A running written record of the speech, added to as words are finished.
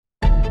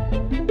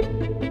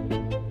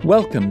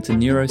Welcome to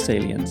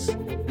Neurosalience,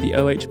 the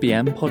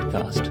OHBM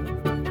podcast.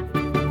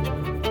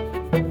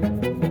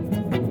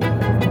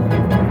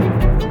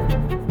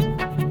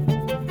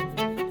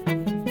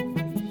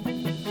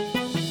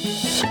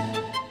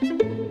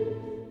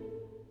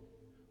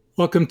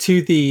 Welcome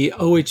to the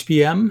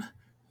OHBM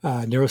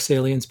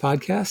Neurosalience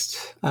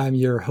podcast. I'm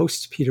your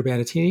host, Peter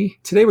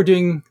Bannattini. Today we're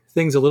doing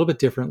things a little bit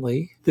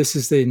differently. This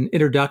is an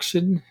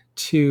introduction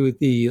to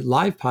the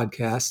live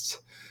podcast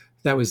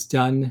that was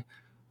done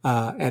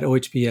at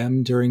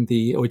OHBM during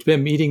the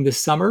OHBM meeting this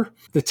summer.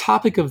 The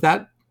topic of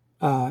that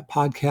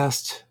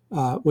podcast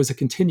was a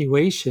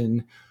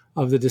continuation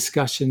of the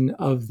discussion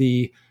of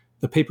the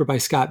paper by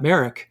Scott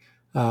Merrick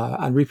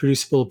on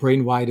reproducible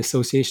brain-wide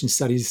association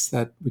studies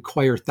that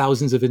require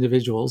thousands of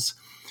individuals.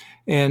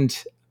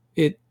 And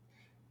it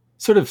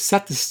sort of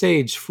set the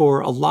stage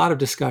for a lot of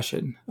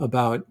discussion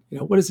about,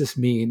 what does this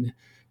mean?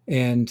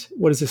 And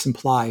what does this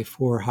imply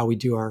for how we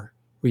do our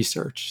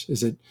research?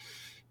 Is it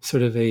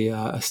sort of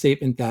a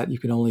statement that you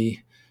can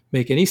only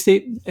make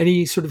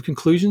any sort of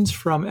conclusions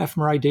from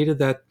fMRI data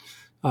that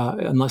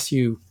unless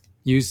you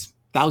use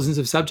thousands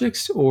of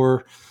subjects,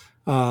 or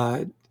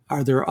are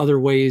there other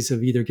ways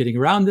of either getting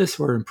around this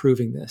or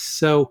improving this?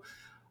 So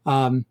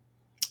in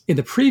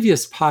the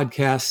previous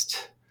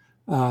podcast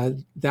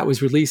that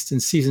was released in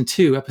season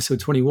 2,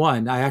 episode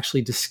 21, I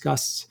actually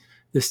discussed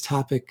this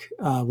topic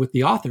with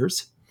the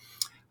authors.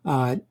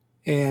 And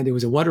it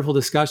was a wonderful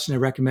discussion. I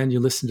recommend you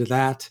listen to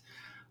that.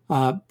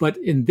 But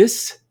in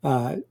this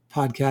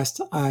podcast,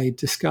 I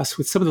discussed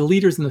with some of the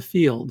leaders in the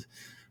field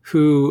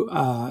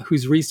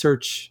whose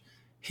research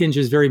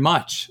hinges very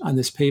much on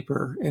this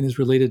paper and is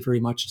related very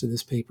much to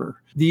this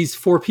paper. These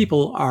 4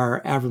 people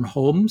are Avram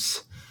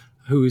Holmes,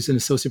 who's an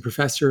associate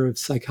professor of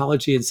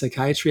psychology and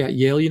psychiatry at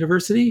Yale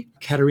University;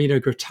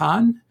 Katerina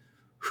Gratan,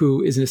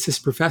 who is an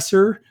assistant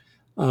professor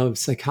of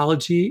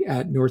psychology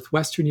at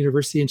Northwestern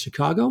University in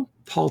Chicago;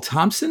 Paul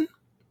Thompson,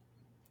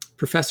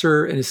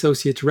 professor and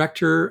associate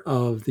director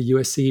of the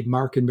USC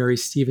Mark and Mary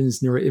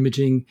Stevens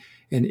Neuroimaging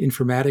and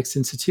Informatics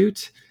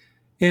Institute;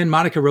 and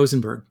Monica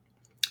Rosenberg,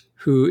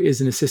 who is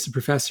an assistant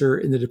professor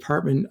in the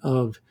Department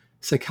of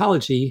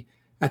Psychology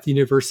at the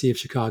University of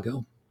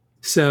Chicago.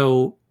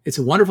 So it's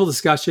a wonderful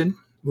discussion.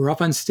 We're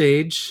up on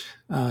stage.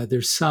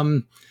 There's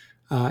some,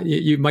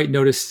 you might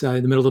notice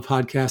in the middle of the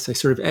podcast, I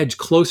sort of edged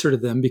closer to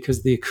them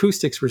because the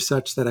acoustics were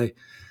such that I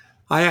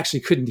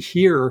actually couldn't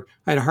hear.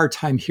 I had a hard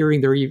time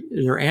hearing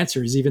their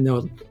answers, even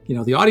though,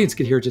 the audience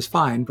could hear just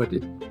fine, but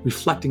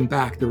reflecting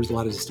back, there was a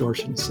lot of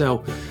distortion.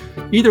 So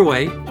either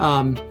way,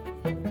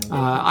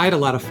 I had a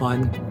lot of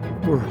fun.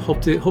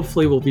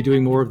 Hopefully we'll be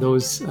doing more of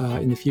those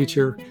in the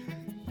future,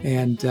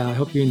 and I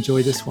hope you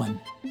enjoy this one.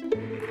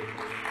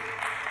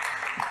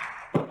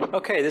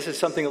 Okay, this is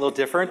something a little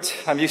different.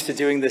 I'm used to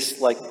doing this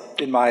like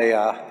in my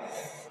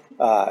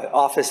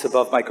office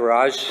above my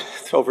garage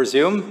over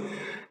Zoom.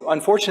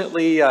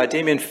 Unfortunately,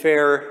 Damien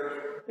Fair,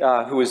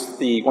 who was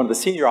one of the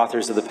senior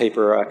authors of the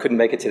paper, couldn't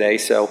make it today.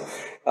 So,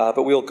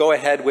 but we'll go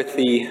ahead with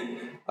the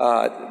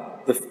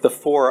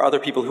 4 other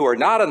people who are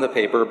not on the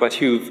paper, but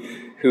who've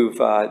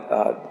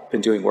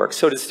been doing work.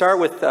 So to start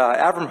with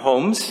Avram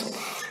Holmes.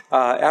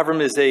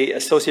 Avram is an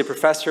associate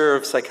professor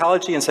of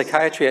psychology and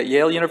psychiatry at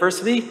Yale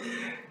University.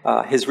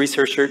 His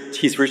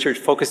research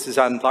focuses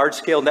on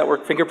large-scale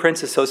network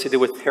fingerprints associated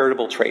with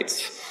heritable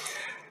traits.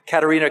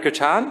 Katerina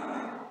Gratan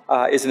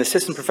is an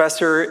assistant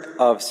professor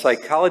of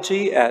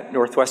psychology at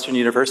Northwestern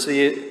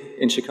University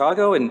in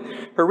Chicago, and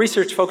her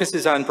research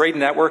focuses on brain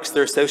networks,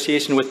 their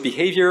association with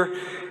behavior,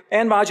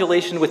 and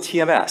modulation with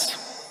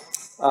TMS.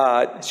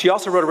 She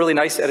also wrote a really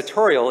nice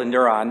editorial in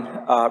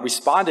Neuron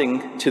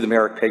responding to the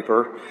Merrick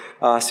paper,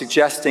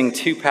 suggesting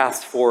 2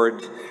 paths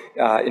forward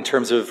in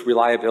terms of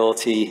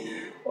reliability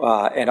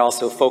and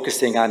also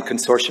focusing on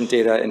consortium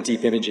data and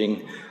deep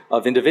imaging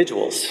of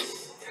individuals.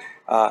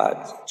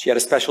 She had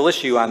a special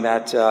issue on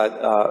that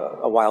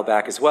a while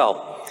back as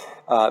well.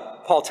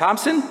 Paul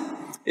Thompson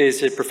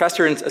is a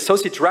professor and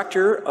associate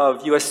director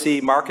of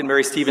USC Mark and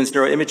Mary Stevens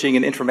Neuroimaging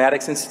and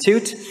Informatics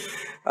Institute.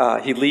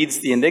 He leads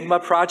the Enigma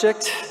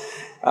project,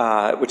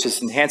 which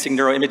is enhancing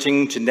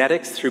neuroimaging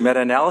genetics through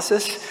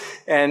meta-analysis,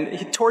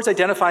 and towards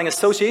identifying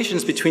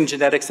associations between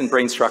genetics and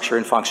brain structure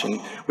and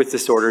function with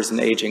disorders and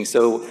aging.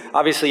 So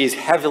obviously he's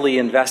heavily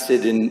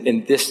invested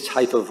in this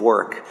type of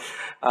work.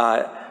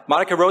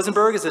 Monica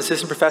Rosenberg is an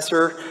assistant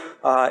professor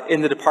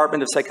in the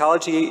Department of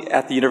Psychology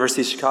at the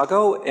University of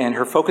Chicago, and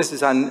her focus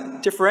is on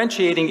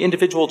differentiating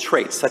individual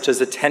traits such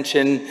as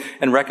attention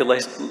and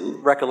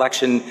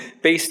recollection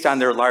based on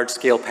their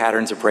large-scale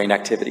patterns of brain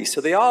activity. So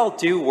they all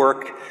do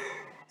work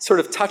sort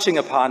of touching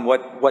upon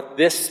what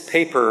this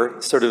paper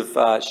sort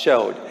of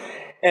showed.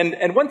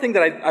 And one thing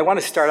that I want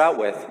to start out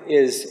with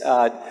is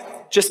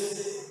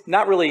just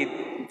not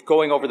really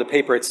going over the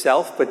paper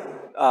itself, but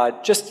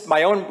just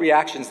my own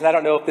reactions, and I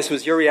don't know if this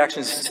was your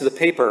reactions to the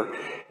paper,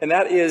 and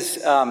that is,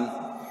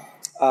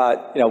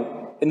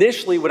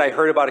 initially when I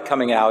heard about it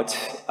coming out,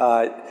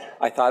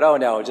 I thought, oh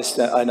no, just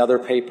another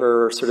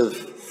paper sort of,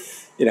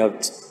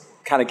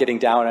 kind of getting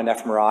down on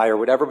fMRI or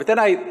whatever. But then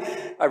I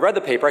read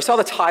the paper. I saw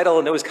the title,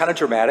 and it was kind of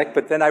dramatic.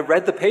 But then I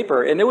read the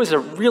paper, and it was a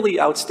really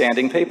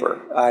outstanding paper.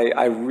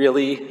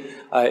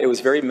 It was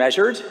very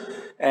measured,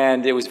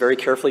 and it was very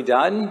carefully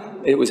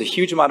done. It was a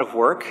huge amount of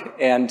work,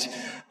 and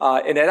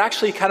it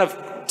actually kind of,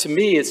 to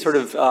me, it sort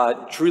of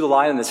drew the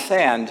line in the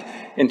sand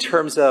in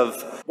terms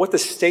of what the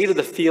state of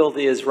the field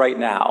is right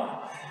now.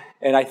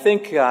 And I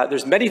think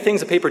there's many things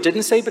the paper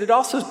didn't say, but it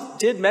also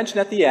did mention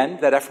at the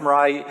end that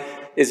fMRI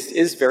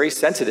is very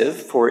sensitive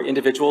for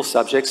individual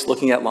subjects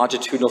looking at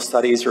longitudinal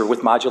studies or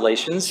with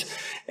modulations.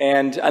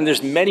 And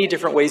there's many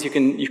different ways you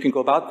can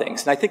go about things.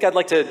 And I think I'd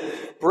like to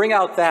bring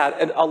out that,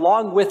 and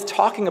along with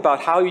talking about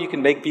how you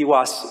can make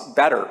BWAS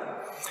better.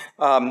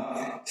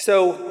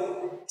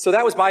 So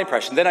that was my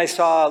impression. Then I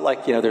saw,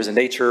 there's a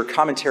Nature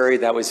commentary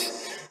that was,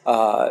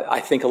 I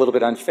think, a little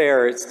bit unfair.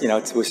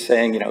 It was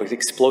saying,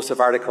 explosive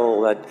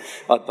article,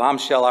 a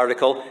bombshell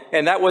article,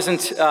 and that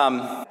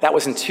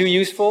wasn't too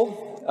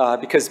useful.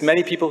 Because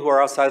many people who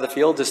are outside of the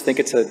field just think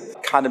it's a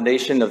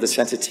condemnation of the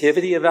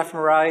sensitivity of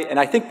fMRI. And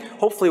I think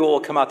hopefully what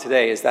will come out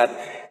today is that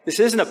this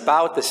isn't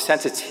about the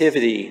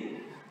sensitivity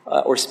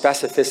or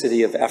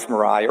specificity of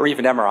fMRI or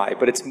even MRI,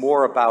 but it's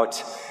more about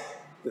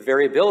the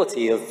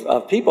variability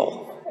of people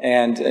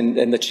and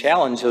the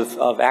challenge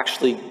of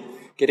actually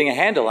getting a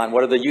handle on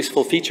what are the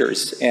useful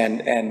features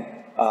and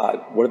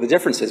what are the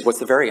differences, what's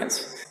the variance.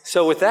 So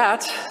with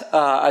that,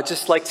 I'd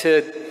just like to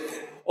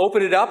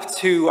open it up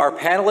to our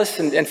panelists,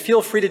 and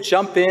feel free to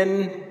jump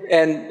in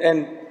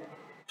and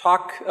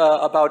talk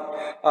about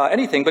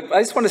anything. But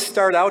I just want to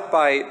start out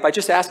by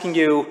just asking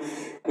you,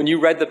 when you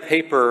read the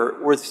paper,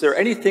 was there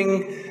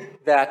anything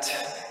that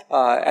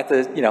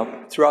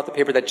throughout the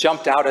paper that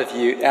jumped out at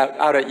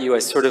you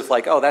as sort of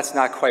like, oh, that's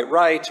not quite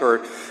right,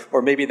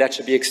 or maybe that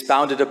should be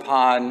expounded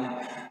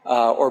upon,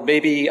 or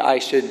maybe I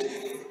should,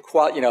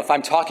 if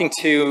I'm talking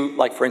to,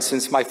 for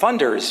instance, my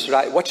funders,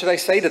 what should I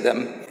say to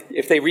them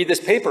if they read this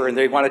paper and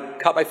they want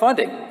to cut my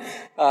funding?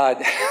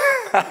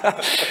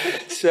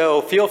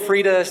 So feel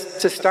free to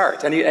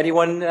start.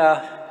 Anyone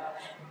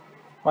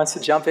wants to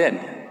jump in?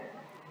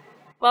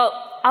 Well,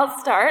 I'll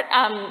start.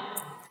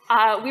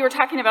 We were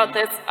talking about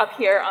this up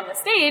here on the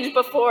stage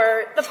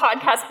before the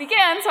podcast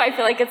began, so I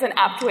feel like it's an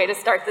apt way to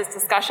start this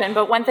discussion.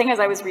 But one thing, as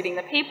I was reading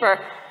the paper,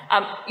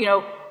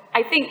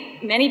 I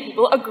think many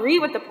people agree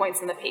with the points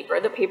in the paper.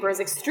 The paper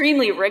is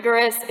extremely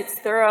rigorous, it's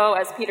thorough,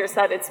 as Peter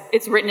said,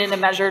 it's written in a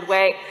measured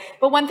way.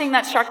 But one thing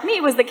that struck me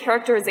was the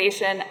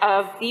characterization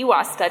of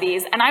BWAS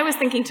studies, and I was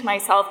thinking to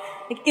myself,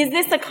 is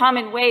this a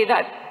common way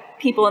that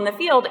people in the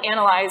field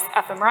analyze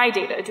fMRI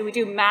data? Do we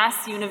do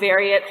mass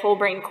univariate whole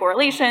brain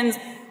correlations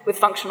with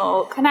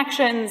functional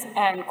connections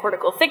and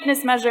cortical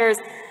thickness measures?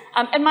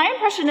 And my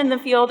impression in the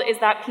field is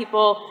that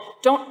people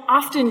don't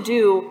often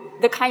do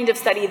the kind of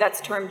study that's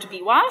termed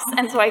BWAS,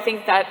 and so I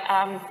think that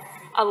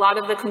a lot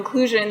of the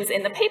conclusions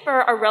in the paper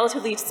are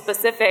relatively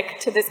specific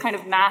to this kind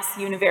of mass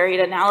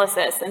univariate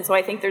analysis, and so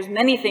I think there's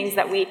many things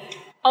that we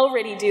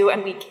already do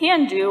and we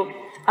can do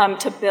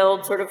to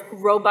build sort of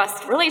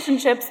robust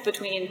relationships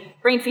between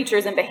brain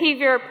features and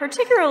behavior,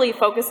 particularly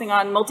focusing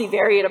on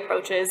multivariate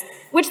approaches,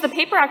 which the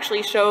paper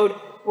actually showed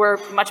were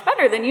much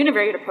better than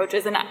univariate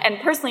approaches, and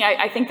personally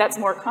I think that's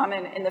more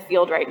common in the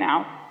field right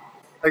now.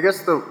 I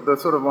guess the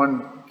sort of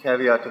one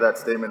caveat to that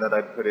statement that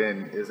I'd put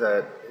in is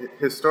that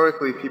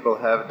historically people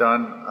have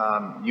done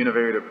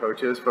univariate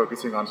approaches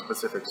focusing on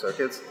specific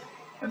circuits.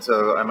 And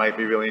so I might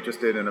be really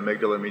interested in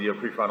amygdala medial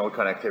prefrontal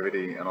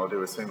connectivity, and I'll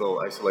do a single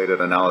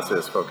isolated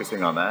analysis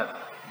focusing on that.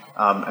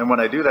 And when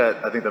I do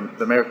that, I think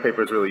the Merrick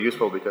paper is really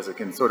useful because it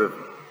can sort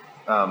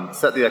of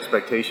set the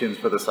expectations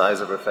for the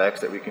size of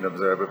effects that we can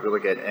observe if we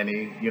look at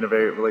any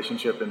univariate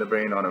relationship in the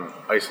brain on an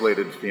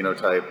isolated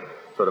phenotype,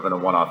 sort of in a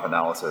one-off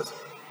analysis.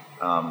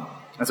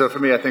 And so for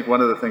me, I think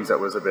one of the things that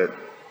was a bit,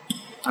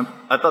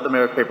 I thought the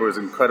Merrick paper was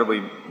incredibly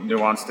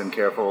nuanced and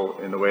careful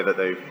in the way that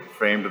they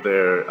framed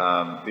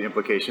the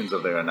implications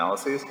of their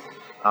analyses.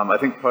 I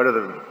think part of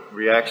the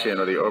reaction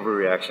or the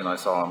overreaction I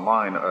saw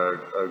online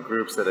are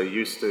groups that are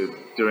used to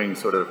doing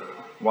sort of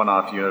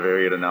one-off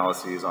univariate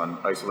analyses on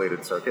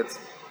isolated circuits,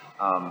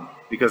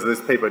 because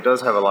this paper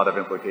does have a lot of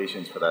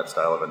implications for that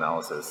style of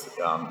analysis,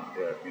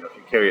 if you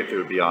carry it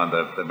through beyond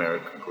the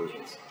Merrick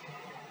conclusions.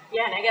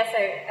 Yeah, and I guess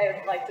I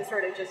would like to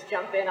sort of just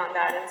jump in on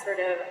that and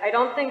I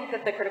don't think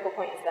that the critical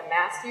point is the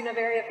mass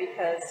univariate,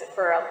 because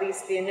for at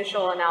least the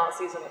initial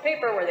analyses in the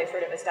paper where they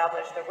sort of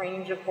established the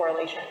range of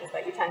correlations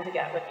that you tend to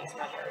get with these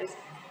measures,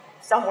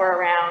 somewhere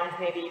around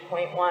maybe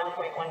 0.1,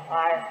 0.15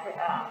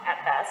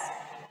 at best,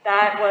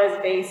 that was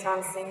based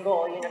on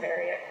single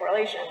univariate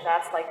correlations.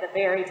 That's like the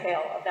very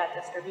tail of that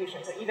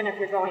distribution. So even if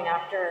you're going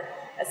after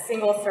a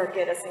single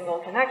circuit, a single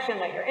connection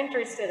that you're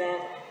interested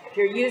in, if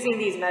you're using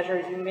these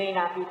measures,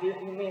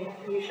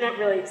 you shouldn't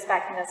really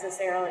expect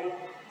necessarily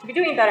to be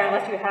doing better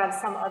unless you have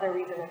some other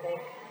reason to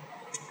think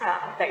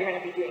that you're going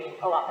to be doing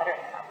a lot better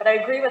than that. But I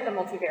agree with the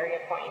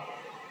multivariate point.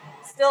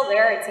 Still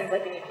there, it seems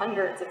like you need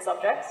hundreds of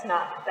subjects,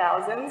 not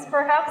thousands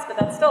perhaps, but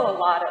that's still a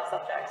lot of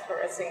subjects for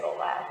a single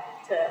lab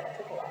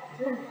to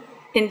collect.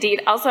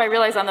 Indeed. Also, I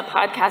realize on the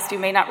podcast you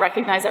may not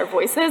recognize our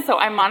voices, so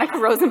I'm Monica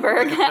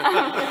Rosenberg.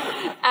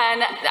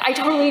 And I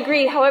totally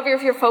agree. However,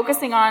 if you're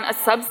focusing on a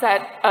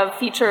subset of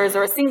features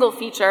or a single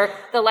feature,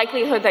 the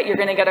likelihood that you're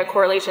going to get a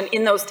correlation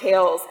in those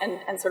tails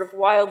and sort of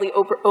wildly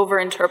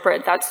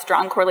overinterpret that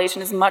strong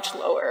correlation is much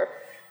lower.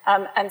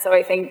 And so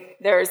I think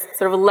there's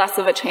sort of less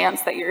of a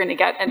chance that you're going to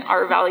get an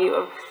R value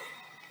of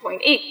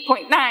 0.8,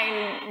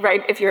 0.9,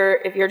 right, if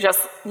you're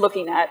just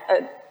looking at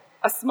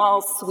a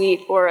small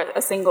suite or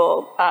a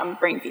single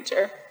brain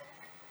feature.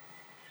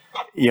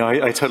 Yeah,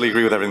 I totally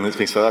agree with everything that's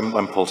being said.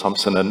 I'm Paul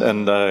Thompson,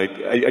 and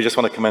I just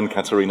want to commend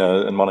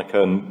Katerina and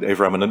Monica and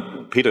Avram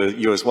and Peter,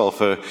 you as well,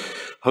 for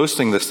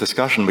hosting this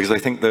discussion, because I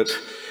think that,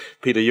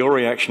 Peter, your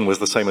reaction was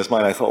the same as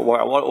mine. I thought,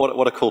 wow,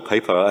 what a cool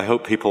paper. I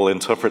hope people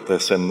interpret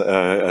this in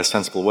a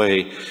sensible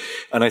way.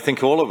 And I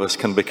think all of us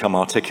can become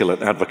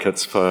articulate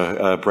advocates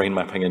for brain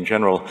mapping in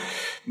general.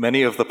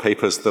 Many of the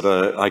papers that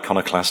are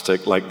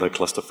iconoclastic, like the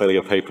cluster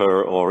failure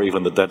paper or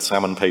even the dead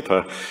salmon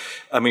paper,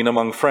 I mean,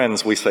 among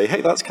friends, we say,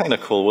 hey, that's kind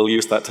of cool. We'll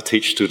use that to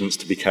teach students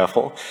to be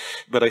careful.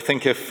 But I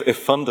think if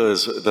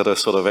funders that are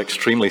sort of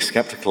extremely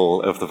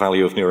skeptical of the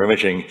value of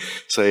neuroimaging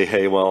say,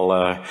 hey, well,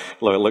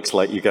 it looks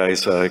like you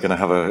guys are going to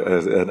have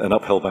an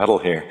uphill battle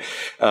here,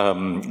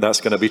 that's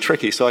going to be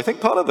tricky. So I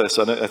think part of this,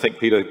 and I think,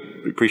 Peter,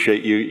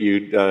 appreciate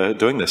you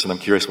doing this, and I'm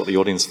curious what the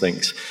audience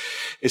thinks,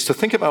 is to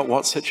think about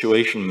what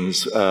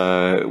situations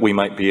we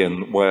might be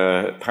in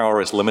where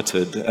power is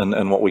limited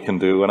and what we can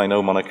do. And I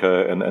know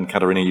Monica and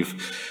Katerina,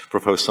 you've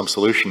proposed some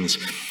solutions.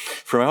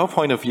 From our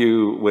point of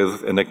view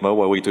with Enigma,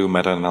 where we do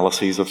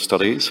meta-analyses of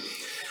studies,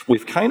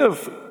 we've kind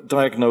of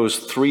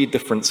diagnosed three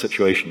different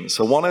situations.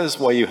 So one is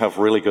where you have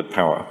really good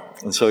power.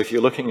 And so if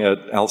you're looking at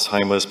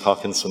Alzheimer's,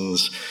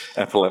 Parkinson's,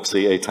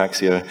 epilepsy,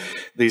 ataxia,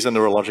 these are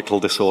neurological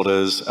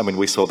disorders. I mean,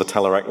 we saw the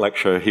Telerak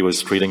lecture. He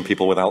was treating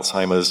people with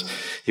Alzheimer's.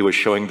 He was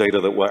showing data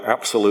that were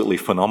absolutely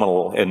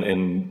phenomenal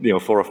in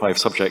 4 or 5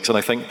 subjects. And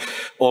I think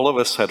all of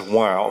us said,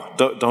 wow,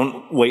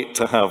 don't wait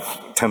to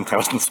have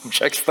 10,000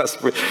 subjects. That's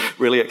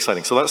really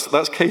exciting. So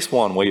that's case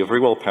one, where you're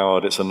very well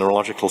powered. It's a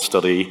neurological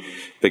study,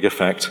 big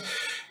effect.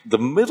 The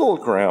middle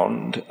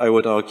ground, I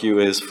would argue,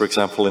 is, for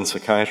example, in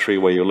psychiatry,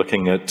 where you're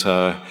looking at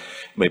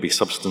maybe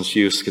substance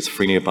use,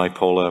 schizophrenia,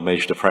 bipolar,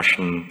 major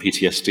depression,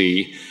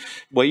 PTSD,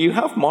 where you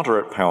have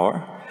moderate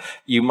power.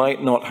 You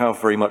might not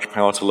have very much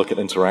power to look at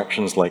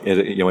interactions like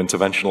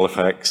interventional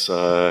effects.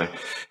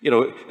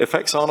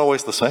 Effects aren't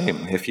always the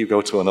same. If you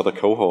go to another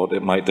cohort,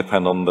 it might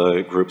depend on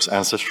the group's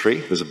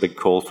ancestry. There's a big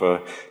call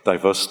for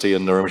diversity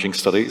in neuroimaging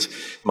studies.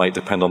 It might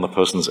depend on the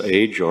person's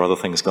age or other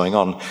things going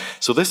on.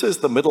 So this is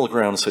the middle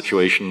ground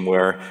situation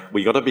where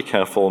we got to be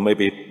careful.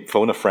 Maybe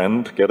phone a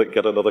friend,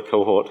 get another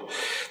cohort.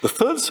 The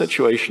third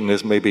situation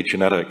is maybe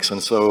genetics.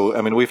 And so, I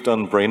mean, we've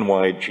done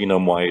brain-wide,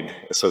 genome-wide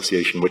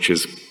association, which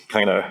is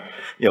kind of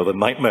the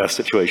nightmare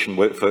situation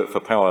for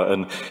power.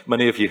 And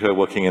many of you who are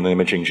working in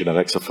imaging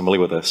genetics are familiar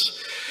with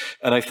this.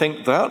 And I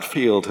think that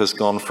field has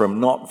gone from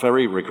not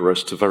very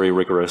rigorous to very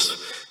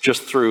rigorous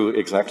just through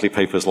exactly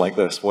papers like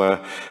this,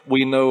 where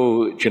we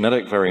know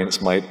genetic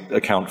variants might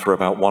account for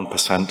about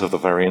 1% of the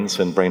variance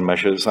in brain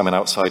measures. I mean,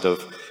 outside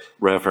of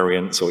rare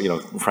variants or,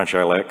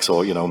 Fragile X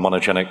or,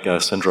 monogenic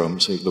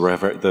syndromes,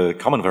 the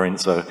common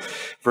variants are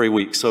very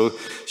weak. So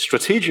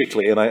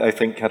strategically, and I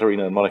think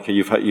Katerina and Monica,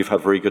 you've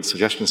had very good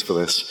suggestions for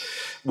this.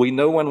 We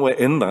know when we're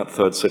in that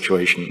third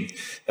situation,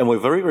 and we're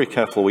very, very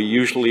careful. We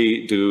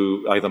usually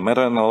do either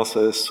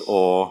meta-analysis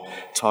or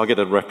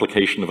targeted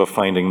replication of a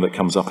finding that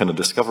comes up in a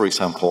discovery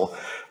sample,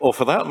 or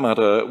for that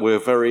matter, we're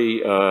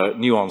very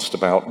nuanced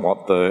about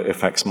what the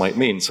effects might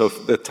mean. So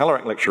the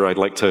Telerak lecture, I'd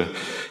like to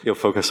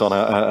focus on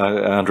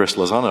Andres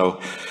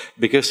Lozano,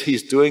 because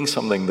he's doing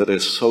something that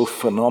is so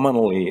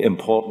phenomenally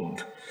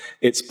important.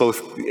 It's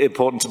both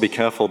important to be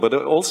careful, but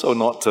also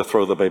not to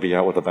throw the baby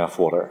out with the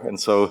bathwater. And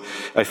so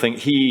I think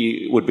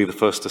he would be the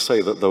first to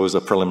say that those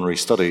are preliminary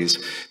studies,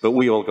 but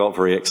we all got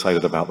very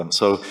excited about them.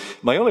 So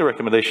my only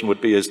recommendation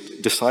would be is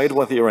decide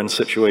whether you're in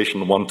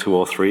situation 1, 2,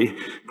 or 3,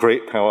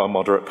 great power,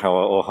 moderate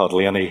power, or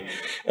hardly any.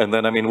 And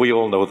then, we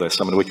all know this.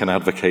 We can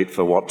advocate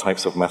for what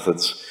types of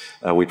methods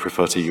we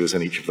prefer to use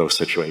in each of those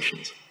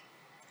situations.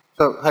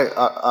 So, hi,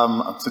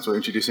 since we're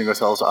introducing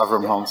ourselves,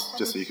 Avram Holmes,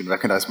 just so you can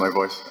recognize my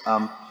voice.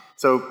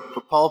 So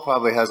Paul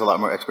probably has a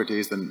lot more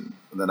expertise than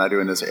I do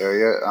in this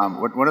area.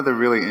 One of the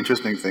really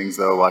interesting things,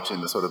 though,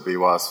 watching the sort of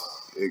BWAS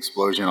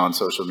explosion on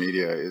social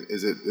media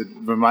is it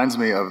reminds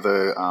me of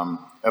the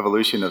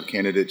evolution of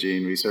candidate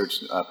gene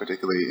research,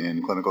 particularly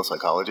in clinical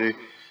psychology,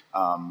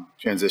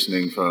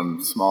 transitioning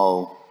from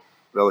small,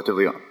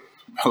 relatively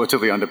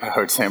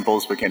underpowered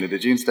samples for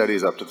candidate gene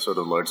studies up to the sort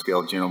of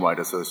large-scale genome-wide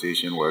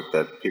association work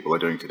that people are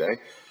doing today.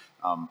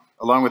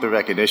 Along with the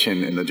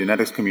recognition in the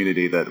genetics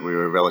community that we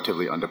were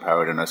relatively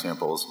underpowered in our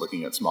samples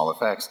looking at small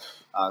effects,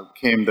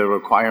 came the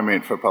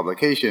requirement for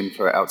publication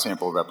for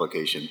outsample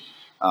replication.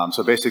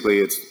 So basically,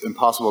 it's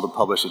impossible to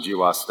publish a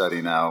GWAS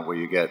study now where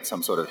you get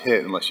some sort of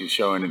hit unless you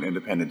show in an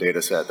independent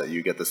data set that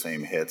you get the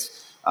same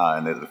hits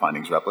and that the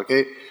findings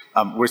replicate.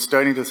 We're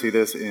starting to see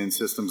this in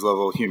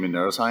systems-level human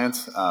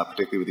neuroscience,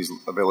 particularly with these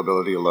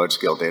availability of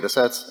large-scale data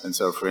sets. And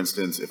so, for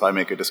instance, if I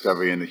make a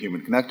discovery in the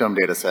Human Connectome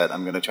data set,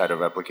 I'm going to try to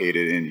replicate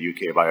it in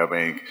UK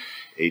Biobank,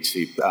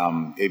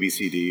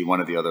 ABCD, one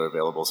of the other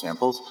available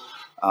samples.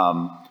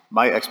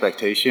 My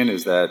expectation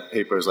is that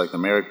papers like the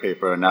Merrick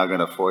paper are now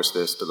going to force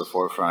this to the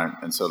forefront,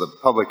 and so the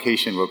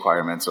publication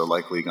requirements are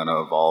likely going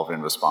to evolve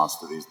in response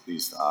to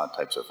these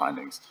types of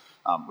findings,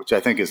 which I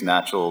think is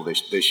natural. They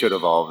should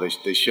evolve.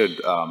 They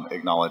should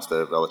acknowledge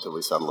the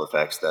relatively subtle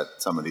effects that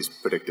some of these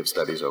predictive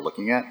studies are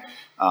looking at.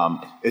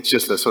 It's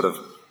just a sort of,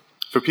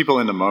 for people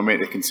in the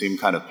moment, it can seem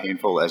kind of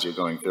painful as you're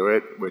going through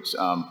it, which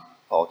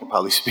Paul can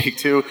probably speak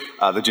to.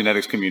 The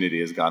genetics community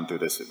has gone through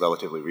this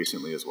relatively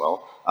recently as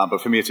well.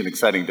 But for me, it's an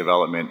exciting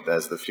development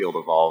as the field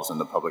evolves and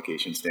the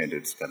publication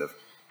standards kind of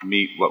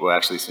meet what we're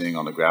actually seeing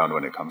on the ground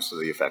when it comes to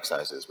the effect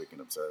sizes we can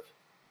observe.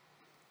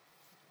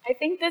 I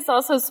think this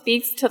also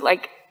speaks to,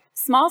 like,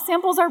 small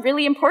samples are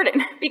really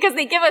important because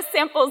they give us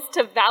samples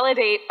to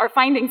validate our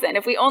findings in.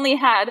 If we only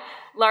had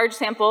large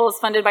samples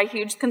funded by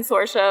huge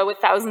consortia with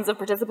thousands of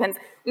participants,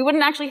 we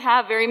wouldn't actually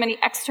have very many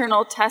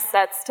external test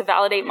sets to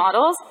validate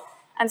models.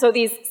 And so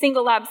these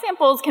single lab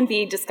samples can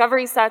be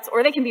discovery sets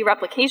or they can be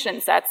replication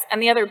sets.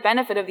 And the other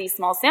benefit of these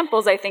small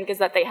samples, I think, is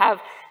that they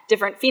have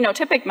different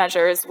phenotypic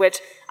measures, which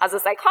as a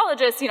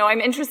psychologist,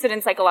 I'm interested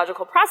in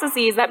psychological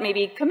processes that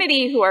maybe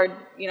committee who are,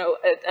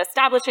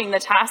 establishing the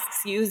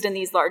tasks used in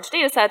these large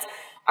data sets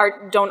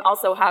don't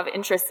also have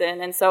interest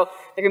in. And so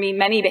there can be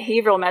many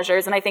behavioral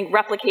measures. And I think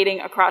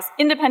replicating across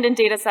independent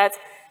data sets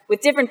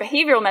with different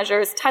behavioral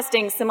measures,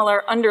 testing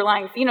similar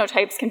underlying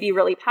phenotypes can be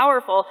really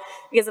powerful,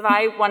 because if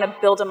I want to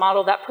build a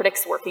model that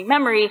predicts working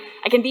memory,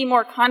 I can be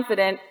more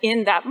confident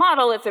in that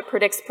model if it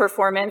predicts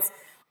performance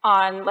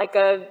on like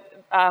a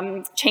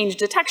change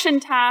detection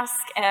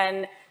task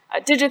and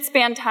a digit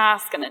span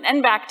task and an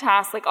NBAC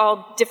task, like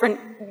all different,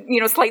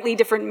 slightly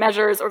different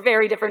measures or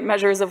very different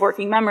measures of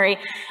working memory.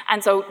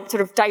 And so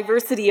sort of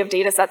diversity of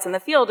data sets in the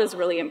field is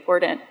really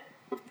important.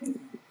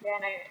 Yeah,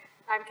 and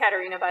I'm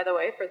Katerina, by the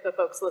way, for the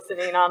folks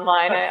listening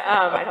online.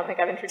 I don't think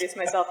I've introduced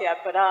myself yet,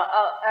 but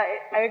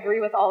I agree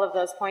with all of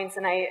those points,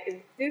 and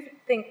I do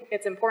think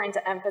it's important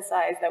to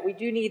emphasize that we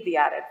do need the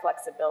added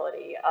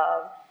flexibility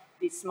of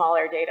these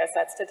smaller data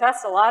sets to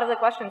test a lot of the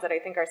questions that I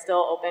think are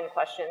still open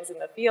questions in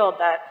the field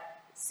that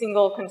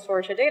single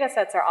consortia data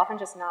sets are often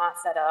just not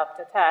set up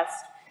to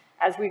test.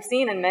 As we've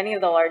seen in many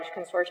of the large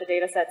consortia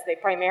data sets, they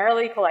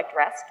primarily collect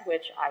REST,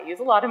 which I use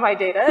a lot in my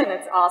data, and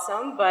it's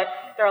awesome, but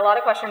there are a lot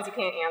of questions you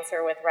can't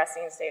answer with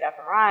resting state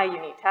fMRI.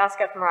 You need task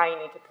fMRI, you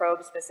need to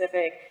probe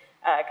specific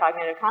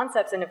cognitive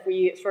concepts, and if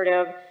we sort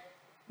of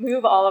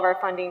move all of our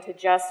funding to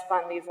just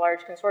fund these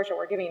large consortia,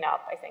 we're giving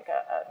up, I think,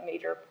 a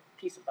major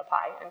piece of the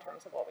pie in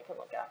terms of what we can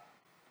look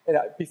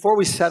at. Before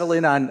we settle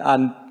in on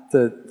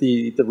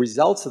the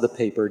results of the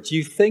paper, do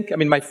you think,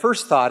 my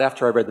first thought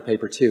after I read the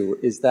paper too,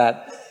 is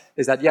that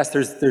yes,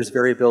 there's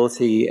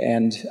variability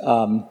and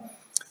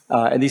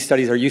these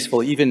studies are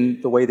useful, even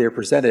the way they're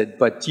presented.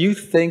 But do you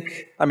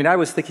think? I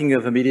was thinking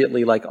of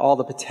immediately like all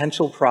the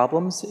potential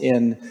problems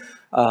in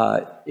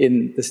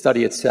the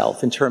study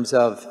itself, in terms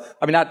of,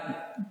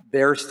 not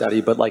their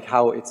study, but like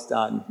how it's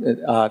done.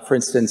 For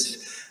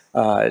instance,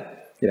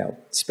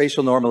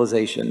 spatial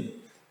normalization.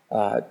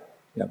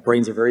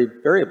 Brains are very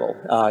variable.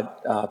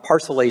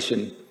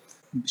 Parcellation.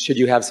 Should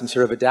you have some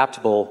sort of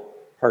adaptable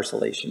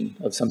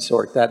parcellation of some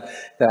sort that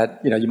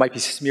you might be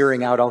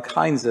smearing out all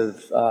kinds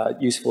of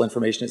useful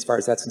information as far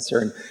as that's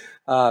concerned.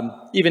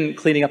 Even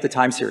cleaning up the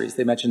time series.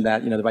 They mentioned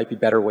that there might be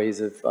better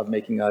ways of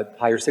making a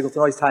higher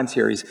signal-to-noise time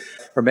series.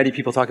 Or many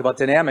people talk about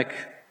dynamic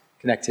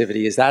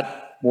connectivity. Is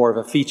that more of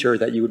a feature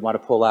that you would want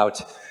to pull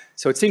out?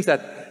 So it seems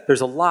that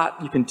there's a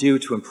lot you can do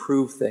to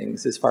improve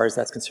things as far as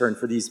that's concerned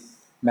for these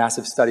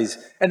massive studies.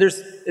 And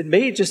it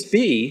may just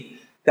be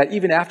that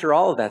even after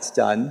all of that's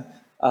done,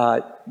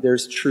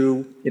 there's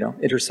true,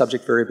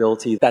 intersubject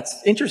variability.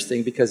 That's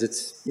interesting because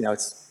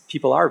it's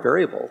people are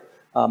variable.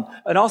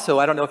 And also,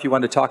 I don't know if you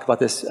wanted to talk about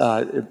this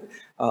a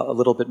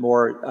little bit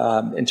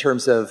more in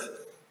terms of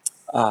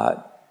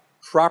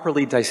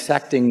properly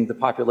dissecting the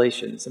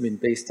populations.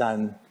 Based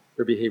on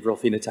their behavioral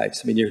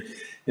phenotypes.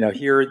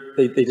 Here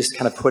they just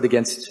kind of put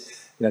against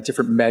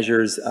different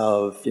measures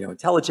of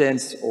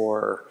intelligence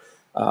or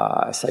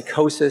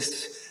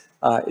psychosis.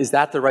 Is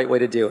that the right way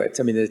to do it?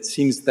 It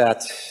seems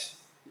that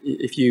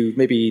if you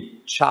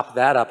maybe chop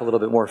that up a little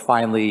bit more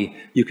finely,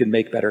 you can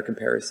make better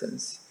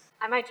comparisons.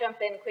 I might jump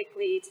in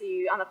quickly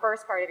on the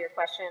first part of your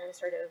question and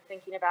sort of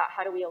thinking about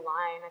how do we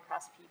align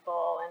across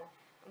people, and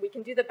we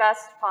can do the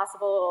best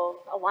possible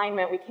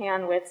alignment we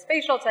can with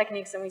spatial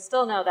techniques, and we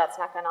still know that's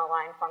not going to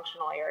align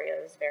functional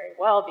areas very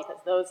well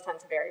because those tend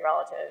to vary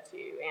relative to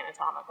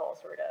anatomical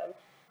sort of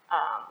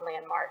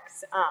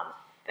landmarks.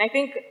 And I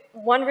think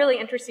one really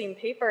interesting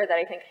paper that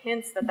I think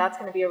hints that that's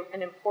going to be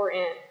an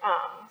important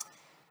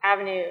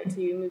avenue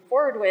to move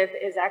forward with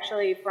is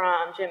actually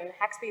from Jim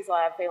Haxby's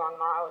lab. Fei Long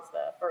Ma was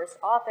the first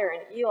author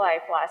in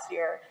eLife last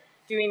year,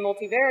 doing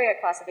multivariate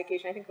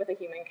classification, I think with a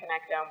human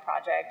connectome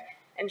project,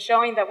 and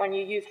showing that when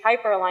you use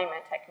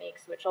hyperalignment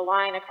techniques, which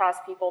align across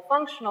people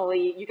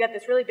functionally, you get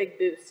this really big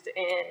boost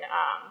in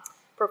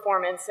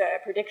performance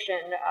prediction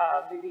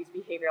of these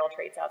behavioral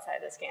traits outside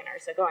the scanner.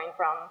 So going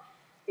from,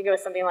 I think it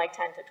was something like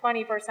 10 to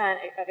 20%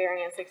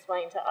 variance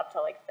explained to up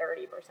to like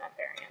 30%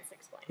 variance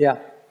explained. Yeah,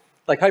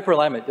 like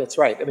hyperalignment, that's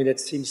right. I mean, it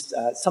seems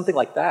something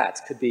like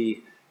that could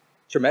be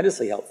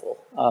tremendously helpful.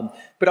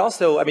 But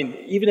also, I mean,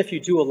 even if you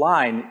do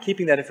align,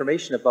 keeping that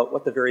information about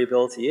what the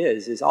variability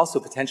is also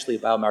potentially a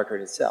biomarker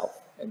in itself.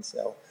 And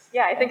so,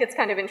 yeah, I think it's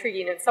kind of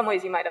intriguing. In some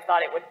ways, you might have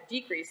thought it would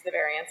decrease the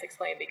variance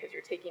explained because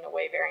you're taking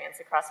away variance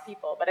across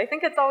people. But I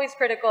think it's always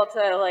critical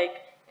to, like,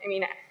 I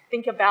mean,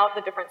 think about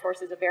the different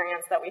sources of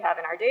variance that we have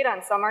in our data,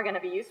 and some are going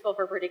to be useful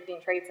for predicting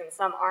traits and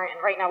some aren't.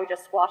 And right now, we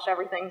just squash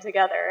everything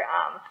together,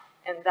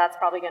 and that's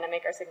probably going to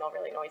make our signal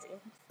really noisy.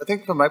 I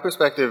think from my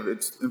perspective,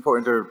 it's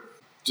important to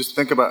just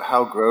think about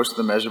how gross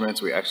the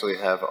measurements we actually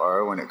have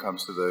are when it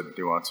comes to the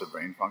nuance of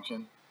brain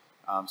function.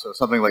 So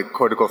something like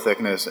cortical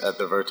thickness at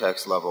the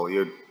vertex level,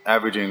 you're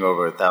averaging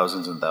over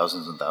thousands and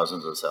thousands and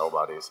thousands of cell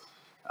bodies.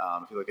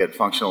 If you look at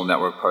functional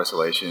network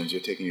parcellations, you're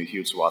taking a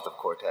huge swath of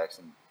cortex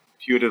and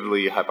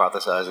putatively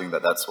hypothesizing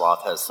that that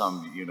swath has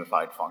some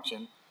unified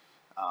function.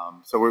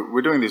 So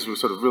we're doing these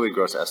sort of really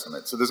gross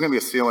estimates. So there's going to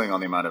be a ceiling on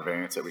the amount of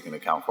variance that we can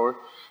account for.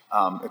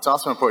 It's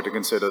also important to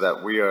consider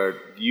that we are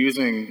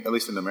using, at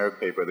least in the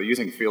Merrick paper, they're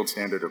using field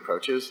standard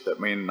approaches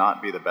that may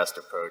not be the best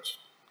approach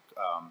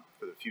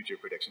for the future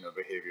prediction of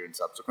behavior in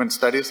subsequent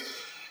studies.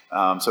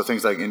 So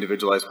things like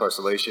individualized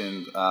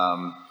parcellation,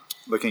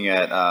 looking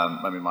at,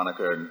 I mean,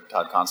 Monica and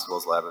Todd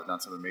Constable's lab have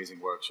done some amazing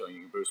work showing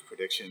you can boost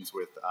predictions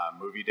with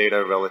movie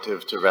data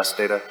relative to rest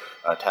data,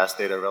 task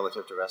data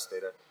relative to rest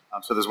data.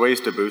 So there's ways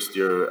to boost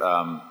your,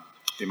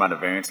 the amount of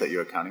variance that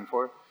you're accounting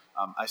for.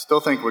 I still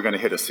think we're going to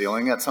hit a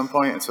ceiling at some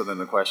point, and so then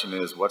the question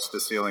is, what's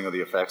the ceiling of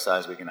the effect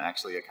size we can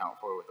actually account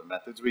for with the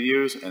methods we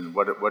use, and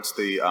what's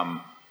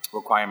the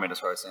requirement as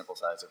far as sample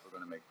size if we're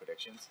going to make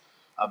predictions?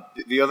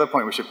 The other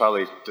point we should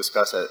probably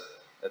discuss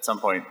at some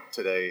point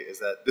today is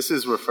that this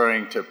is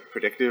referring to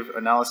predictive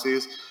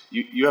analyses.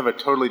 You have a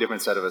totally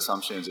different set of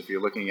assumptions if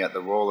you're looking at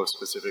the role of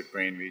specific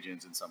brain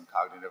regions in some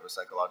cognitive or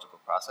psychological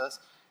process.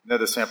 Now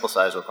the sample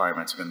size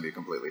requirements are going to be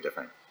completely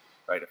different.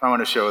 Right? If I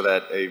want to show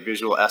that a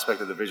visual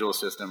aspect of the visual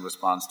system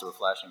responds to a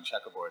flashing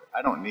checkerboard,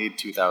 I don't need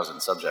 2,000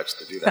 subjects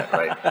to do that,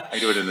 right? I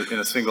do it in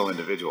a single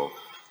individual.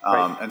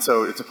 Right. And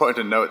so it's important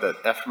to note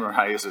that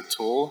fMRI is a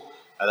tool.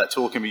 That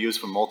tool can be used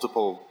for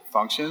multiple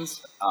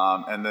functions,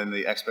 and then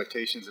the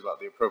expectations about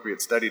the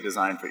appropriate study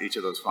design for each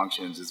of those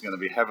functions is going to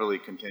be heavily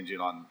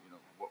contingent on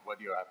what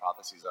your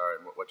hypotheses are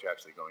and what you're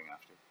actually going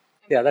after.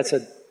 Yeah, that's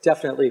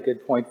definitely a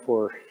good point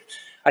for,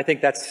 I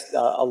think that's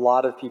a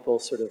lot of people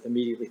sort of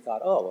immediately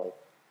thought, oh, well,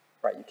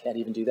 right, you can't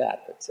even do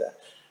that, but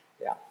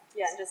yeah.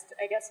 Yeah, and just,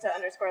 I guess, to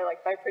underscore,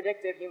 like, by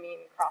predictive, you mean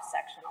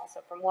cross-sectional,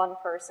 so from one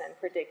person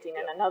predicting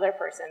in another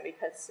person,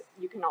 because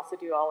you can also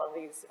do all of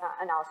these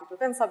analyses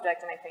within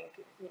subject, and I think,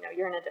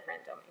 you're in a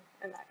different domain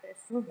in that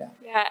case.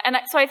 Yeah, and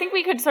so I think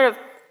we could sort of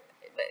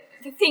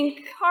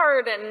think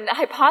hard and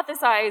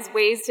hypothesize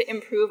ways to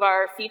improve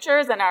our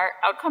features and our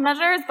outcome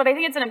measures, but I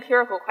think it's an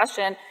empirical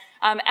question.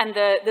 And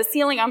the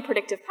ceiling on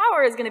predictive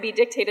power is going to be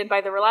dictated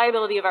by the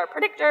reliability of our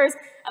predictors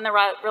and the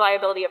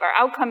reliability of our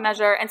outcome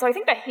measure. And so I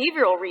think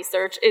behavioral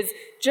research is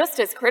just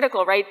as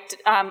critical, right?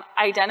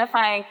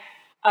 Identifying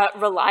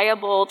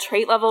reliable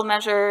trait level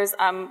measures,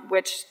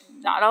 which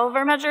not all of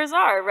our measures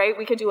are, right?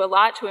 We could do a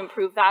lot to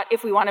improve that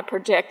if we want to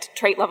predict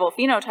trait level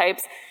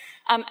phenotypes.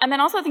 And then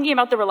also thinking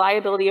about the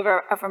reliability of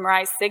our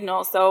fMRI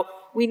signal. So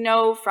we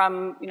know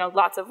from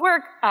lots of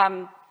work,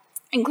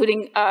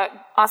 including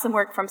awesome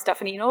work from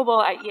Stephanie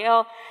Noble at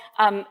Yale,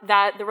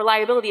 that the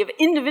reliability of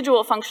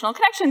individual functional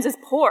connections is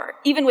poor,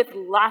 even with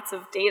lots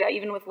of data,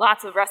 even with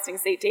lots of resting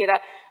state data.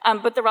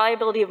 But the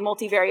reliability of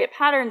multivariate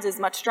patterns is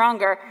much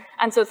stronger.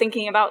 And so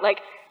thinking about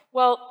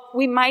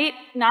we might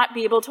not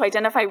be able to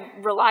identify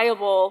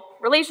reliable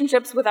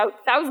relationships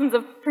without thousands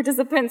of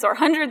participants or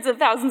hundreds of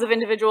thousands of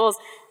individuals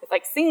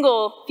with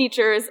single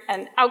features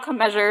and outcome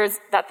measures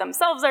that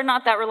themselves are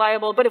not that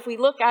reliable. But if we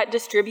look at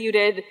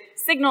distributed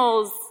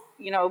signals,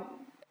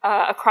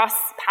 across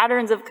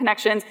patterns of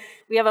connections,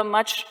 we have a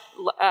much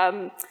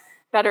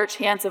better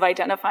chance of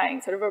identifying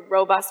sort of a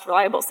robust,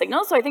 reliable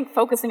signal. So I think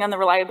focusing on the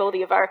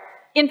reliability of our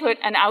input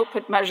and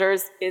output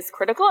measures is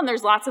critical, and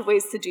there's lots of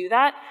ways to do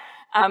that.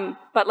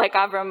 But like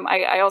Avram,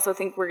 I also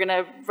think we're going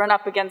to run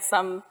up against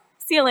some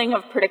ceiling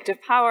of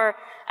predictive power,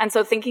 and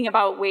so thinking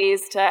about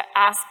ways to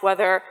ask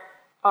whether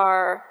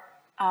our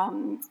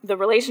the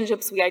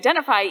relationships we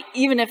identify,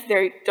 even if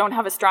they don't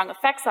have a strong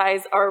effect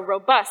size, are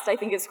robust, I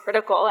think is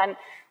critical. And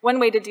one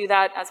way to do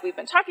that, as we've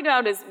been talking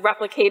about, is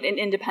replicate in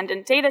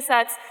independent data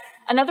sets.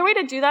 Another way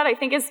to do that, I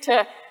think, is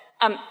to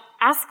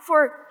ask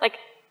for,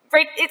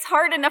 it's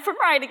hard enough for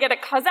MRI to get a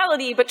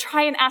causality, but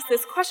try and ask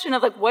this question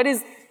of,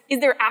 is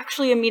there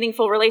actually a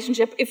meaningful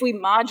relationship if we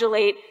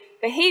modulate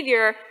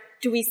behavior,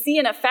 do we see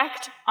an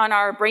effect on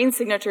our brain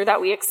signature that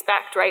we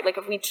expect, right? Like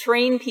if we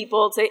train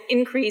people to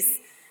increase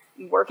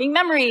working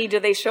memory, do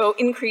they show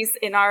increase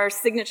in our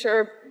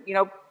signature,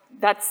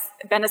 that's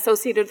been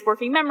associated with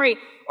working memory?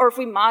 Or if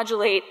we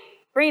modulate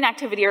brain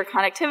activity or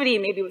connectivity,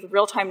 maybe with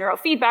real-time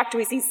neurofeedback, do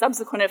we see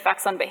subsequent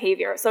effects on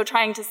behavior? So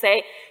trying to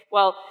say,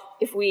 well,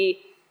 if we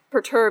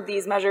perturb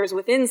these measures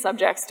within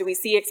subjects, do we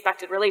see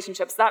expected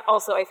relationships? That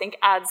also, I think,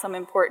 adds some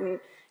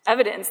important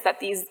evidence that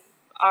these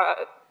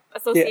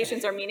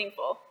associations are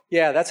meaningful.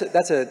 Yeah, that's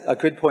a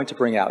good point to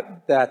bring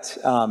out. That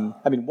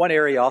one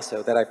area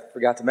also that I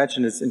forgot to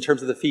mention is in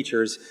terms of the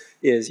features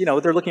is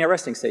they're looking at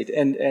resting state,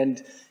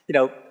 and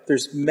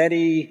there's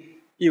many.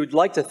 You would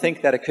like to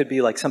think that it could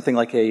be like something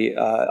like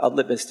a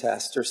litmus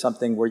test or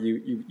something where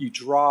you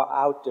draw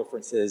out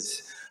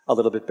differences a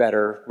little bit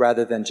better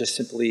rather than just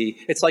simply.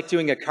 It's like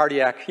doing a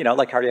cardiac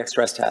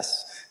stress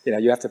tests.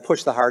 You have to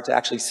push the heart to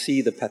actually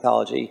see the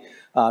pathology.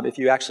 If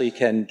you actually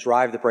can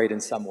drive the brain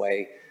in some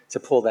way to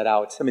pull that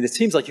out, it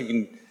seems like you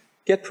can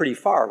get pretty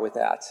far with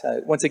that.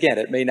 Once again,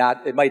 it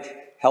might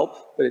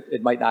help, but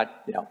it might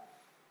not,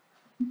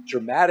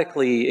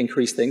 dramatically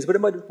increase things, but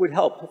it would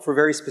help for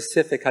very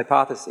specific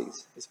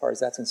hypotheses as far as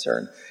that's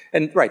concerned.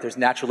 And right, there's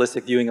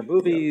naturalistic viewing of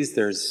movies,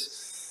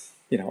 there's,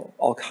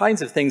 all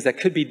kinds of things that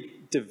could be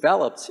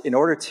developed in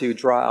order to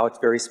draw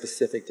out very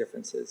specific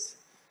differences.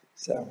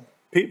 So,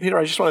 Peter,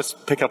 I just want to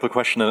pick up a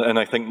question, and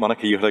I think,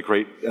 Monica, you had a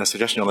great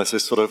suggestion on this,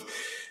 is sort of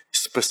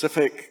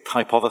specific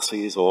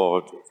hypotheses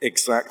or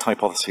exact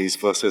hypotheses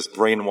versus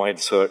brain-wide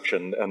search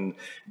and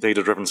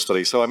data-driven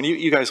studies. So,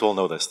 you guys all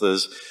know this.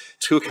 There's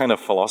two kind of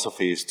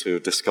philosophies to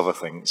discover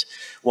things.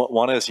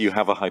 One is you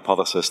have a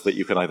hypothesis that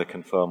you can either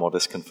confirm or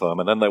disconfirm,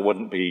 and then there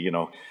wouldn't be,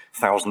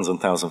 thousands and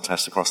thousands of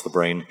tests across the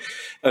brain.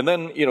 And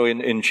then,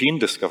 in gene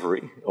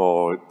discovery,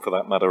 or for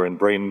that matter, in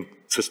brain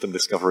system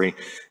discovery,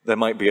 there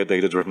might be a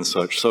data-driven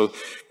search. So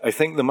I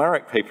think the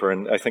Marek paper,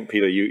 and I think,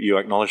 Peter, you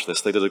acknowledged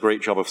this, they did a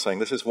great job of saying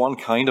this is one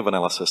kind of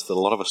analysis that a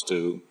lot of us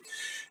do.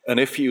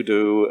 And if you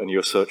do, and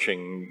you're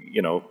searching,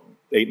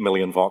 8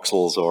 million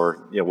voxels,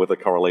 or with the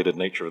correlated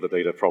nature of the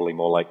data, probably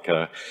more like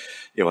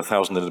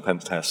 1,000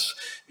 independent tests.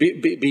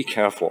 Be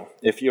careful.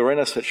 If you're in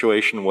a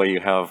situation where you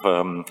have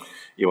a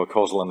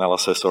causal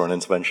analysis or an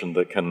intervention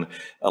that can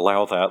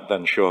allow that,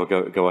 then sure,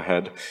 go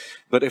ahead.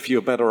 But if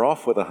you're better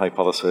off with a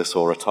hypothesis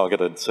or a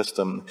targeted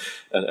system,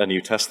 and you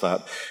test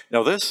that,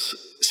 now this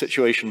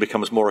situation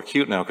becomes more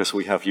acute now because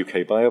we have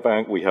UK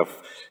Biobank, we have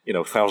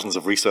thousands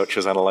of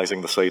researchers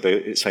analyzing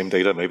the same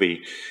data,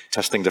 maybe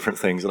testing different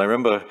things. And I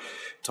remember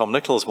Tom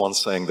Nichols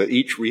once saying that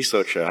each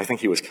researcher, I think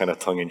he was kind of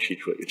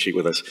tongue-in-cheek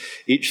with us,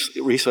 each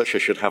researcher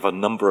should have a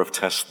number of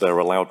tests they're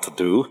allowed to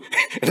do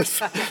in a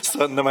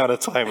certain amount of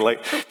time.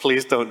 Like,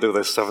 please don't do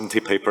this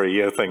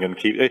 70-paper-a-year thing and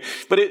keep it.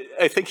 But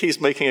I think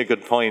he's making a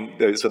good point.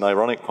 It's an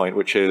ironic point,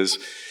 which is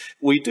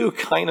we do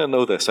kind of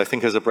know this, I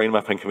think, as a brain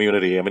mapping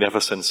community. Ever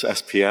since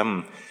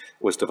SPM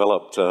was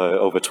developed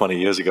over 20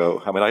 years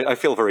ago. I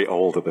feel very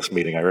old at this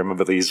meeting. I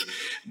remember these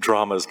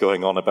dramas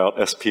going on about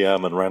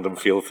SPM and random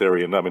field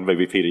theory, and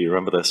maybe, Peter, you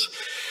remember this.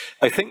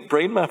 I think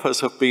brain mappers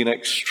have been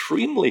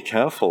extremely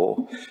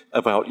careful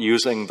about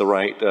using the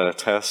right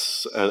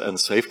tests and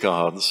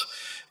safeguards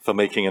for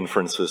making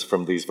inferences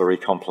from these very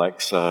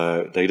complex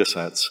data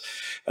sets.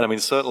 And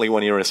certainly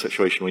when you're in a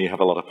situation where you have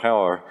a lot of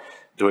power,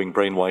 doing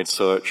brain-wide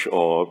search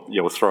or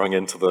throwing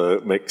into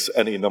the mix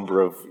any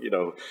number of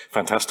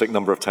fantastic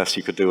number of tests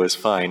you could do is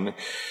fine.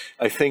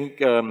 I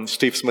think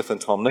Steve Smith and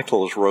Tom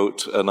Nichols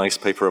wrote a nice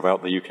paper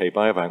about the UK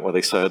Biobank where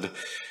they said,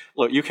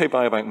 look, UK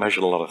Biobank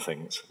measured a lot of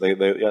things.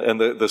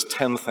 There's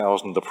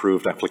 10,000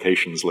 approved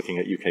applications looking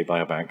at UK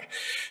Biobank.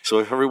 So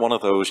if every one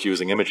of those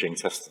using imaging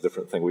tests a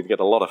different thing, we'd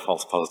get a lot of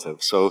false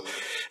positives. So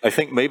I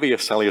think maybe a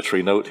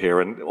salutary note here,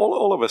 and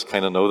all of us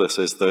kind of know this,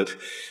 is that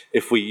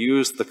if we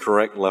use the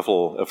correct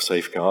level of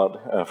safeguard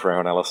for our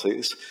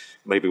analyses,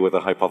 maybe with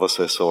a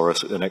hypothesis or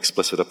an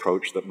explicit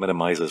approach that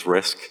minimizes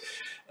risk,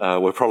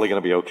 we're probably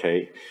going to be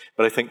okay.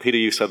 But I think, Peter,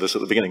 you said this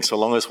at the beginning, so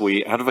long as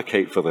we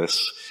advocate for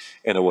this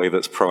in a way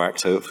that's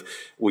proactive,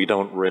 we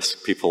don't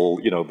risk people,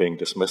 being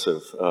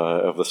dismissive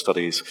of the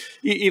studies,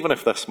 even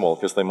if they're small,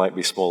 because they might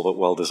be small but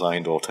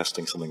well-designed or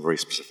testing something very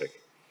specific.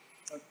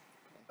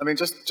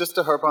 Just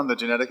to harp on the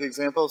genetic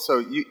example,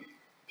 so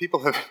people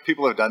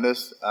have done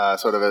this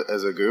sort of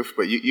as a goof,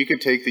 but you could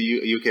take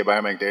the UK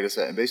Biobank data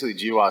set and basically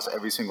GWAS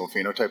every single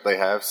phenotype they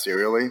have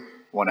serially,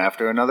 one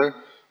after another.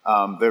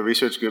 There are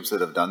research groups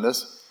that have done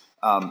this.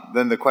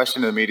 Then the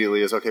question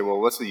immediately is, okay, well,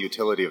 what's the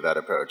utility of that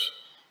approach?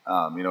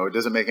 It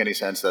doesn't make any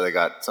sense that I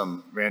got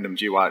some random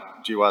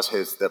GWAS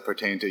hits that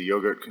pertain to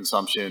yogurt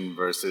consumption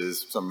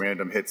versus some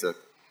random hits that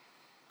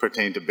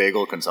pertain to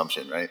bagel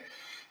consumption, right?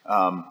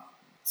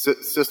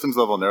 Systems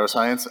level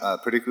neuroscience,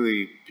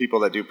 particularly people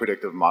that do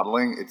predictive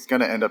modeling, it's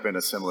going to end up in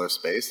a similar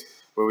space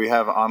where we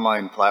have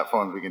online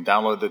platforms. We can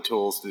download the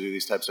tools to do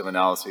these types of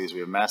analyses.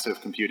 We have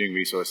massive computing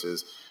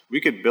resources.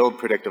 We could build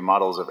predictive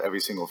models of every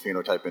single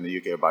phenotype in the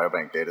UK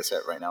Biobank data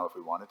set right now if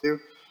we wanted to.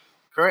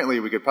 Currently,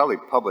 we could probably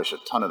publish a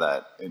ton of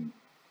that in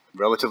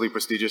relatively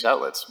prestigious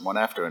outlets, one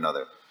after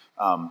another.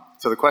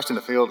 So the question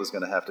the field is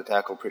going to have to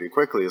tackle pretty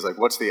quickly is like,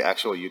 what's the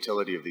actual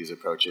utility of these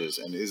approaches?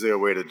 And is there a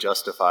way to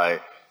justify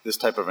this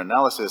type of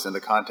analysis in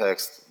the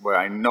context where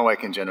I know I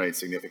can generate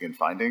significant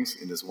findings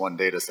in this one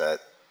data set?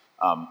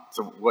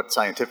 So what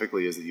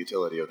scientifically is the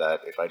utility of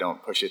that if I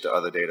don't push it to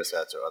other data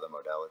sets or other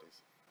modalities?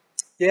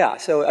 Yeah,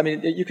 so I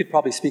mean, you could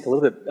probably speak a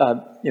little bit,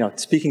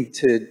 speaking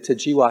to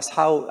GWAS,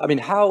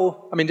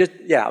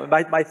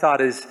 my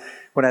thought is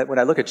when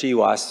I look at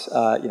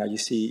GWAS, you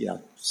see,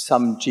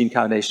 some gene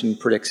combination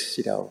predicts,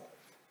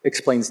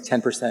 explains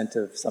 10%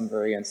 of some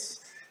variants.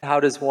 How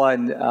does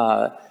one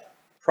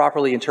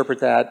properly interpret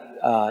that,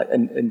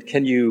 and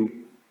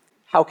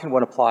how can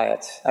one apply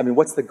it? I mean,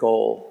 what's the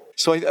goal?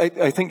 So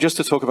I think just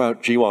to talk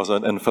about GWAS,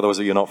 and for those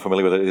of you not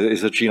familiar with it,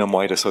 is a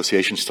genome-wide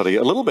association study,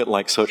 a little bit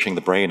like searching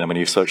the brain. I mean,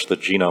 you search the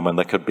genome and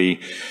there could be,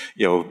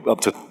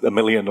 up to 1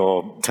 million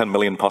or 10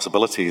 million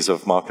possibilities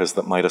of markers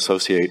that might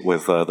associate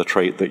with the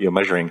trait that you're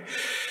measuring.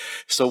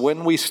 So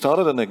when we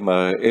started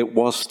Enigma, it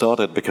was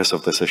started because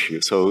of this issue.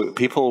 So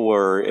people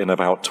were, in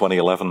about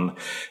 2011,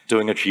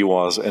 doing a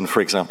GWAS in, for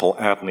example,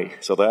 ADNI.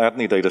 So the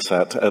ADNI data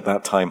set at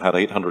that time had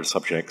 800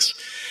 subjects.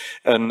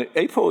 And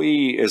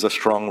ApoE is a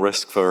strong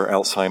risk for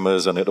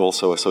Alzheimer's, and it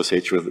also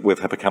associates with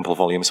hippocampal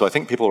volume. So I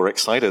think people were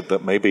excited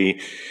that maybe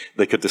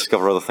they could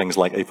discover other things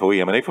like ApoE.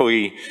 I mean,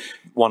 ApoE,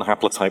 one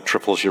haplotype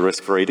triples your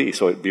risk for AD,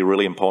 so it'd be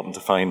really important to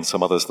find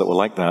some others that were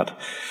like that.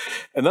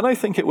 And then I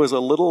think it was a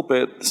little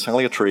bit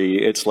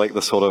salutary. It's like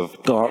the sort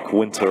of dark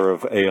winter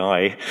of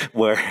AI,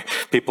 where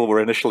people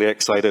were initially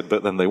excited,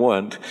 but then they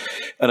weren't.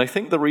 And I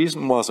think the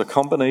reason was a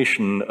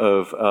combination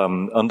of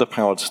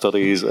underpowered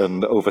studies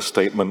and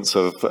overstatements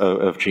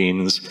of genes.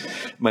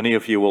 Many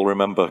of you will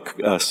remember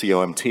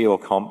COMT or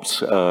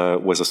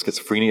COMT was a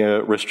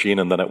schizophrenia risk gene,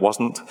 and then it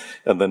wasn't.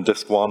 And then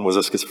DISC1 was a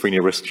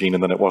schizophrenia risk gene,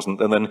 and then it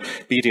wasn't. And then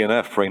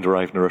BDNF,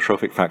 brain-derived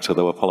neurotrophic factor,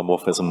 there were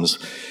polymorphisms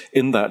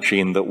in that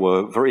gene that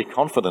were very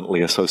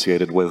confidently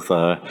associated with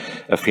a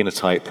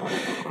phenotype.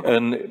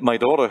 And my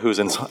daughter, who's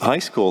in high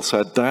school,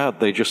 said, "Dad,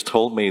 they just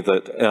told me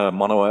that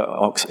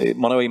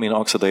monoamine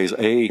oxidase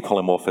A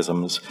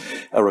polymorphisms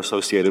are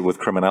associated with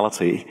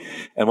criminality."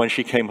 And when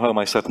she came home,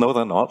 I said, "No,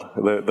 they're not.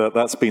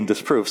 That's been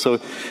disproved." So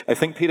I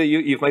think, Peter,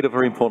 you've made a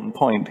very important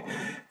point.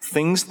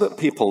 Things that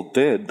people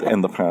did in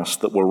the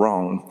past that were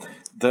wrong,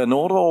 they're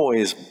not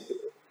always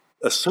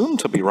assumed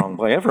to be wrong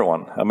by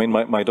everyone. I mean,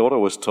 my daughter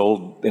was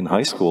told in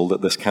high school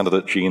that this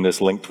candidate gene is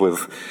linked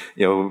with,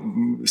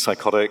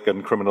 psychotic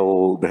and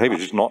criminal behavior.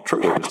 It's not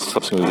true. It's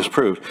subsequently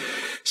disproved.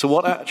 So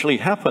what actually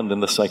happened in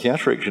the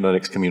psychiatric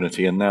genetics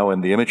community and now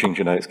in the imaging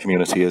genetics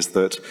community is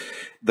that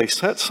they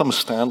set some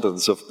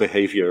standards of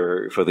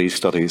behavior for these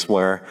studies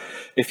where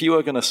if you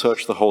are going to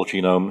search the whole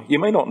genome, you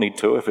may not need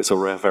to. If it's a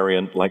rare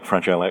variant like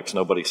Fragile X,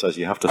 nobody says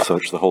you have to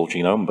search the whole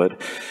genome.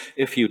 But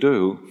if you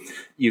do,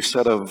 you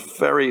set a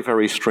very,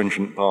 very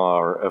stringent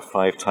bar of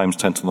 5 times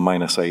 10 to the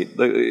minus 8,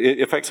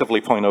 effectively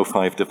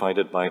 0.05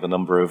 divided by the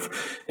number of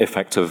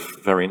effective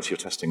variants you're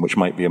testing, which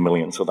might be 1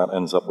 million. So that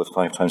ends up with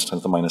 5 times 10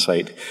 to the minus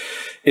 8.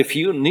 If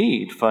you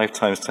need 5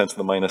 times 10 to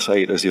the minus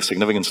 8 as your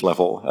significance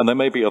level, and there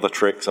may be other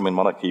tricks. I mean,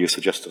 Monica, you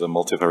suggested a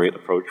multivariate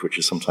approach, which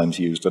is sometimes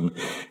used, and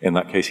in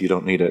that case, you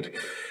don't need it.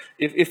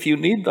 If you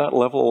need that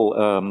level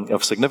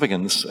of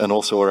significance and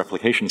also a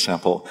replication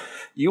sample,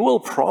 you will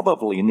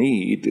probably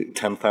need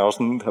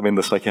 10,000. I mean,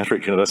 the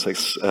psychiatric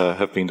geneticists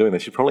have been doing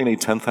this. You probably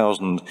need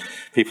 10,000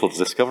 people to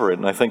discover it.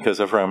 And I think, as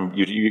Evram,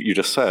 you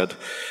just said,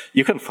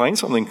 you can find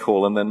something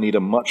cool and then need a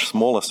much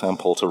smaller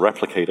sample to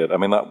replicate it. I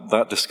mean,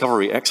 that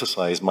discovery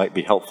exercise might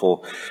be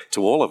helpful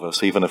to all of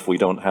us, even if we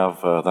don't have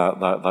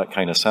that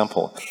kind of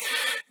sample.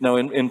 Now,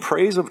 in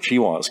praise of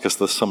GWAS, because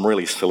there's some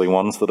really silly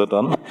ones that are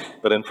done,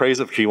 but in praise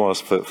of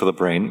GWAS for the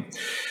brain,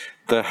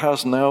 there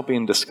has now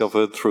been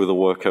discovered through the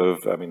work of,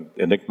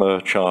 Enigma,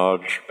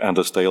 Charge,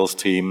 Anders Dale's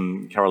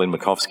team, Caroline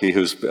Makovsky,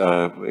 who's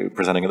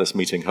presenting at this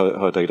meeting,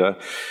 her data.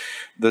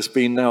 There's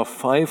been now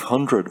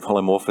 500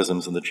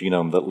 polymorphisms in the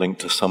genome that link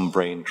to some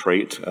brain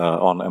trait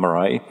on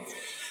MRI.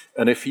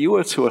 And if you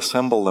were to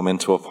assemble them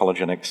into a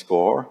polygenic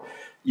score,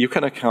 you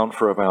can account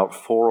for about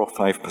 4 or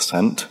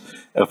 5%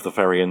 of the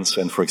variance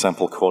in, for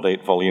example,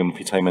 caudate volume,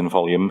 putamen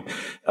volume.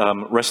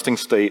 Resting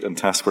state and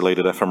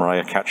task-related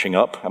fMRI are catching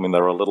up. I mean,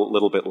 they're a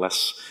little bit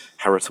less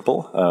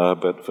heritable,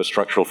 but for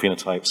structural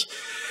phenotypes.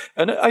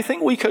 And I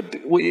think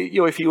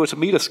if you were to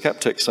meet a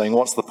skeptic saying,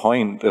 what's the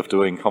point of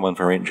doing common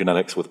variant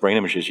genetics with brain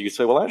images? You could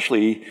say, well,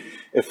 actually,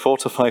 if 4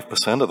 to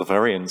 5% of the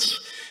variance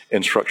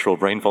in structural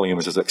brain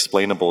volumes is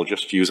explainable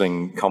just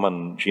using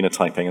common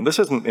genotyping, and this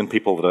isn't in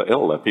people that are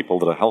ill, they're people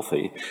that are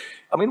healthy.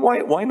 I mean,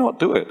 why not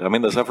do it? I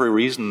mean, there's every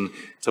reason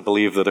to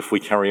believe that if we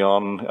carry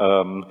on,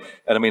 and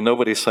I mean,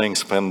 nobody's saying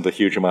spend a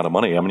huge amount of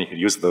money. I mean, you could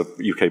use the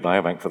UK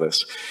Biobank for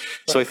this.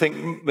 So I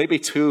think maybe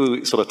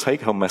 2 sort of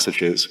take-home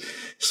messages.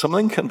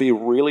 Something can be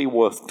really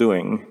worth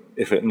doing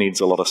if it needs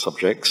a lot of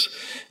subjects,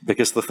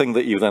 because the thing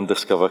that you then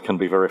discover can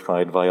be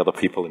verified by other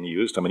people and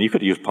used. I mean, you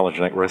could use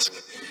polygenic risk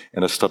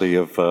in a study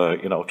of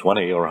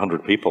 20 or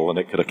 100 people, and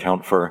it could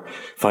account for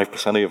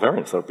 5% of your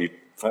variance. That would be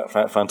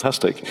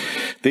fantastic.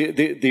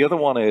 The other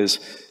one is,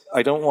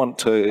 I don't want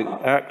to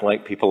act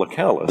like people are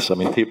careless. I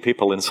mean,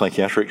 people in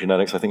psychiatric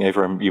genetics, I think,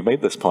 Avram, you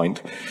made this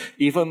point,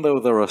 even though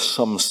there are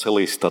some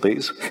silly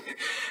studies,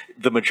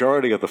 the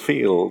majority of the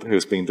field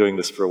who's been doing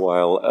this for a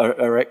while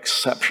are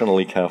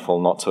exceptionally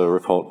careful not to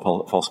report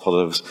false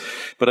positives.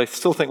 But I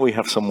still think we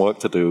have some work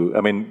to do.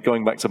 I mean,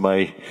 going back to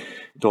my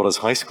daughter's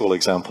high school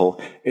example,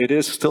 it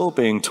is still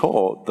being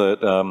taught that,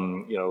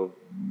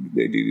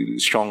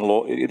 strong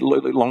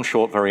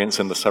long-short variants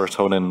in the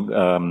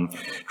serotonin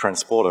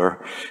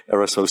transporter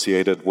are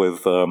associated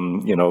with,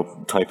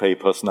 type A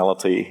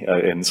personality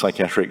in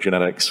psychiatric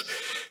genetics.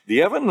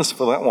 The evidence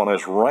for that one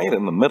is right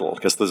in the middle,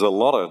 because there's a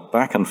lot of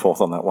back and forth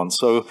on that one.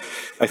 So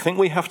I think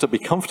we have to be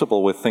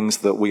comfortable with things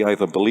that we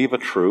either believe are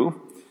true,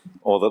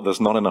 or that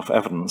there's not enough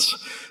evidence,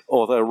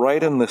 or they're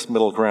right in this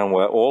middle ground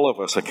where all of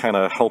us are kind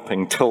of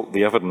helping tilt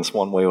the evidence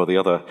one way or the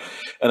other.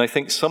 And I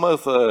think some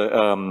of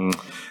the,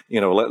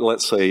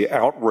 let's say,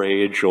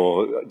 outrage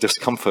or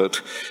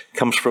discomfort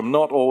comes from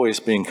not always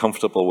being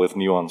comfortable with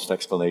nuanced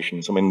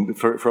explanations. I mean,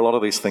 for a lot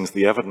of these things,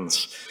 the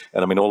evidence,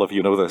 and I mean, all of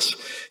you know this,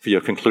 for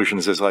your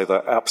conclusions is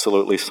either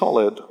absolutely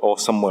solid or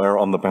somewhere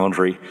on the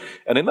boundary.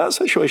 And in that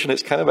situation,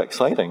 it's kind of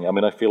exciting. I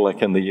mean, I feel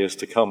like in the years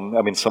to come,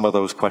 I mean, some of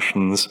those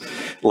questions,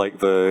 like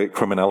the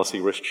criminality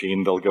risk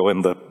gene, they'll go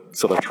in the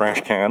sort of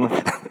trash can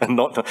and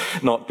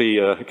not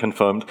be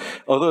confirmed.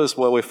 Others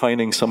where we're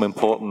finding some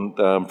important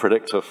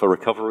predictor for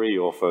recovery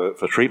or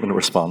for treatment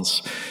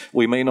response,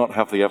 we may not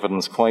have the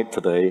evidence quite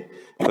today,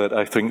 but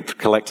I think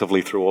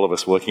collectively through all of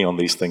us working on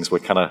these things, we're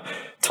kind of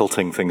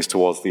tilting things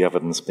towards the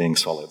evidence being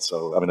solid.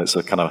 So, I mean, it's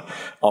a kind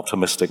of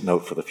optimistic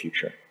note for the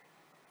future.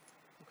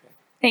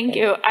 Thank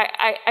you.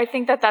 I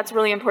think that that's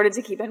really important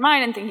to keep in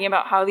mind in thinking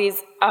about how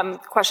these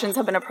questions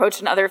have been approached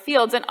in other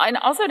fields. And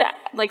also to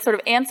sort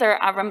of answer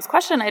Avram's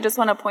question, I just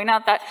want to point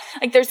out that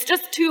there's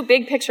just two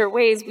big picture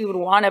ways we would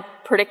want to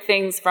predict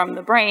things from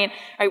the brain.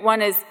 Right?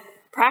 One is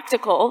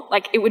practical,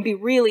 it would be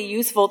really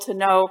useful to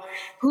know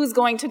who's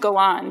going to go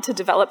on to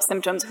develop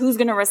symptoms, who's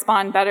going to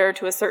respond better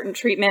to a certain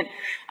treatment,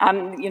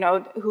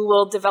 who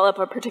will develop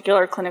a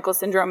particular clinical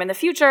syndrome in the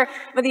future.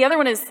 But the other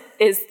one is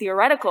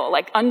theoretical,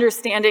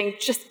 understanding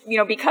just,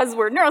 because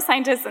we're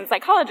neuroscientists and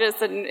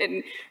psychologists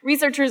and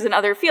researchers in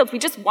other fields, we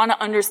just want to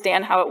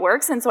understand how it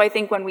works. And so I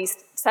think when we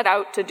set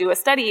out to do a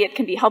study, it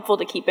can be helpful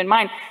to keep in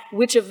mind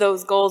which of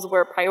those goals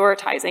we're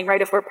prioritizing,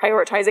 right? If we're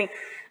prioritizing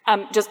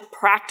just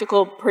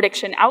practical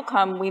prediction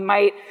outcome, we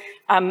might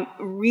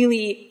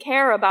really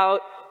care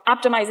about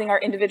optimizing our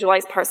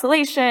individualized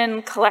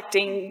parcellation,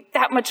 collecting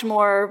that much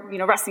more,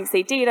 resting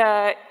state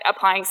data,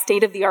 applying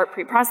state-of-the-art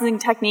pre-processing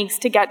techniques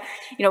to get,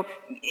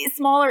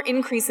 smaller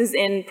increases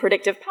in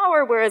predictive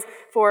power, whereas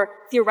for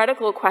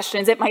theoretical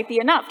questions, it might be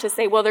enough to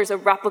say, well, there's a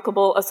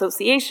replicable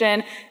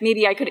association.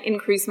 Maybe I could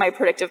increase my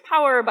predictive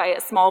power by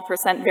a small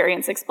 %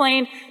 variance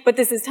explained, but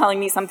this is telling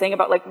me something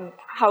about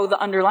how the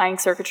underlying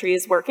circuitry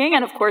is working.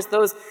 And of course,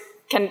 those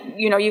can,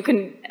 you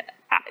can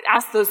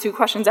ask those two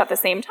questions at the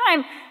same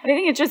time. But I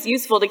think it's just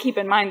useful to keep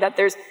in mind that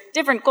there's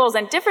different goals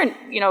and different,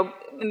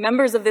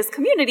 members of this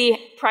community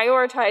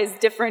prioritize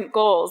different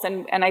goals.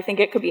 And I think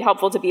it could be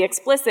helpful to be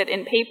explicit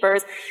in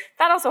papers.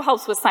 That also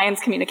helps with science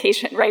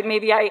communication, right?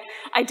 Maybe I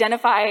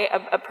identify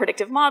a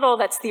predictive model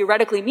that's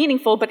theoretically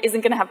meaningful, but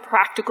isn't going to have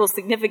practical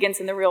significance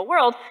in the real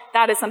world.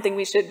 That is something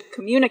we should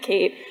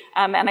communicate.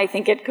 And I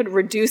think it could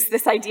reduce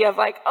this idea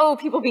of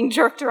people being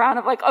jerked around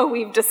of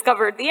we've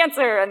discovered the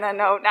answer. And then,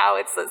 now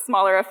it's a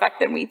smaller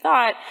effect than we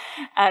thought.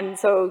 And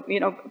so,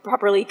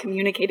 properly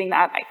communicating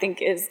that, I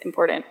think, is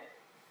important.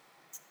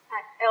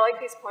 I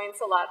like these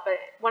points a lot, but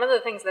one of the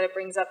things that it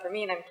brings up for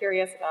me, and I'm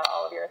curious about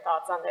all of your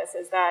thoughts on this,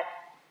 is that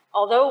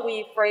although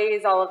we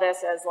phrase all of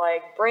this as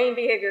brain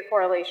behavior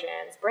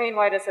correlations,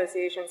 brain-wide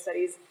association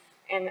studies,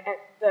 and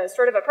the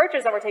sort of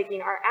approaches that we're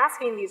taking are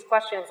asking these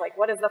questions,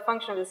 what is the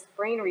function of this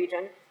brain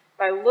region,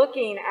 by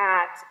looking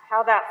at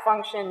how that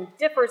function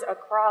differs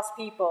across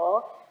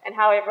people and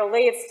how it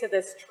relates to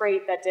this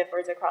trait that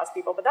differs across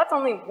people. But that's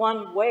only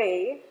one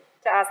way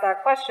to ask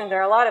that question. There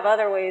are a lot of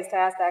other ways to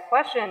ask that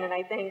question, and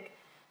I think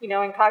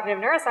in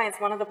cognitive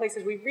neuroscience, one of the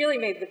places we really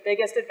made the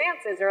biggest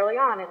advances early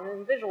on in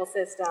the visual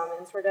system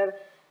and sort of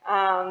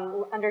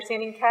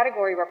understanding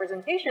category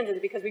representations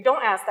is because we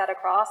don't ask that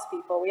across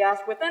people. We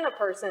ask within a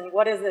person,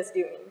 what is this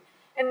doing?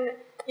 And,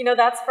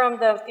 that's from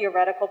the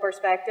theoretical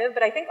perspective,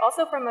 but I think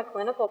also from a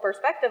clinical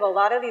perspective, a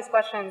lot of these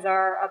questions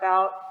are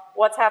about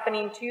what's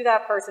happening to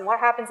that person. What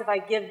happens if I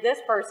give this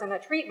person a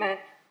treatment?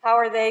 How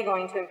are they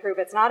going to improve?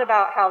 It's not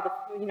about how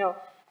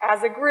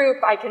as a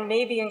group, I can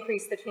maybe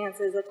increase the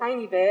chances a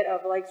tiny bit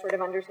of sort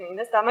of understanding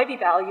this. That might be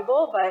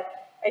valuable, but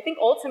I think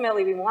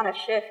ultimately we want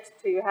to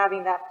shift to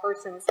having that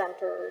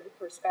person-centered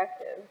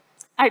perspective.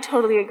 I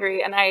totally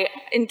agree, and I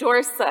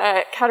endorse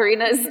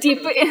Katarina's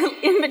deep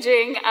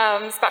imaging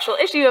special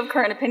issue of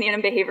Current Opinion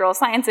in Behavioral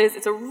Sciences.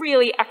 It's a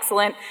really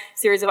excellent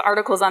series of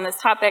articles on this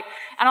topic.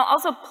 And I'll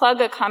also plug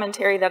a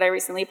commentary that I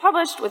recently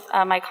published with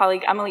my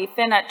colleague Emily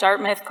Finn at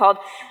Dartmouth called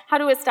How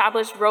to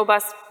Establish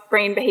Robust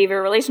brain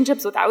behavior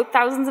relationships without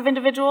thousands of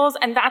individuals.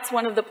 And that's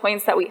one of the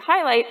points that we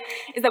highlight,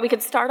 is that we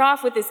could start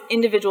off with this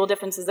individual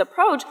differences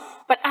approach,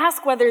 but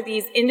ask whether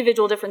these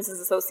individual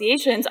differences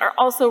associations are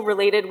also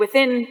related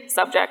within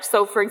subjects.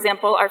 So for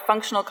example, our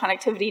functional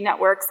connectivity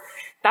networks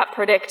that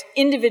predict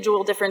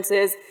individual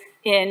differences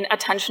in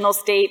attentional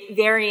state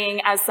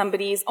varying as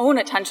somebody's own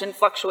attention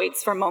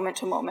fluctuates from moment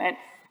to moment,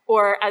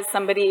 or as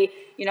somebody,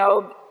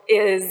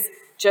 is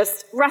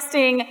just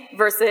resting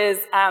versus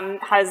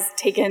has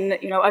taken,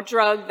 a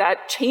drug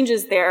that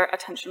changes their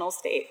attentional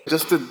state.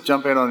 Just to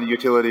jump in on the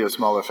utility of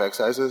small effect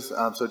sizes,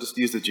 so just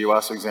to use the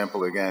GWAS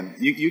example again,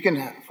 you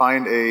can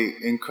find a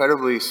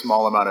incredibly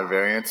small amount of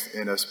variance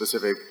in a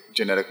specific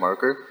genetic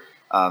marker.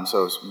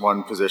 So it's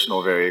one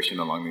positional variation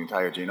along the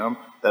entire genome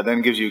that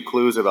then gives you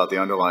clues about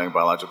the underlying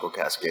biological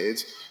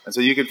cascades. And so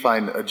you could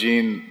find a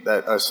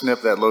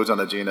SNP that loads on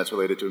a gene that's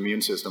related to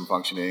immune system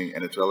functioning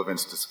and its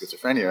relevance to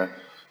schizophrenia,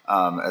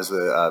 as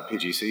the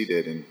PGC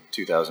did in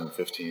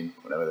 2015,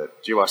 whenever the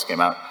GWAS came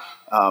out.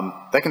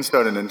 That can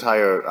start an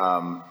entire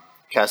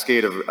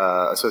cascade of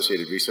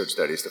associated research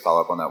studies to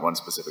follow up on that one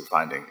specific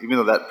finding. Even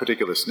though that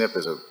particular SNP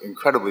is an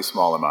incredibly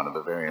small amount of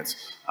the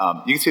variance.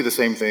 You can see the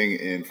same thing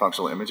in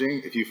functional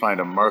imaging. If you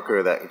find a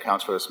marker that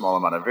accounts for a small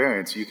amount of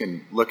variance, you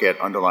can look at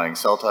underlying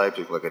cell types,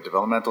 you can look at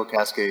developmental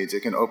cascades,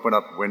 it can open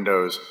up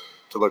windows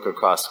to look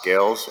across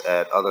scales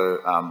at other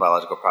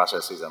biological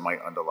processes that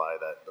might underlie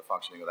the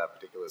functioning of that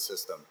particular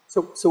system.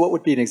 So what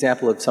would be an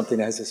example of something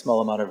that has a small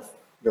amount of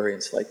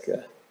variance, like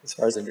as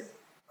far as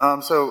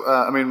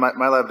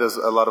my lab does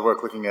a lot of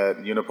work looking at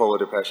unipolar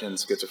depression,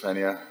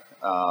 schizophrenia,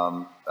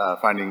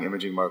 finding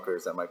imaging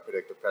markers that might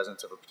predict the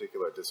presence of a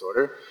particular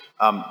disorder.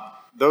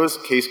 Those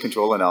case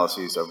control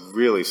analyses are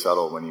really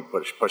subtle when you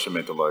push them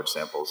into large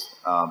samples.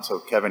 So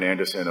Kevin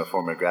Anderson, a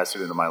former grad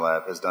student of my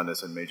lab, has done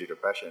this in major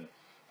depression,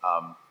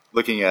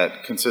 looking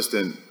at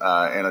consistent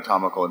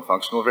anatomical and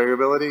functional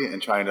variability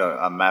and trying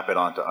to map it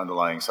onto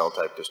underlying cell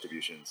type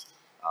distributions.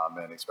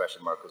 And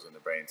expression markers in the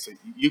brain. So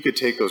you could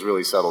take those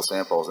really subtle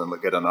samples and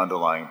look at an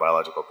underlying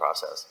biological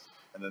process.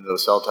 And then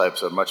those cell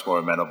types are much more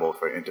amenable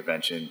for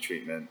intervention,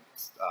 treatment,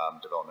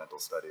 developmental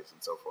studies,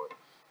 and so forth.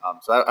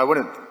 So I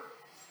wouldn't,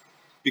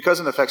 because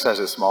an effect size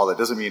is small, that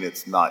doesn't mean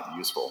it's not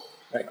useful.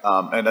 Right.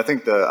 And I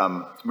think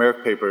the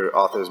Merrick paper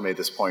authors made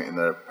this point in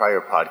the prior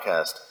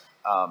podcast.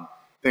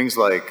 Things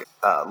like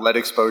lead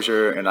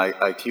exposure and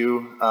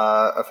IQ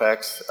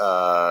effects,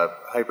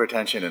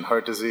 hypertension and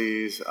heart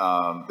disease.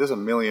 There's a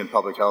million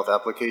public health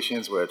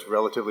applications where it's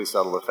relatively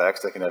subtle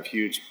effects that can have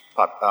huge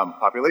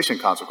population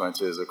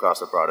consequences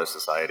across a broader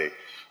society.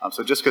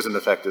 So just because an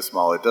effect is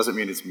small, it doesn't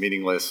mean it's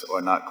meaningless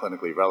or not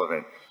clinically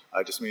relevant.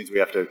 It just means we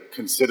have to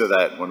consider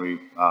that when we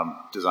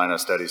design our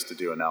studies to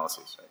do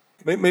analyses.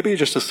 Right? Maybe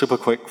just a super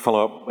quick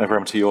follow-up,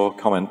 Evram, to your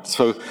comment.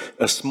 So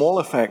a small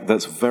effect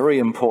that's very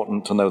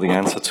important to know the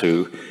answer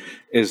to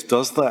is,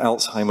 does the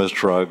Alzheimer's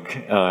drug,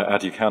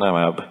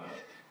 aducanumab,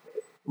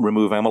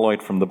 remove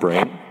amyloid from the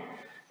brain?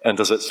 And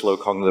does it slow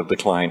cognitive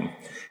decline?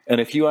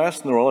 And if you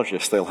ask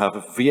neurologists, they'll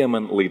have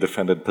vehemently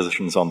defended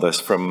positions on this,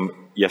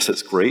 from yes,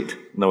 it's great,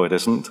 no, it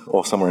isn't,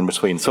 or somewhere in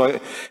between. So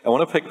I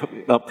want to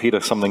pick up, Peter,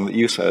 something that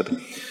you said.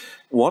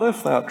 What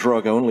if that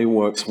drug only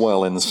works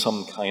well in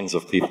some kinds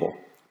of people?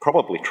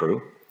 Probably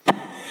true.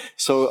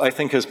 So I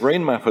think as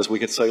brain mappers, we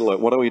could say, look,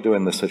 what do we do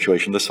in this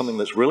situation? There's something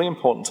that's really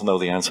important to know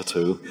the answer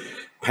to.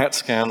 PET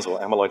scans or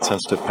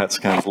amyloid-sensitive PET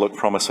scans look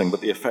promising,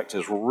 but the effect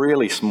is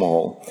really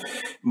small.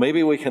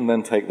 Maybe we can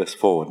then take this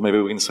forward. Maybe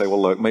we can say,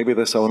 well, look, maybe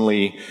this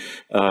only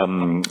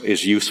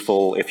is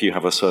useful if you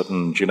have a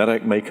certain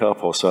genetic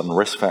makeup or certain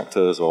risk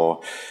factors,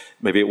 or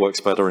maybe it works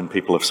better in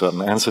people of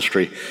certain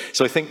ancestry.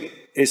 So I think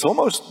it's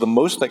almost the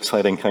most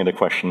exciting kind of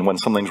question when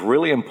something's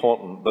really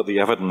important, but the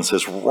evidence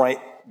is right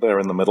there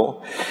in the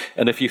middle.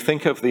 And if you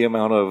think of the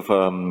amount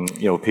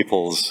of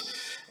people's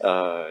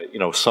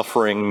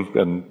suffering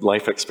and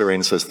life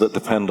experiences that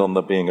depend on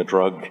there being a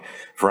drug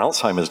for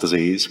Alzheimer's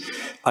disease,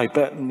 I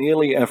bet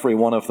nearly every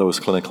one of those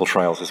clinical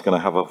trials is going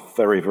to have a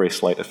very, very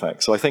slight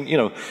effect. So I think,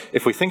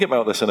 if we think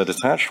about this in a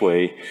detached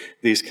way,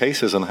 these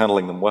cases and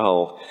handling them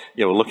well,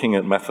 looking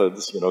at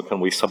methods, can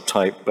we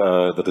subtype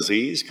the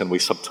disease? Can we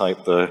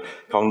subtype the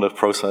cognitive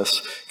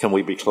process? Can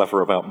we be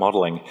clever about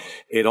modeling?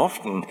 It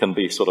often can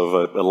be sort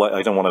of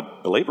I don't want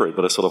to belabor it,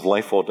 but a sort of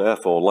life or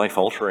death or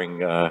life-altering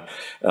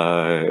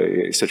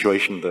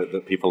situation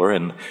that people are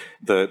in,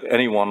 that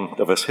any one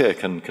of us here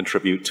can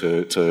contribute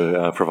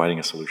to providing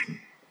a solution.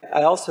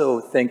 I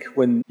also think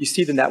when you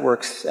see the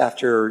networks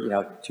after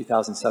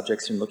 2,000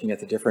 subjects and looking at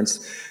the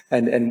difference,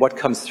 and what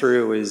comes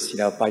through is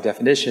by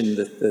definition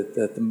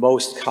the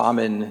most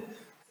common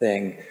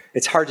thing.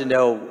 It's hard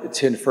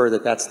to infer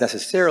that that's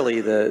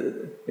necessarily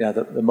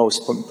the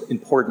most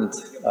important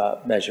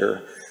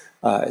measure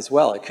as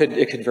well. It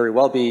could very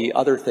well be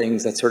other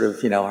things that sort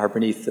of are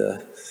beneath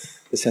the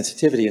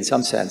sensitivity in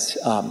some sense.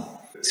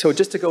 So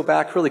just to go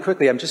back really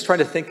quickly, I'm just trying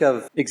to think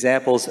of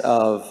examples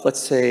of, let's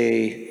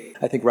say,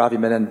 I think Ravi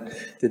Menon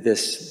did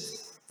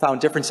this, found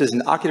differences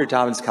in ocular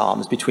dominance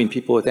columns between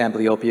people with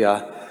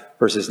amblyopia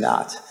versus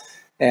not.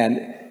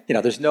 And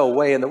there's no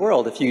way in the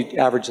world, if you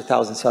average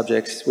 1,000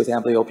 subjects with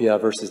amblyopia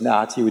versus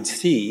not, you would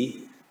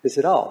see this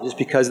at all, just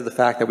because of the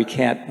fact that we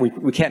can't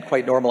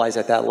quite normalize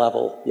at that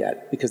level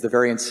yet, because the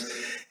variance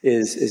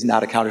is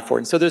not accounted for.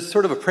 And so there's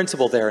sort of a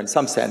principle there in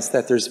some sense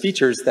that there's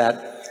features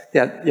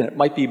that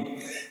might be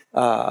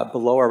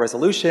below our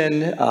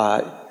resolution,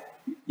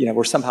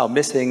 we're somehow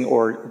missing,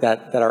 or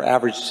that are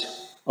averaged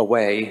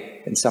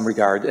away in some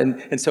regard.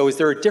 And so is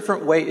there a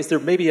different way, is there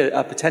maybe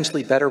a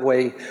potentially better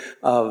way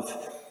of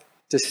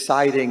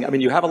deciding? I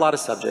mean, you have a lot of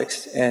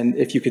subjects, and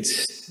if you could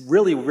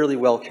really, really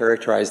well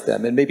characterize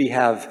them and maybe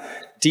have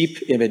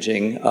deep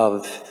imaging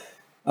of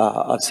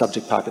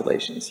subject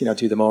populations,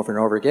 do them over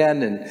and over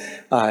again,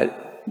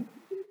 and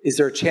is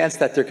there a chance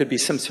that there could be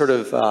some sort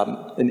of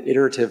an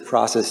iterative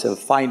process of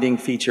finding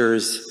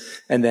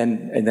features and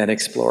then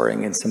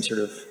exploring in some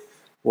sort of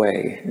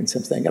way and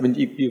something? I mean,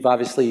 you've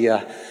obviously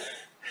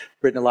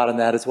written a lot on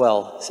that as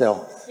well.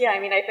 So yeah, I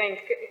mean, I think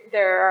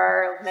there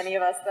are many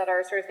of us that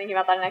are sort of thinking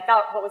about that, and I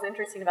thought what was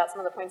interesting about some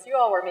of the points you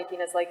all were making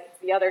is like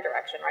the other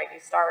direction, right? You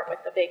start with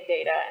the big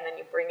data and then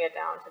you bring it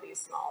down to these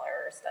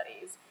smaller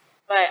studies.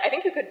 But I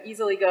think you could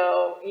easily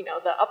go,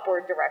 the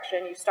upward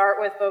direction. You start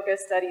with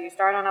focus study, you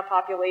start on a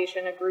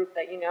population, a group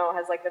that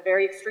has like the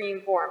very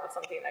extreme form of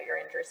something that you're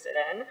interested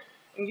in.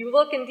 And you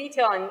look in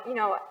detail, and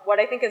what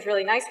I think is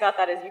really nice about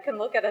that is you can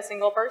look at a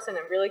single person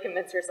and really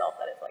convince yourself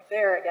that it's like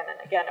there again and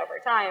again over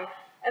time.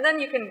 And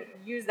then you can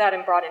use that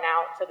and broaden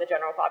out to the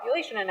general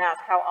population and ask,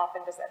 how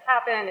often does that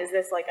happen? Is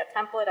this like a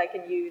template I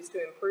can use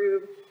to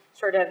improve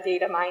sort of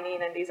data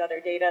mining and these other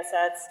data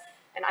sets?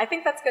 And I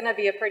think that's going to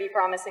be a pretty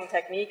promising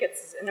technique.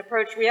 It's an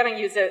approach, we haven't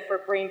used it for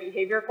brain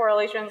behavior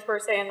correlations per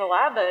se in the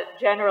lab, but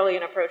generally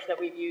an approach that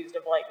we've used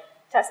of like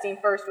testing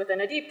first within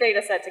a deep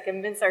data set to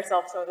convince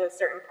ourselves of a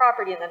certain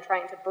property and then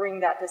trying to bring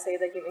that to, say,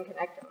 the Human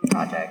Connectome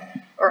Project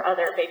or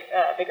other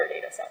bigger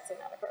data sets in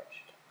that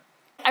approach.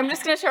 I'm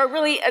just going to share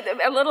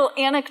a little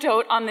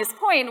anecdote on this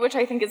point, which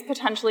I think is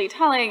potentially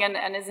telling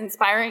and is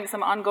inspiring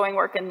some ongoing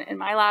work in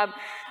my lab.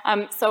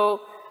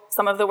 So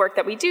some of the work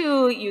that we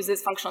do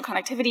uses functional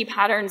connectivity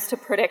patterns to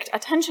predict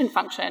attention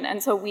function.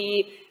 And so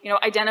we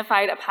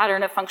identified a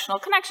pattern of functional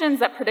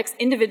connections that predicts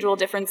individual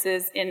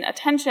differences in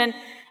attention,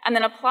 and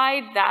then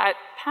applied that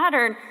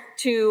pattern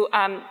to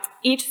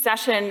each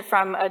session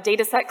from a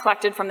data set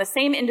collected from the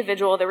same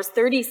individual. There was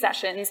 30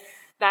 sessions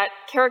that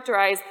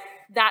characterized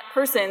that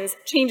person's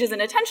changes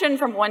in attention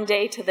from one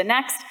day to the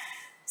next.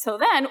 So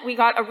then we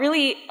got a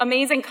really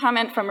amazing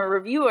comment from a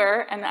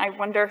reviewer, and I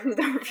wonder who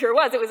the reviewer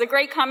was. It was a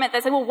great comment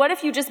that said, well, what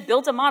if you just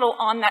built a model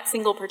on that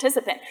single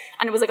participant?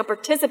 And it was like a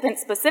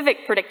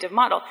participant-specific predictive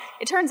model.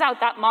 It turns out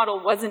that model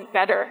wasn't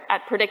better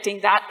at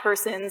predicting that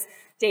person's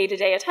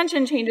day-to-day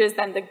attention changes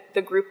than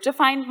the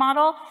group-defined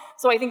model.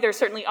 So I think there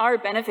certainly are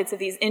benefits of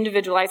these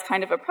individualized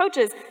kind of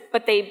approaches,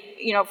 but they,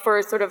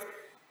 for sort of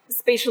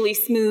spatially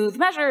smooth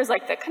measures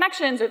like the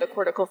connections or the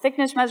cortical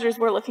thickness measures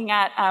we're looking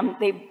at,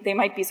 they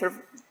might be sort of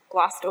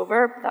glossed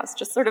over. That's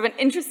just sort of an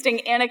interesting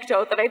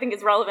anecdote that I think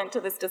is relevant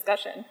to this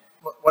discussion.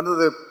 One of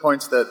the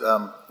points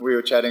that we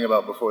were chatting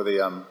about before the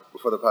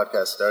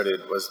podcast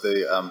started was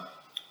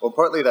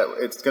partly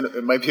that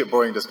it might be a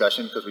boring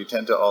discussion because we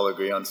tend to all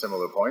agree on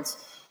similar points,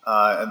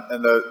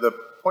 and the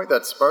point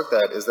that sparked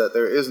that is that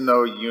there is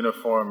no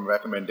uniform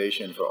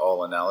recommendation for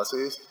all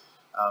analyses.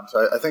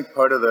 So I think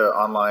part of the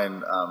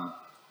online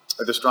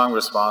the strong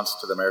response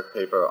to the Merck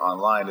paper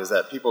online is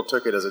that people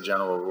took it as a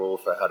general rule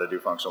for how to do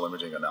functional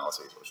imaging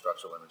analyses or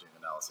structural imaging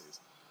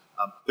analyses.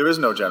 There is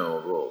no general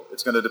rule.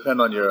 It's going to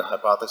depend on your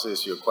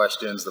hypothesis, your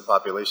questions, the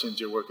populations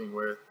you're working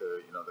with,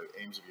 the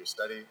aims of your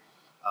study.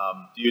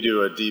 Do you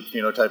do a deep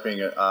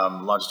phenotyping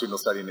longitudinal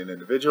study in an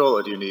individual,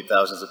 or do you need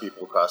thousands of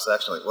people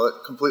cross-sectionally? Well, it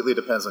completely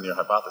depends on your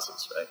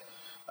hypothesis, right?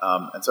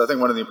 And so I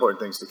think one of the important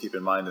things to keep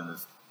in mind in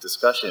this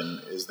discussion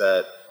is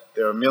that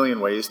there are a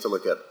million ways to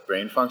look at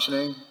brain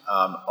functioning.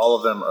 All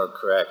of them are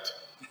correct.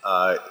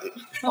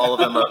 All of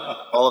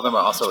them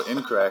are also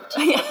incorrect.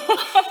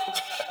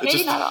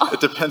 Maybe not all.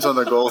 It depends on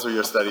the goals of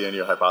your study and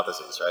your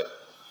hypotheses, right?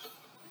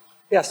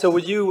 Yeah. So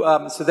would you?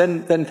 So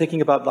then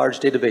thinking about large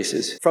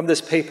databases from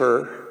this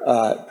paper,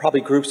 probably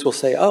groups will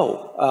say,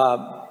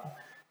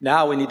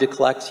 now we need to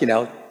collect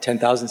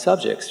 10,000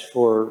 subjects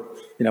for.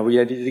 We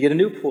need to get a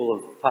new pool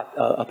of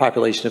a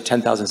population of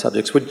 10,000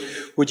 subjects.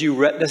 Would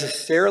you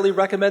necessarily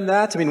recommend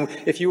that? I mean,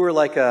 if you were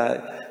like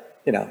a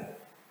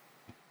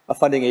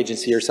funding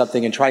agency or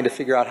something and trying to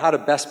figure out how to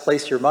best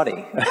place your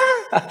money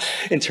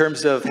in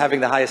terms of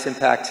having the highest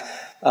impact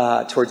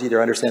towards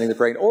either understanding the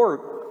brain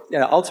or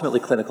ultimately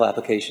clinical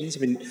applications. I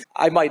mean,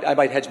 I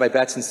might hedge my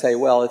bets and say,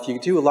 well, if you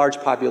do a large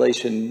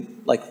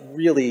population, like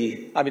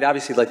really, I mean,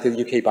 obviously like the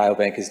UK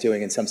Biobank is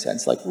doing in some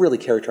sense, like really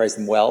characterize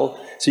them well,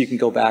 so you can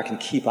go back and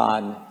keep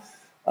on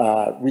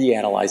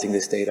reanalyzing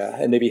this data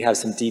and maybe have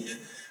some deep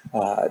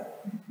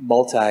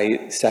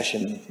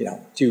multi-session,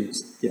 do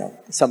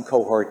some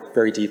cohort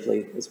very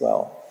deeply as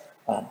well.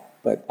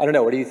 But I don't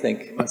know, what do you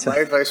think? My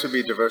advice would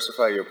be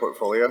diversify your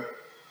portfolio.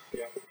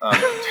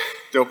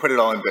 Don't put it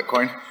all in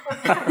Bitcoin.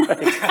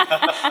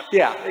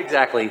 Yeah,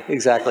 exactly.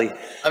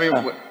 I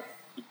mean,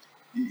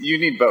 You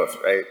need both,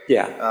 right?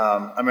 Yeah.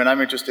 I mean,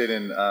 I'm interested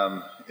in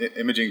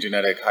imaging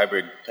genetic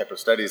hybrid type of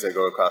studies that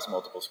go across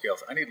multiple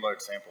scales. I need large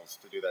samples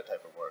to do that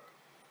type of work.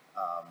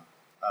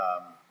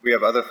 We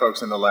have other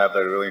folks in the lab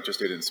that are really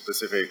interested in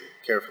specific,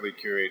 carefully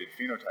curated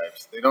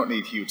phenotypes. They don't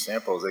need huge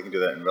samples. They can do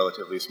that in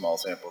relatively small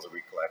samples that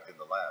we collect in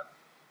the lab.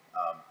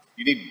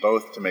 You need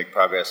both to make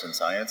progress in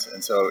science.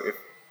 And so if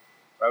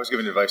I was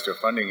giving advice to a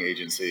funding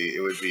agency,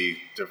 it would be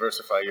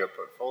diversify your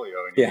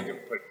portfolio and you need to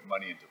put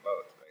money into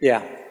both.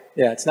 Right?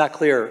 Yeah, it's not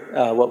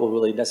clear what will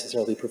really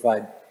necessarily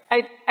provide.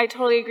 I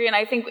totally agree, and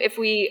I think if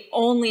we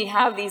only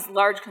have these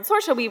large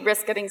consortia, we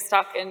risk getting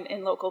stuck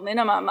in local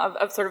minimum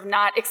of sort of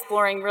not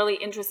exploring really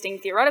interesting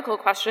theoretical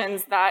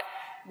questions that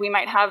we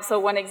might have. So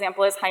one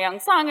example is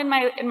Hayoung Song in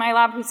my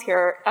lab, who's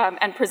here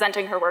and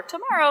presenting her work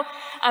tomorrow,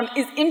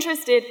 is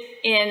interested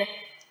in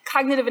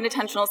cognitive and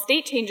attentional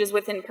state changes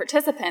within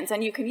participants,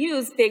 and you can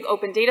use big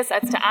open data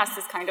sets to ask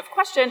this kind of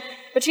question,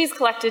 but she's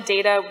collected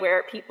data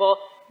where people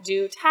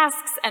do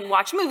tasks and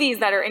watch movies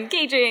that are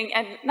engaging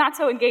and not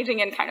so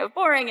engaging and kind of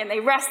boring, and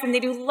they rest and they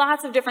do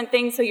lots of different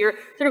things, so you're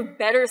sort of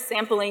better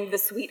sampling the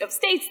suite of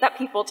states that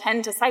people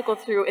tend to cycle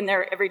through in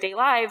their everyday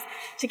lives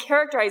to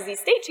characterize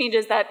these state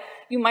changes that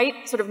you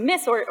might sort of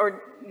miss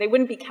or they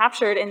wouldn't be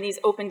captured in these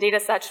open data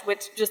sets,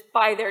 which just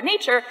by their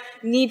nature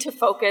need to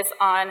focus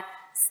on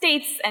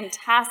states and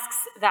tasks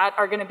that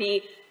are going to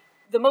be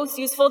the most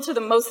useful to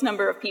the most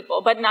number of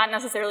people, but not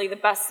necessarily the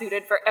best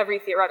suited for every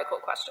theoretical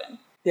question.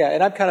 Yeah,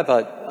 and I'm kind of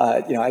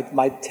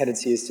my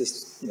tendency is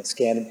to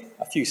scan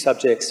a few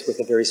subjects with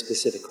a very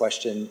specific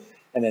question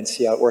and then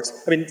see how it works.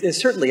 I mean,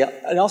 certainly,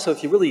 and also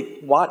if you really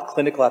want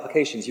clinical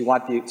applications, you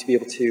want to be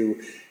able to,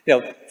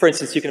 for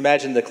instance, you can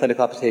imagine the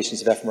clinical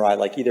applications of fMRI,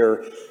 like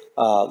either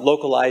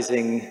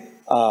localizing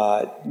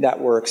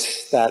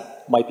networks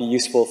that might be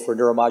useful for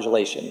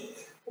neuromodulation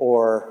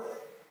or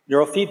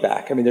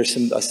neurofeedback. I mean, there's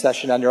a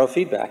session on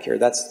neurofeedback here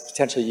that's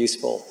potentially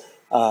useful.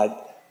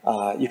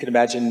 You can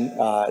imagine,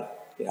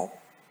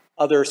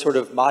 other sort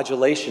of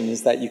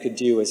modulations that you could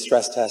do as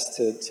stress tests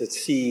to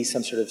see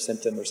some sort of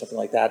symptom or something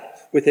like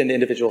that within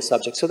individual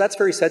subjects. So that's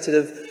very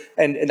sensitive,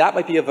 and that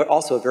might be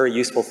also a very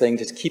useful thing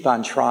to keep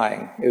on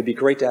trying. It would be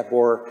great to have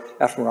more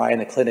fMRI in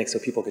the clinic so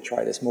people could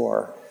try this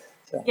more.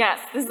 So. Yes,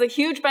 this is a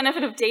huge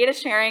benefit of data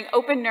sharing,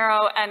 open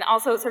neuro, and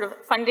also sort of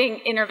funding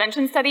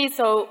intervention studies.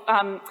 So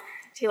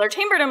Taylor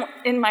Chambers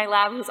in my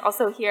lab, who's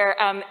also here,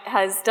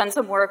 has done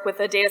some work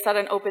with a data set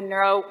on open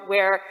neuro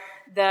where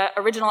the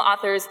original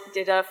authors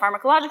did a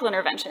pharmacological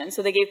intervention.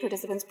 So they gave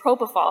participants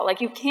propofol.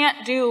 Like, you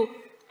can't do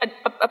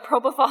a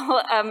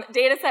propofol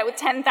data set with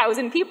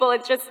 10,000 people.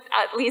 It's just,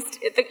 at least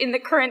in the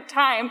current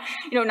time,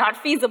 not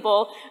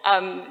feasible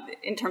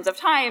in terms of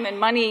time and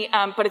money,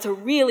 but it's a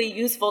really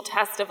useful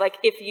test of, like,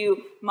 if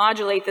you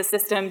modulate the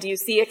system, do you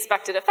see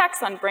expected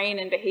effects on brain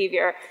and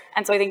behavior?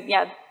 And so I think,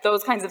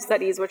 those kinds of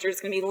studies, which are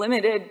just going to be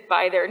limited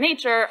by their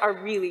nature, are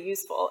really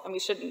useful, and we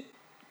shouldn't,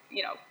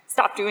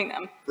 stop doing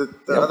them.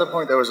 The other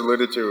point that was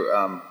alluded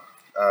to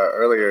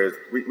earlier is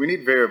we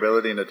need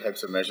variability in the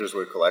types of measures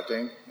we're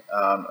collecting.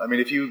 I mean,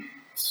 if you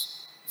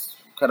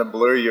kind of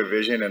blur your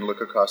vision and look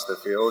across the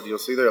field, you'll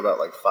see there are about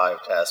like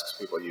 5 tasks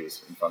people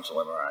use in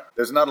functional MRI.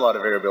 There's not a lot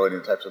of variability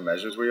in the types of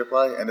measures we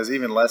apply, and there's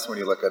even less when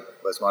you look at,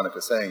 as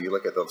Monica's saying, you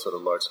look at the sort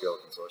of large-scale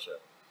consortia.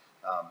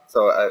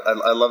 So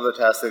I love the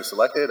tasks they've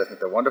selected. I think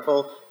they're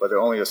wonderful, but they're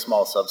only a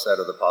small subset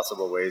of the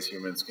possible ways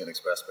humans can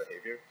express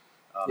behavior.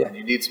 And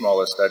you need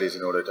smaller studies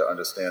in order to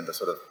understand the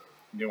sort of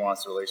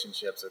nuanced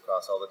relationships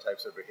across all the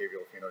types of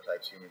behavioral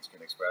phenotypes humans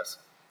can express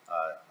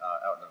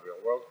out in the real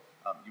world.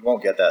 You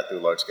won't get that through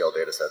large-scale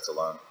data sets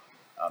alone.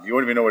 You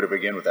won't even know where to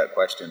begin with that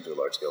question through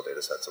large-scale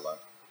data sets alone.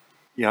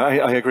 Yeah,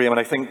 I agree. I mean,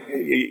 I think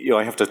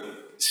I have to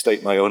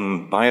state my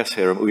own bias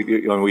here.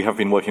 We have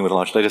been working with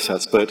large data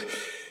sets, but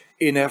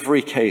in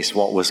every case,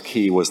 what was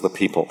key was the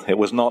people. It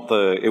was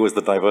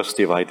the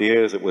diversity of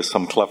ideas. It was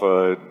some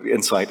clever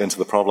insight into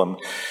the problem.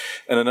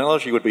 And an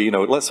analogy would be,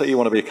 let's say you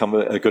want to become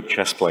a good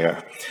chess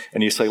player.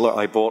 And you say, look,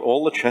 I bought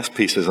all the chess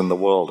pieces in the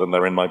world and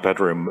they're in my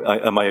bedroom.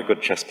 Am I a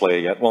good chess player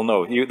yet? Well,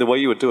 no. The way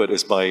you would do it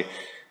is by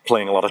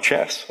playing a lot of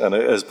chess. And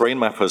as brain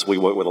mappers, we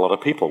work with a lot of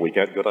people. We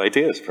get good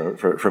ideas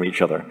from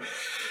each other.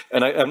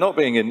 And I'm not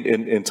being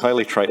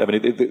entirely trite. I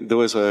mean, there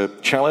was a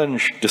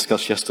challenge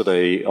discussed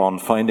yesterday on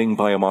finding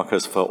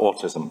biomarkers for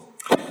autism.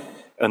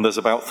 And there's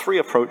about 3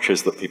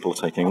 approaches that people are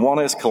taking. One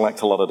is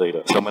collect a lot of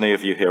data. So many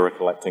of you here are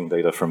collecting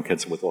data from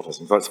kids with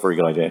autism. That's a very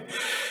good idea.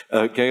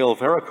 Gail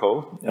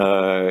Verico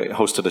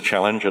hosted a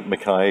challenge at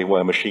McKay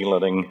where machine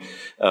learning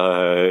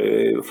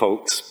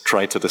folks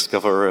tried to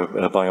discover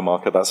a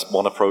biomarker. That's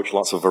one approach.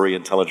 Lots of very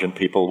intelligent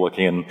people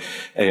working in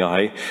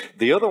AI.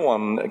 The other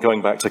one,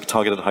 going back to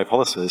targeted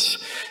hypothesis,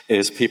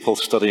 is people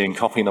studying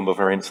copy number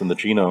variants in the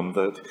genome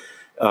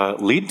that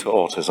lead to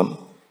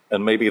autism.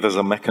 And maybe there's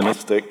a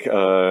mechanistic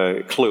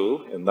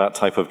clue in that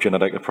type of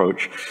genetic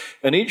approach.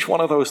 And each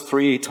one of those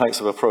 3 types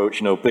of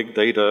approach, big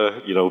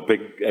data, big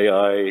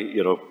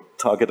AI,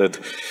 targeted.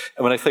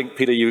 I mean, I think,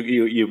 Peter,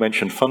 you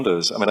mentioned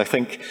funders. I mean, I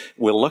think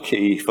we're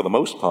lucky for the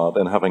most part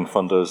in having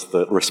funders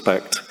that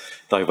respect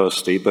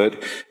diversity, but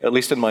at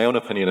least in my own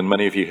opinion, and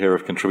many of you here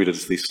have contributed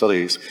to these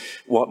studies,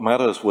 what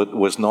matters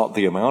was not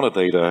the amount of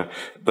data,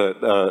 but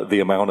the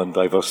amount and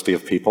diversity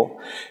of people.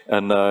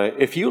 And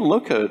if you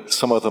look at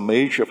some of the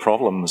major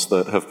problems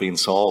that have been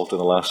solved in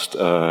the last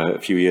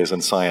few years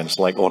in science,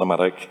 like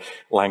automatic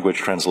language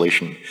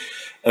translation,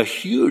 a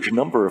huge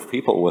number of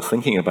people were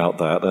thinking about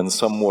that, and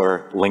some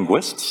were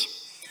linguists,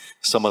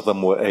 some of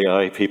them were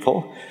AI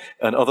people,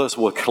 and others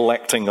were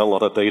collecting a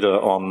lot of data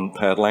on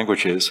paired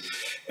languages.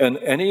 And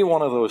any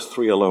one of those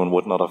three alone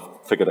would not have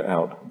figured it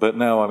out. But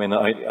now, I mean,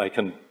 I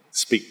can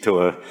speak to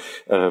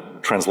a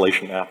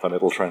translation app and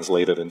it'll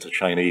translate it into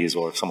Chinese,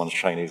 or if someone's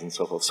Chinese and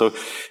so forth. So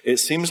it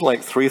seems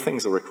like three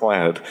things are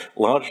required: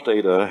 large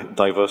data,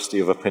 diversity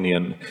of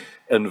opinion,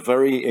 and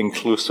very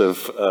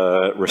inclusive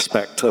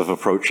respect of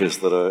approaches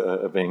that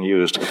are being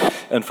used.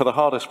 And for the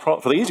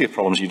for the easier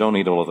problems, you don't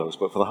need all of those.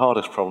 But for the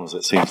hardest problems,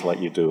 it seems like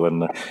you do.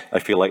 And I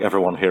feel like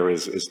everyone here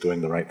is doing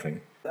the right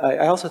thing.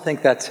 I also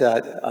think that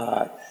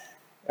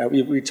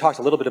we talked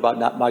a little bit about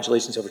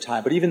modulations over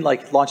time, but even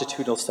like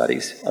longitudinal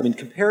studies. I mean,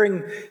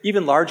 comparing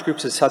even large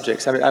groups of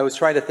subjects. I mean, I was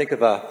trying to think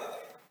of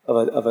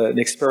an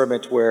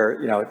experiment where,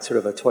 it's sort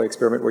of a toy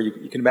experiment where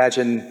you can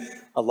imagine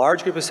a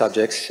large group of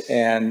subjects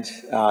and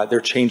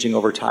they're changing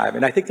over time.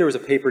 And I think there was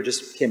a paper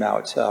just came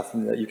out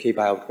from the UK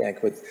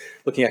Biobank with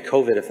looking at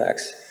COVID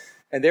effects.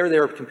 And they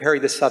were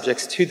comparing the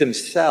subjects to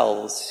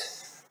themselves,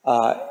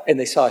 and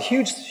they saw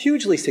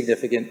hugely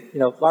significant,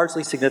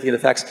 largely significant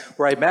effects,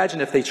 where I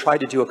imagine if they tried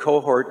to do a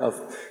cohort of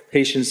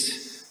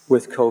patients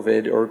with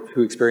COVID or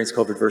who experienced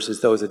COVID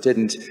versus those that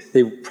didn't,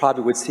 they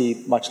probably would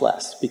see much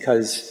less,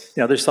 because,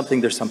 there's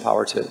some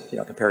power to,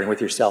 comparing with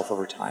yourself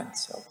over time.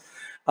 So,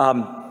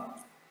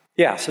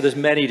 so there's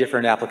many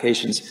different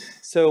applications.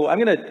 So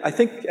I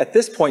think at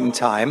this point in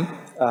time,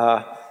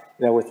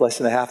 with less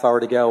than a half hour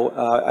to go,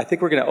 I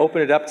think we're going to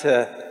open it up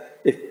to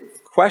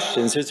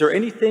questions. Is there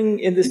anything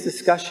in this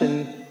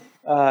discussion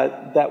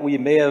that we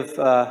may have,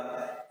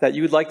 that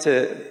you would like to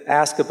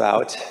ask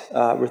about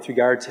with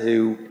regard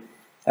to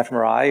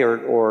fMRI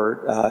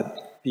or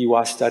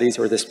BWAS studies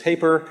or this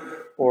paper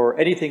or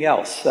anything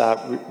else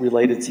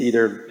related to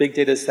either big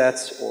data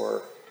sets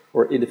or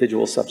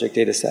individual subject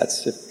data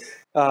sets?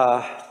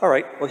 All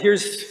right, well,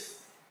 here's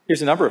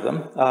a number of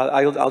them.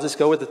 I'll just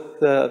go with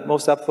the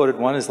most upvoted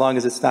one, as long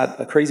as it's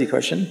not a crazy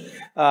question.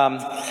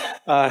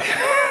 That'll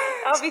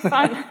be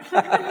fun.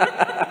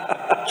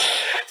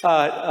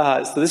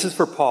 So this is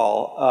for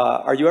Paul.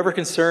 Are you ever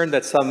concerned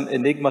that some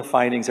Enigma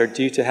findings are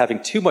due to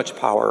having too much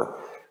power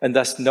and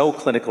thus no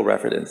clinical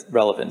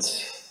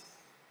relevance?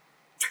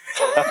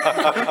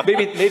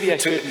 maybe I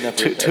shouldn't have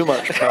too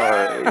much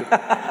power.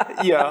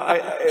 Yeah,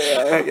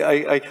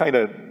 I kind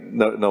of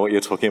know what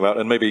you're talking about,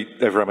 and maybe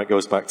Evram, it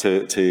goes back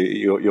to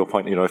your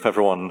point. If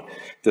everyone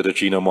did a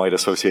genome-wide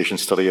association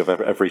study of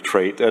every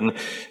trait, and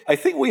I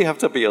think we have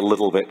to be a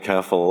little bit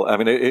careful. I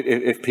mean,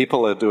 if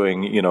people are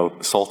doing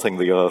salting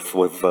the earth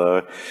with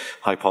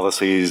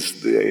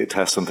hypotheses,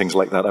 tests, and things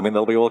like that, I mean,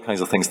 there'll be all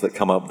kinds of things that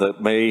come up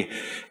that may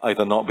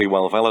either not be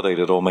well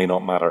validated or may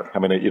not matter. I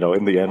mean,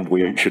 in the end,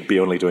 we should be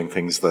only doing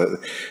things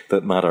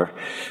that matter.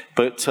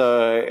 But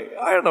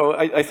I don't know.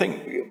 I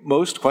think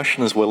most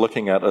questions we're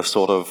looking at are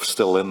sort of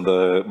still in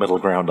the middle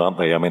ground, aren't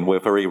they? I mean, we're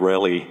very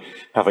rarely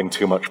having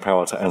too much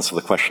power to answer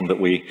the question that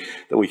we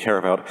care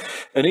about.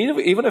 And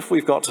even if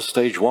we've got to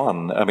stage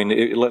one, I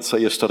mean, let's say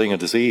you're studying a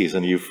disease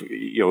and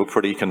you've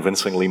pretty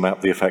convincingly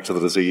mapped the effect of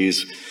the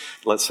disease.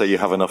 Let's say you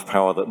have enough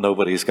power that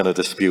nobody's going to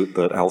dispute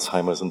that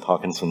Alzheimer's and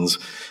Parkinson's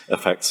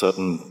affect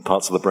certain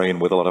parts of the brain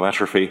with a lot of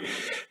atrophy.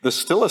 There's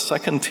still a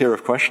second tier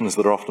of questions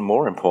that are often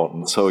more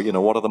important. So,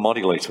 what are the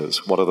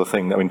modulators? What are the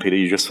things, I mean, Peter,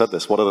 you just said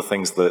this. What are the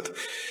things that,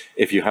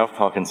 if you have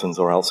Parkinson's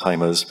or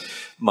Alzheimer's,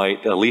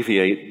 might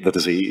alleviate the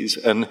disease?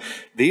 And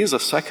these are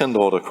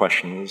second-order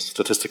questions,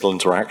 statistical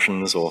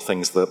interactions or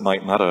things that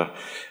might matter,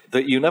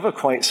 that you never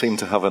quite seem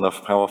to have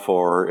enough power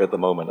for at the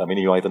moment. I mean,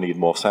 you either need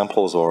more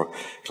samples or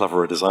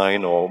cleverer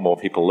design or more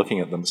people looking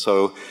at them.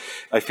 So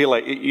I feel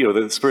like,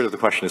 the spirit of the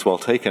question is well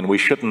taken. We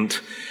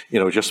shouldn't,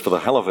 just for the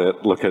hell of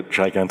it, look at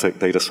gigantic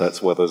data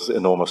sets where there's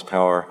enormous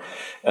power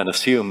and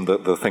assume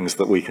that the things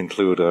that we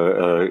conclude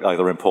are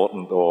either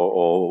important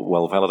or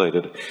well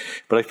validated.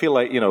 But I feel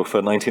like,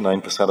 for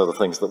 99% of the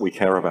things that we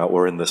care about,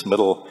 we're in this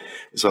middle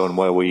zone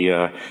where we,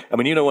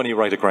 when you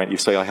write a grant, you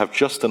say, I have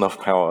just enough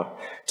power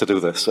to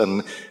do this.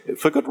 And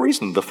for good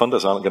reason, the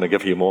funders aren't going to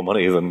give you more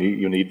money than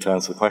you need to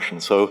answer the question.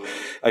 So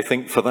I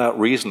think for that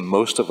reason,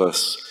 most of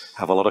us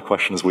have a lot of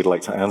questions we'd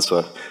like to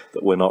answer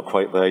that we're not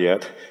quite there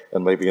yet.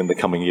 And maybe in the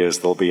coming years,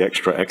 there'll be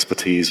extra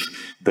expertise,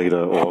 data,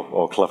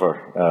 or clever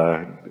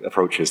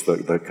approaches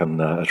that can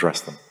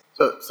address them.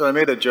 So I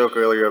made a joke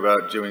earlier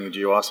about doing a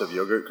GWAS of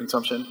yogurt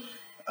consumption.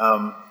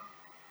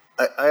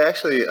 I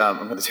actually,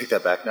 I'm going to take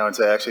that back now and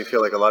say I actually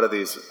feel like a lot of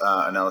these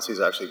analyses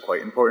are actually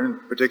quite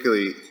important,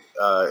 particularly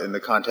in the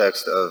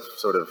context of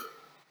sort of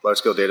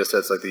large-scale data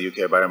sets like the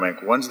UK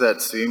Biobank, ones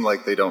that seem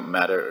like they don't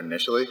matter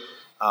initially,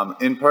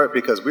 in part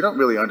because we don't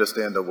really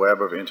understand the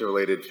web of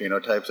interrelated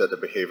phenotypes at the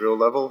behavioral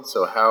level.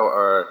 So how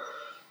are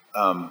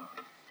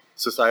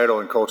societal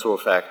and cultural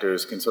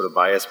factors can sort of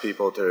bias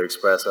people to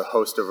express a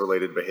host of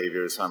related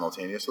behaviors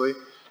simultaneously.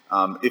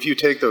 If you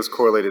take those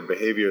correlated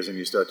behaviors and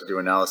you start to do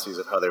analyses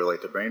of how they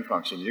relate to brain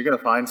function, you're going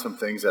to find some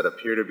things that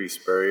appear to be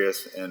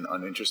spurious and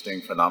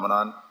uninteresting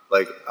phenomenon,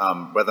 like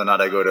whether or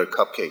not I go to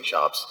cupcake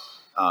shops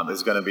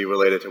is going to be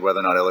related to whether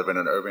or not I live in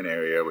an urban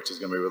area, which is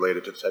going to be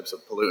related to the types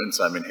of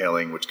pollutants I'm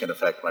inhaling, which can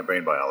affect my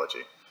brain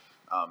biology.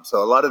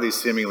 So a lot of these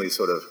seemingly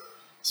sort of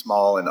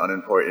small and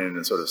unimportant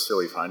and sort of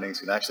silly findings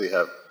can actually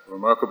have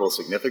remarkable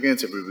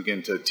significance if we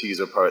begin to tease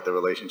apart the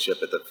relationship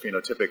at the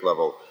phenotypic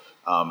level,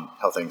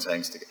 how things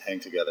hang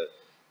together.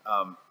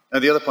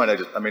 And the other point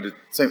I made,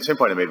 same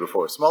point I made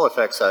before, small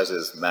effect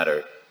sizes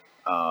matter.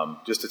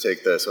 Just to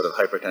take the sort of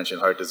hypertension,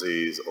 heart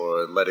disease,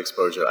 or lead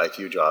exposure,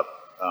 IQ drop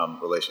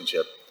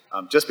relationship.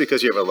 Just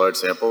because you have a large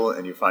sample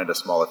and you find a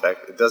small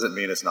effect, it doesn't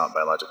mean it's not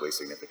biologically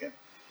significant.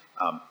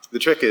 The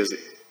trick is,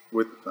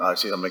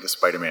 I'll make a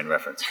Spider-Man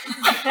reference.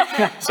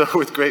 So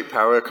with great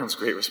power comes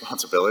great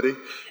responsibility.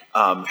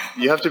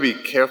 You have to be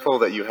careful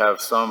that you have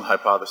some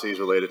hypotheses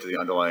related to the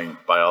underlying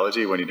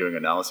biology when you're doing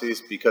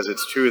analyses, because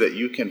it's true that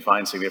you can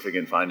find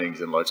significant findings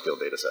in large-scale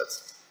data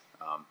sets.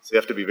 So you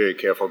have to be very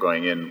careful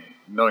going in,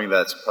 knowing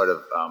that's part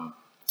of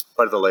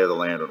the lay of the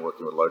land when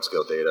working with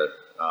large-scale data,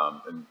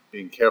 and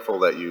being careful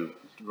that you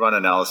run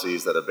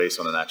analyses that are based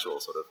on an actual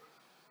sort of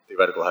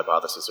theoretical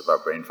hypothesis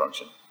about brain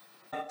function.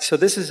 So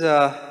this is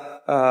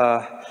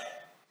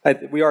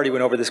we already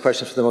went over this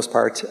question for the most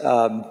part.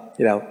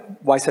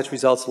 Why such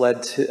results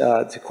led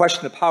to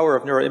question the power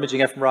of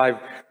neuroimaging fMRI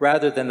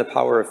rather than the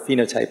power of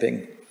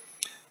phenotyping.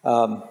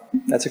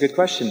 That's a good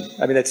question.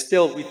 I mean, that's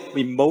still,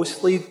 we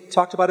mostly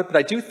talked about it, but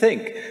I do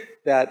think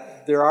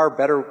that there are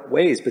better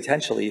ways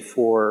potentially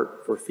for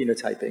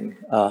phenotyping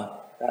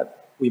that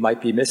we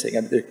might be missing.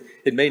 I mean,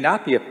 it may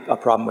not be a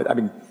problem with, I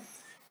mean,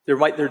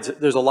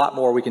 there's a lot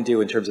more we can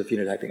do in terms of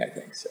phenotyping, I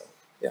think, so,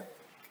 yeah.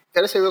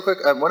 Can I say real quick,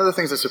 one of the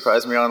things that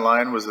surprised me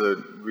online was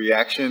the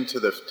reaction to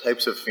the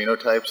types of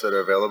phenotypes that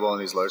are available in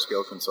these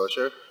large-scale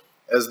consortia,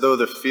 as though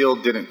the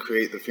field didn't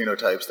create the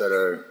phenotypes that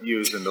are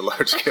used in the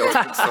large-scale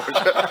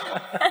consortia.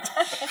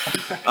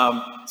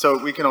 So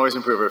we can always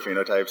improve our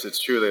phenotypes. It's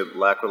true they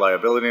lack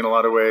reliability in a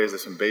lot of ways.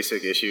 There's some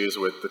basic issues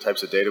with the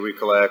types of data we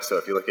collect. So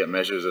if you look at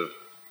measures of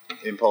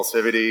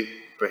impulsivity,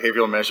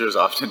 behavioral measures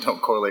often don't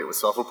correlate with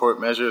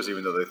self-report measures,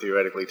 even though they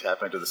theoretically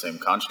tap into the same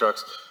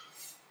constructs.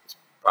 It's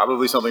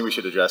probably something we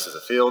should address as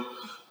a field.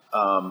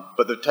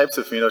 But the types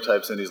of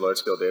phenotypes in these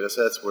large-scale data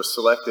sets were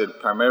selected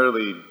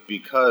primarily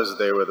because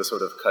they were the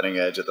sort of cutting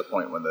edge at the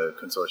point when the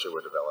consortia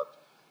were developed.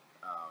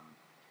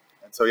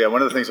 And so, yeah,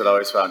 one of the things that I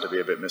always found to be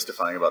a bit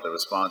mystifying about the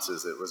response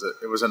is it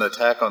was an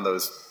attack on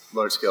those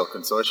large-scale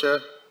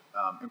consortia,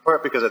 in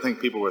part because I think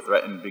people were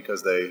threatened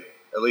because they,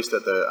 at least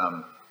at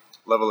the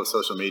level of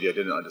social media,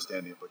 didn't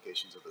understand the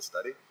implications of the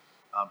study.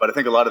 But I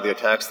think a lot of the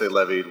attacks they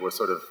levied were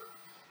sort of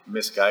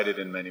misguided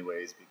in many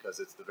ways because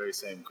it's the very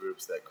same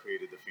groups that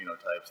created the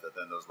phenotypes that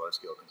then those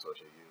large-scale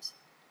consortia use.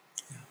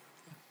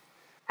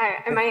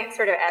 I might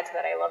sort of add to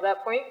that. I love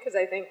that point because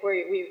I think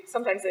we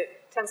sometimes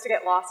it tends to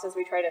get lost as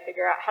we try to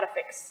figure out how to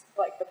fix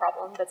the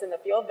problem that's in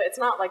the field. But it's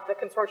not like the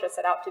consortia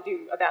set out to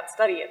do a bad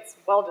study. It's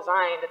well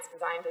designed. It's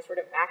designed to sort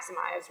of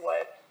maximize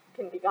what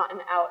can be gotten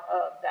out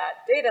of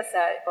that data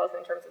set, both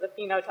in terms of the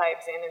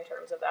phenotypes and in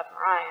terms of the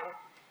fMRI. And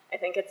I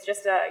think it's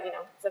just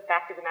it's a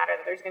fact of the matter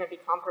that there's going to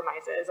be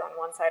compromises on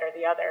one side or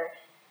the other.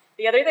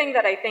 The other thing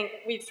that I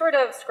think we've sort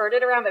of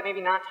skirted around but maybe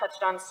not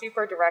touched on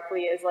super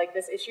directly is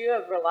this issue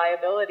of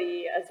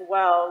reliability as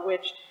well,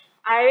 which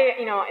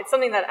it's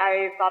something that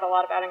I thought a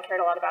lot about and cared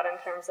a lot about in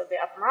terms of the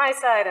fMRI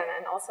side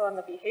and also on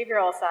the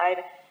behavioral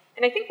side.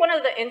 And I think one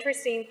of the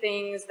interesting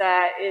things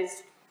that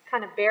is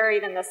kind of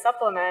buried in the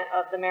supplement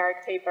of the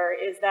Merrick paper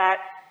is that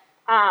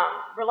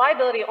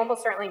reliability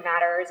almost certainly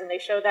matters, and they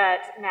show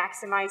that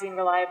maximizing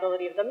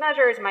reliability of the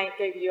measures might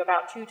give you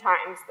about 2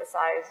 times the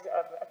size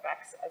of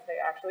effects as they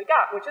actually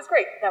got, which is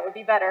great. That would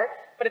be better,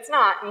 but it's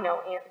not,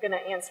 going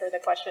to answer the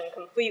question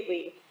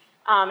completely.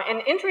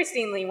 And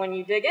interestingly, when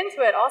you dig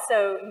into it,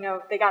 also,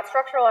 they got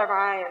structural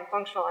MRI and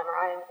functional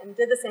MRI and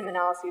did the same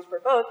analyses for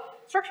both.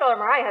 Structural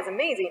MRI has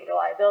amazing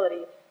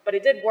reliability, but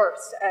it did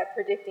worse at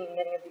predicting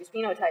many of these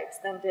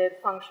phenotypes than did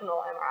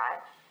functional MRI.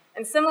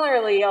 And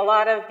similarly, a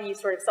lot of these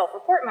sort of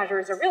self-report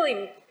measures are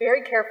really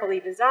very carefully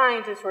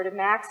designed to sort of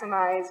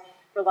maximize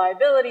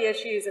reliability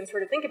issues and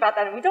sort of think about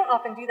that. And we don't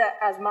often do that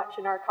as much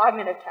in our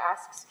cognitive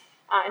tasks.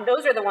 And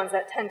those are the ones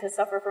that tend to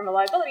suffer from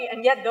reliability,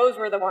 and yet those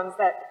were the ones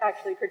that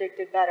actually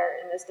predicted better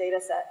in this data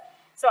set.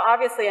 So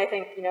obviously, I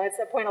think, it's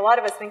a point a lot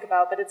of us think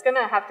about, but it's going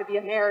to have to be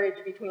a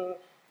marriage between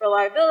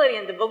reliability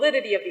and the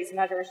validity of these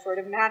measures, sort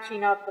of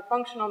matching up the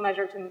functional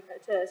measure to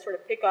sort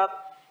of pick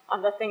up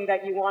on the thing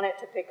that you want it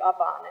to pick up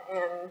on.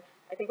 And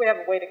I think we have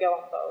a way to go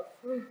on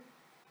both.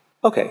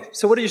 Okay,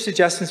 so what are your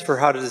suggestions for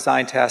how to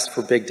design tasks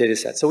for big data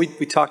sets? So we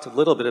talked a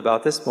little bit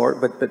about this more,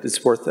 but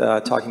it's worth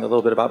talking a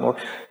little bit about more.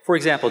 For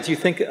example, do you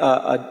think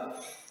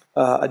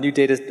a new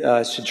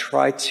data should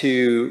try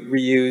to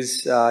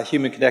reuse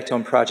Human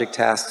Connectome project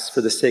tasks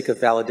for the sake of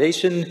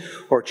validation,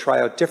 or try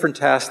out different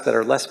tasks that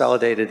are less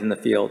validated in the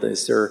field?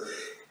 Is there,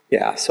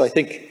 yeah, so I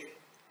think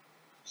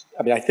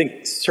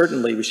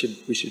certainly we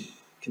should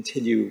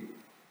continue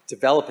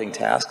developing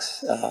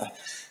tasks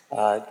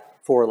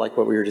for like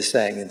what we were just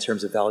saying in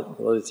terms of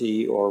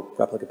validity or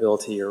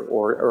replicability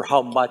or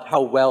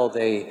how well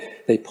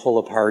they pull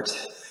apart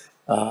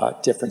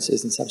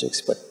differences in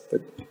subjects, but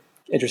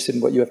interested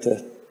in what you have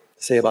to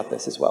say about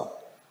this as well.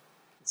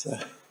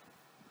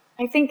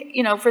 I think,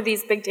 for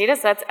these big data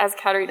sets, as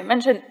Katerina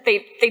mentioned,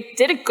 they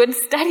did a good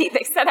study.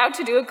 They set out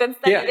to do a good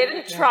study. Yeah. They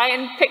didn't try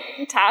and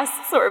pick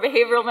tasks or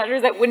behavioral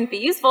measures that wouldn't be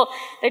useful.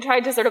 They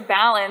tried to sort of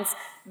balance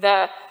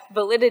the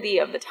validity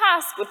of the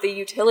task with the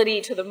utility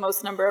to the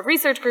most number of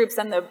research groups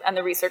and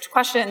the research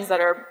questions that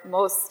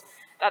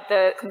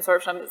the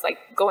consortium is like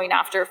going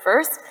after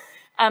first.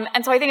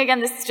 And so I think, again,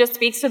 this just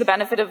speaks to the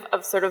benefit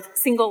of sort of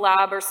single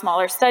lab or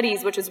smaller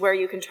studies, which is where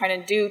you can try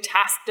to do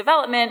task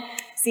development,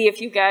 see if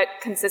you get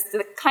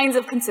the kinds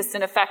of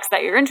consistent effects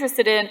that you're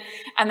interested in,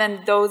 and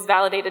then those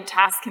validated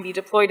tasks can be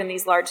deployed in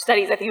these large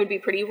studies. I think it would be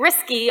pretty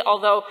risky,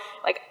 although,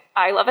 like,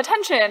 I love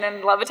attention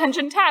and love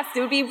attention tasks. It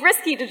would be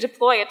risky to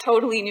deploy a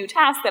totally new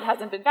task that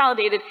hasn't been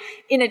validated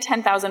in a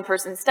 10,000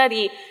 person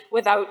study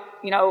without,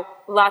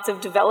 lots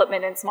of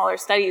development in smaller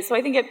studies. So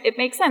I think it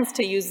makes sense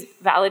to use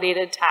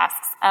validated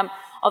tasks.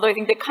 Although I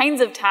think the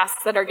kinds of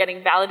tasks that are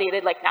getting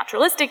validated, like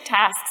naturalistic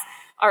tasks,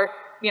 are,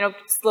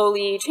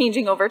 slowly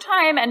changing over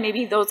time, and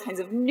maybe those kinds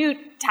of new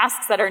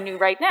tasks that are new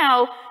right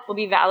now will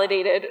be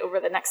validated over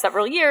the next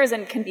several years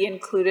and can be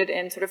included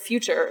in sort of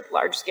future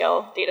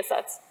large-scale data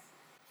sets.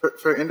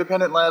 For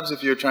independent labs,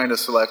 if you're trying to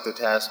select a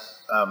task,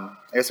 I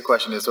guess the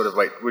question is sort of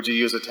like, would you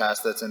use a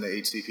task that's in the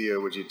HCP, or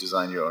would you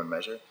design your own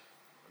measure?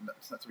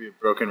 Not to be a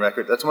broken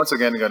record, that's once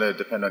again going to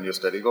depend on your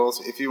study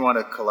goals. If you want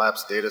to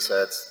collapse data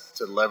sets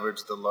to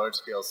leverage the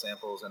large-scale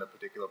samples in a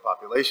particular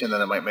population, then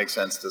it might make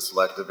sense to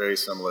select a very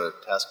similar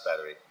task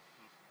battery.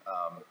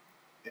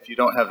 If you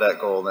don't have that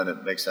goal, then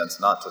it makes sense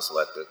not to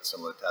select a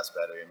similar task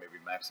battery and maybe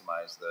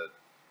maximize the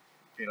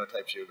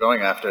phenotypes you're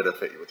going after to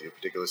fit with your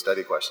particular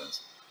study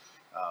questions.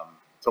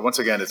 So once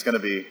again, it's going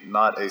to be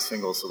not a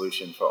single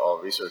solution for all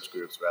research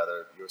groups.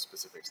 Rather, your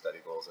specific study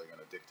goals are going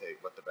to dictate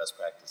what the best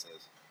practice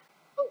is.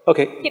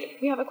 Okay. Peter,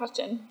 we have a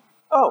question.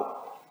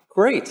 Oh,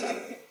 great.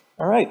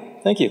 All right.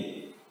 Thank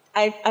you.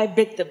 I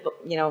bit the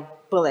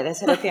bullet. I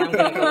said, okay, I'm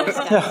going to go with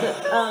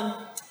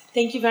that.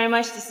 Thank you very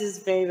much. This is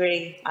very,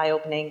 very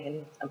eye-opening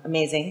and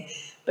amazing.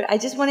 But I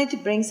just wanted to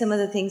bring some of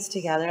the things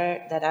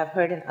together that I've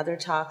heard in other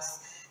talks,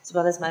 as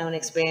well as my own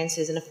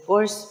experiences, and of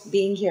course,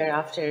 being here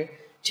after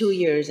 2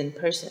 years in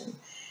person.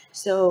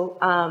 So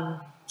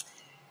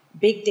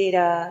big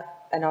data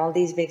and all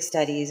these big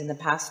studies in the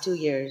past 2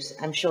 years,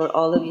 I'm sure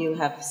all of you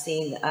have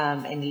seen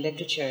in the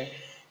literature,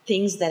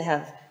 things that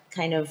have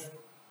kind of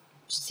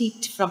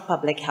seeped from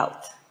public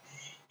health.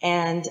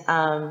 And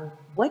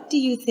what do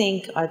you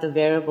think are the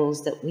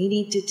variables that we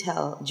need to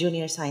tell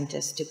junior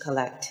scientists to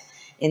collect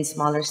in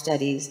smaller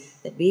studies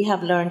that we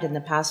have learned in the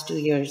past 2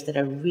 years that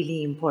are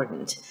really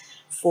important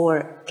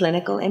for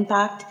clinical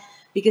impact?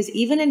 Because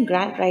even in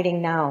grant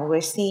writing now,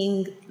 we're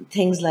seeing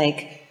things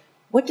like,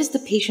 what does the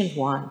patient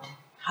want?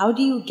 How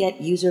do you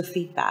get user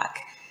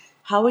feedback?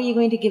 How are you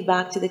going to give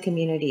back to the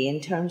community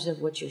in terms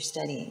of what you're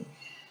studying?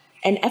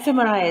 And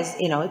fMRI is,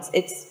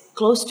 it's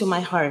close to my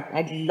heart.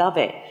 I love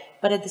it.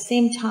 But at the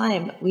same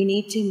time, we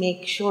need to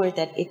make sure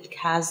that it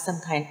has some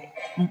kind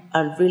of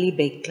a really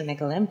big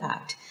clinical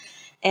impact.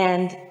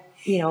 And,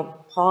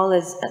 Paul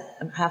is,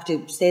 I have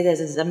to say this,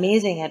 is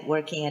amazing at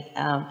working at,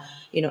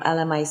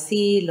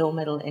 LMIC, low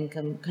middle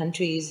income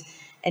countries,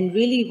 and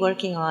really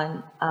working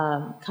on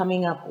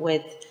coming up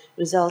with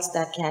results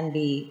that can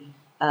be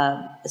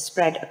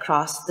spread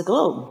across the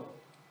globe.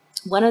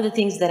 One of the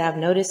things that I've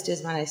noticed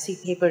is when I see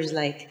papers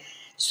like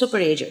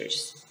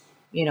superagers,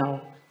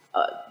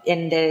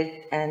 and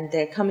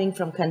they're coming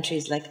from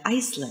countries like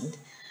Iceland,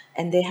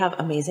 and they have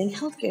amazing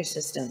healthcare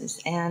systems,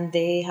 and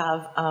they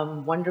have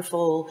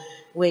wonderful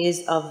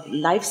ways of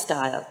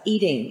lifestyle,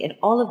 eating, and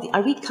all of the.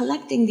 Are we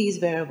collecting these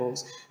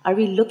variables? Are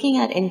we looking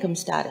at income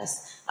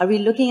status? Are we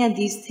looking at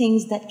these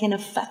things that can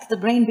affect the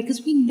brain?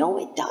 Because we know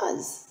it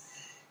does.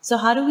 So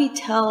how do we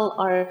tell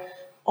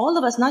all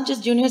of us, not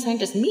just junior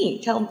scientists,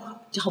 tell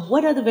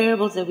what are the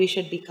variables that we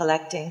should be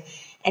collecting,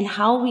 and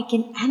how we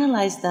can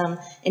analyze them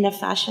in a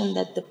fashion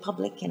that the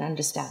public can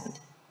understand?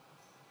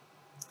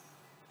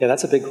 Yeah,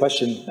 that's a big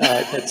question.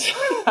 That's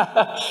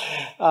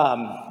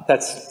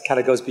kind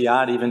of goes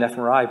beyond even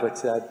fMRI,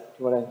 but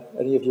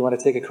any of you want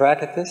to take a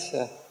crack at this?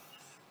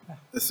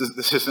 This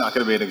is not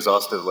going to be an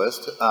exhaustive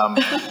list.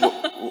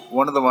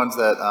 One of the ones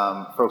that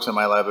folks in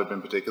my lab have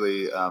been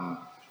particularly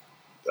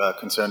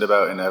concerned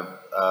about, and we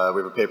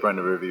have a paper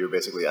under review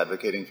basically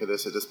advocating for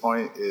this at this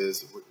point,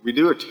 is we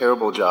do a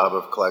terrible job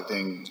of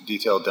collecting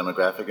detailed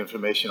demographic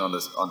information on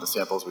the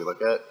samples we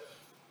look at.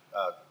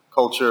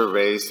 Culture,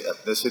 race,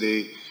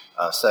 ethnicity,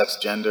 sex,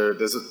 gender,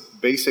 there's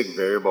basic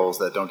variables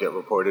that don't get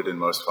reported in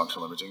most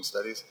functional imaging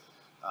studies.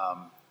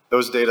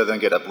 Those data then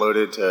get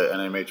uploaded to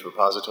NIMH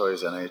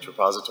repositories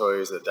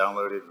that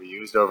downloaded,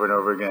 reused over and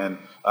over again.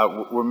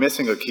 We're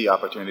missing a key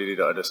opportunity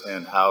to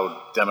understand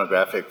how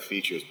demographic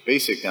features,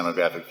 basic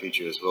demographic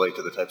features, relate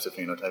to the types of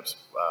phenotypes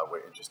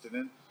we're interested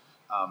in.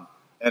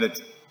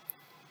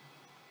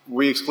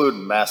 We exclude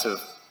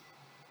massive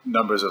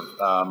numbers of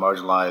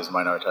marginalized,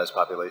 minoritized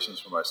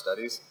populations from our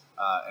studies.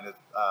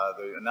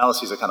 The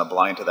analyses are kind of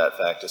blind to that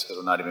fact just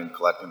because we're not even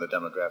collecting the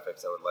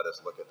demographics that would let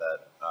us look at that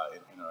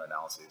in our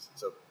analyses.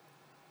 So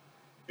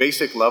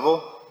basic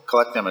level,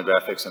 collect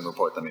demographics and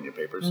report them in your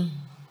papers.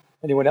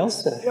 Anyone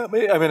else? Yeah,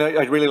 I mean,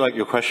 I really like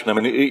your question. I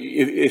mean,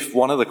 if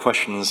one of the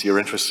questions you're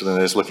interested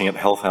in is looking at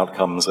health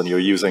outcomes and you're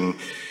using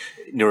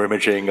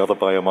neuroimaging, other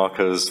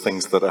biomarkers,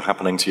 things that are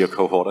happening to your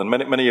cohort, and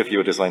many of you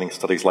are designing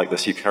studies like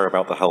this, you care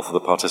about the health of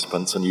the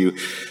participants and you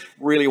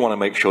really want to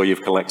make sure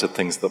you've collected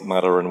things that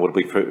matter and would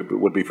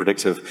be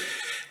predictive.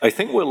 I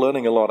think we're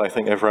learning a lot, I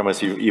think, Evram,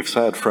 as you've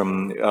said,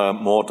 from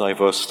more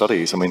diverse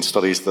studies. I mean,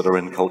 studies that are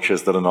in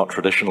cultures that are not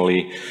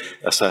traditionally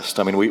assessed.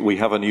 I mean, we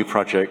have a new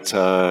project,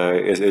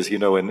 as you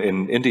know,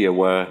 in India,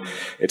 where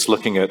it's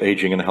looking at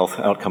aging and health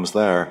outcomes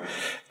there.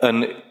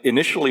 And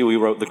initially, we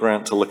wrote the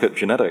grant to look at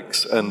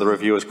genetics, and the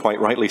reviewers quite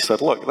rightly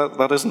said, look,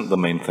 that isn't the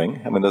main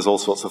thing. I mean, there's all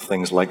sorts of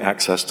things like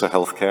access to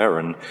healthcare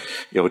and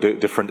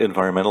different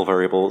environmental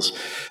variables.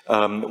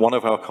 One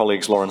of our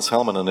colleagues, Lawrence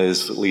Salmonen,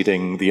 is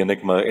leading the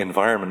Enigma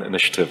Environment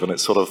Initiative, and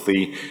it's sort of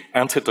the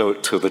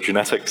antidote to the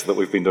genetics that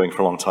we've been doing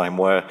for a long time,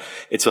 where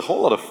it's a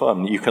whole lot of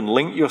fun. You can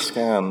link your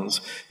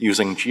scans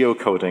using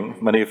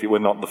geocoding. Many of you, we're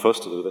not the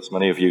first to do this,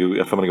 many of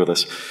you are familiar with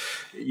this,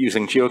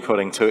 using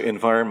geocoding to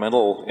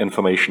environmental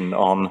information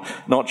on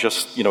not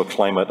just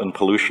climate and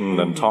pollution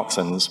and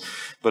toxins,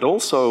 but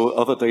also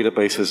other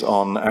databases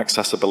on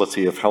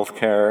accessibility of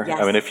healthcare. Yes.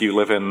 I mean, if you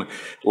live in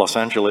Los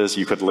Angeles,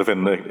 you could live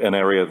in an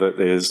area that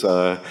is there's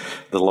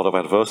a lot of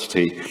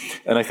adversity.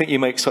 And I think you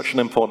make such an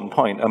important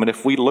point. I mean,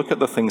 if we look at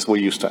the things we're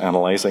used to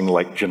analyzing,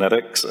 like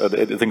genetics,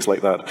 things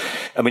like that,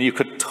 I mean, you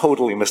could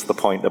totally miss the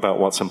point about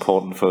what's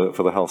important for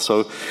the health.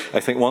 So I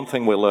think one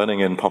thing we're learning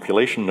in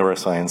population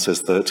neuroscience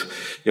is that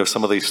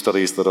some of these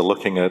studies that are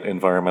looking at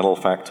environmental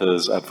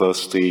factors,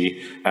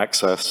 adversity,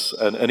 access,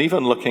 and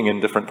even looking in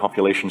different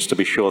populations to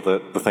be sure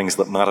that the things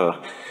that matter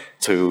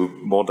to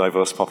more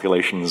diverse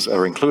populations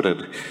are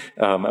included.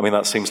 I mean,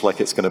 that seems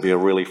like it's going to be a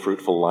really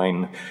fruitful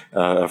line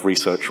of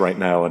research right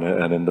now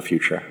and in the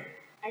future.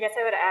 I guess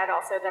I would add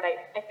also that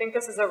I think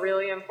this is a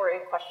really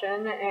important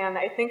question, and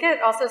I think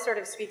it also sort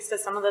of speaks to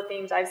some of the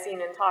themes I've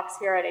seen in talks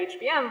here at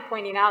HBM,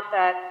 pointing out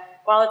that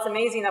while it's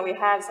amazing that we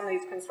have some of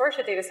these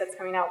consortia data sets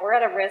coming out, we're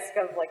at a risk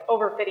of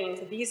overfitting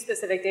to these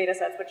specific data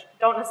sets, which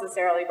don't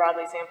necessarily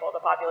broadly sample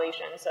the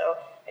population. So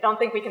I don't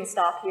think we can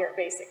stop here,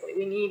 basically.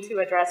 We need to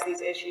address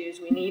these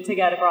issues. We need to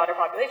get a broader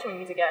population. We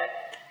need to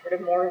get sort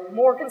of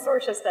more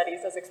consortia studies,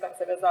 as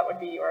expensive as that would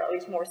be, or at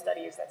least more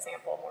studies that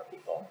sample more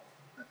people.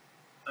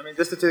 I mean,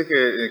 just to take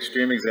an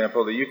extreme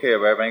example, the UK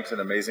ranks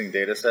an amazing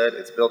data set.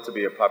 It's built to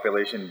be a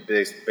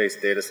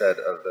population-based data set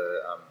of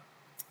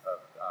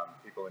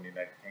people in the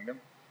United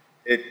Kingdom.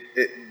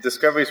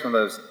 Discoveries from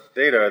those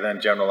data are then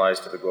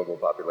generalized to the global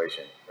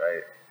population,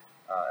 right?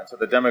 And so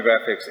the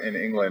demographics in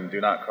England do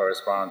not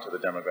correspond to the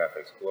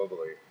demographics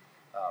globally,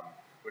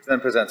 which then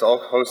presents all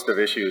host of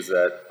issues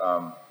that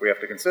we have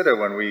to consider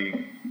when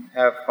we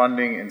have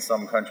funding in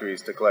some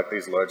countries to collect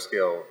these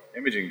large-scale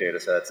imaging data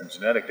sets and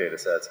genetic data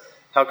sets.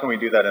 How can we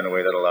do that in a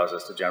way that allows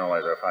us to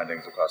generalize our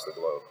findings across the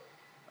globe?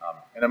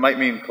 And it might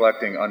mean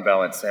collecting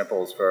unbalanced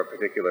samples for a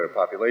particular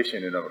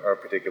population in a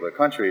particular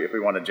country if we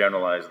want to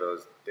generalize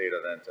those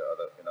data then to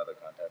in other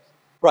contexts.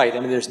 Right. I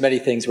mean, there's many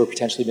things we're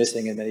potentially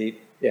missing and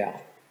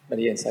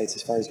many insights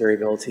as far as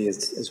variability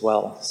as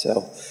well.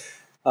 So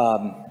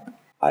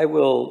I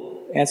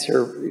will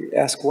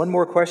ask one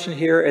more question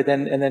here and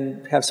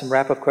then have some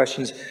wrap-up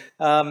questions.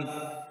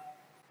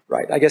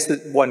 Right. I guess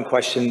one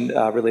question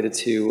related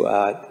to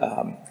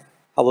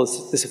how will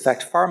this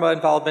affect pharma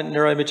involvement in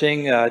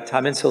neuroimaging?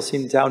 Tom Insel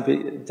seemed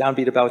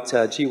downbeat about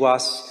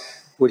GWAS.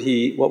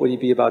 What would he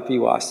be about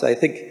BWAS? I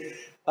think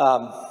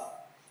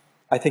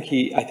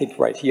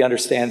right. He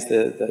understands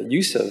the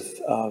use of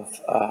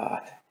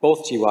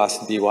both GWAS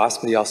and BWAS,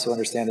 but he also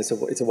understands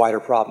it's a wider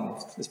problem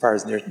as far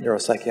as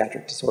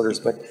neuropsychiatric disorders.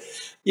 But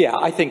yeah,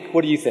 I think.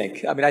 What do you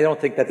think? I mean, I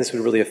don't think that this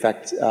would really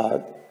affect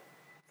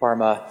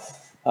pharma.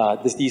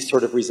 These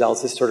sort of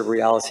results, this sort of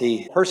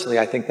reality. Personally,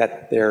 I think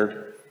that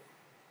they're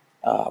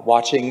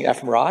watching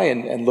fMRI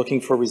and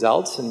looking for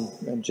results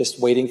and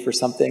just waiting for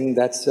something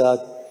that's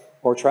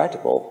more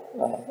tractable,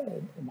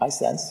 in my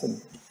sense.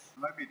 And I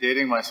might be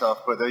dating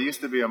myself, but there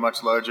used to be a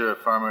much larger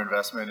pharma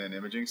investment in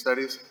imaging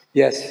studies.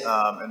 Yes.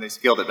 And they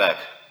scaled it back.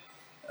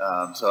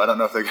 So I don't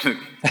know if they're going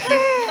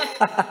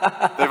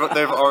to...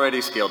 they've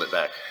already scaled it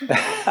back.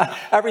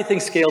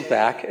 Everything's scaled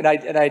back. And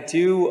I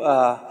do...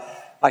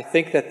 I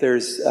think that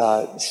there's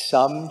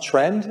some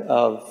trend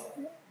of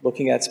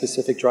looking at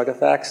specific drug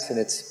effects, and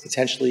it's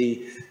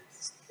potentially,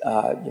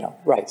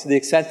 right. To the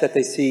extent that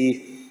they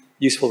see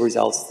useful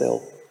results,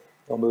 they'll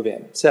move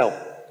in. So,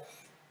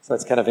 So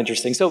that's kind of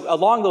interesting. So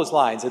along those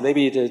lines, and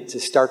maybe to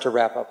start to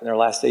wrap up in our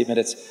last 8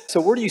 minutes,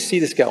 so where do you see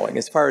this going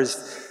as far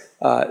as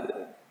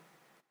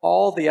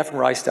all the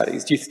fMRI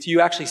studies? Do you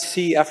actually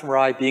see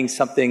fMRI being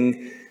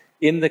something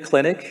in the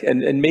clinic,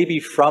 and maybe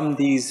from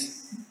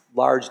these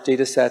large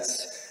data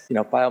sets,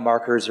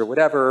 biomarkers or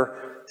whatever,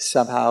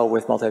 somehow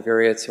with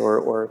multivariates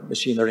or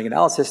machine learning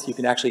analysis, you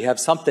can actually have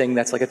something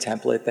that's like a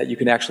template that you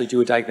can actually do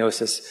a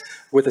diagnosis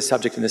with a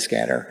subject in the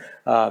scanner.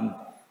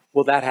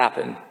 Will that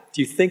happen?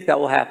 Do you think that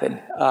will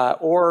happen?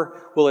 Or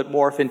will it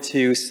morph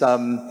into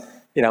some,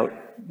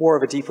 more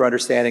of a deeper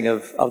understanding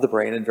of the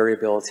brain and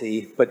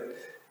variability, but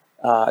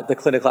the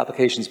clinical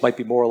applications might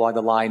be more along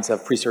the lines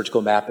of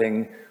pre-surgical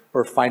mapping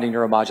or finding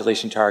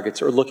neuromodulation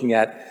targets or looking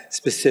at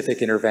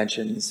specific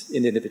interventions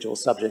in individual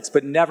subjects,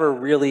 but never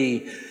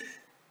really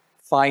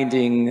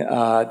finding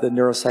the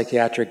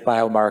neuropsychiatric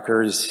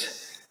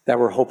biomarkers that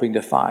we're hoping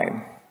to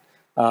find,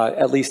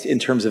 at least in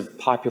terms of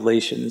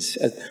populations.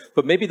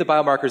 But maybe the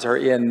biomarkers are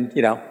in,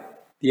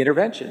 the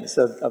interventions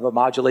of a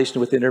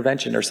modulation with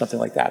intervention or something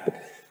like that. But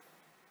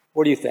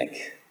what do you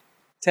think?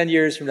 10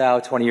 years from now,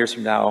 20 years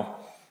from now?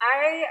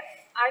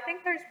 I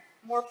think there's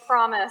more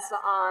promise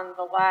on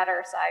the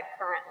latter side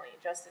currently,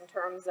 just in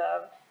terms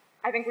of,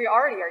 I think we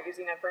already are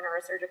using it for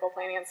neurosurgical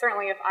planning, and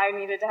certainly if I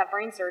needed to have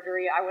brain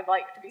surgery, I would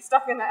like to be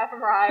stuck in the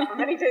fMRI for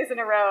many days in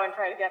a row and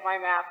try to get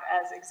my map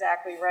as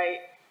exactly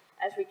right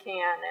as we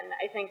can. And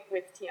I think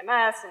with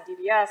TMS and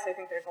DBS, I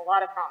think there's a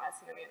lot of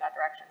promise moving in that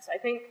direction. So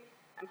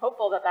I'm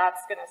hopeful that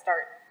that's going to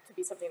start to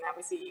be something that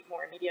we see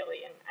more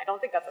immediately, and I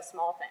don't think that's a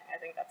small thing. I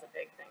think that's a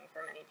big thing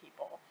for many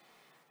people.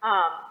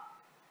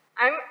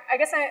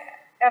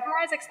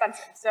 fMRI is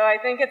expensive, so I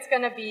think it's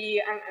going to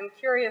be, I'm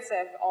curious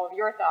of all of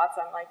your thoughts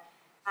on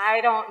I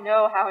don't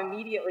know how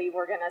immediately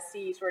we're going to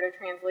see sort of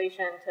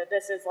translation to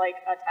this is like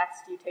a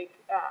test you take,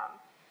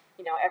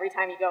 every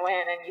time you go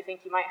in and you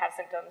think you might have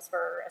symptoms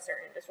for a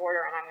certain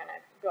disorder, and I'm going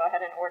to go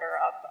ahead and order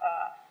up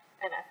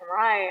an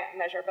fMRI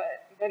measure.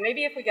 But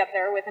maybe if we get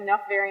there with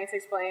enough variance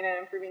explained and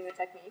improving the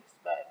techniques,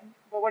 but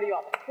what do you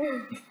all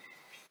think?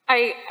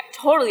 I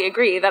totally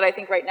agree that I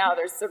think right now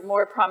there's sort of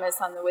more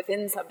promise on the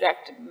within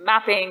subject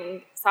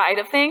mapping side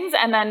of things.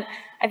 And then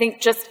I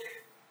think just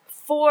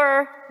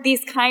for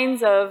these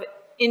kinds of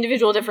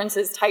individual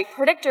differences type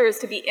predictors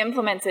to be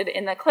implemented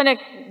in the clinic,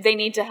 they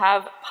need to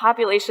have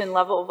population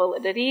level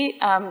validity.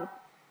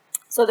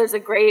 So there's a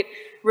great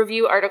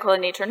review article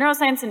in Nature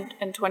Neuroscience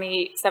in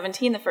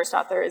 2017. The first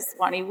author is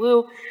Wani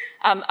Wu,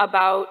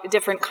 about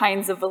different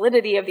kinds of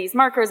validity of these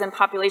markers, and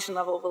population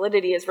level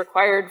validity is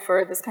required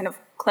for this kind of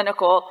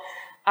clinical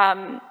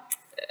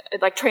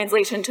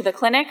translation to the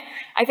clinic.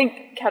 I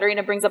think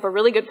Katerina brings up a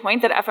really good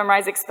point that fMRI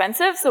is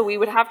expensive, so we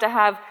would have to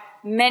have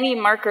many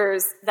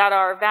markers that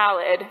are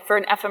valid for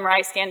an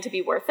fMRI scan to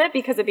be worth it,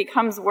 because it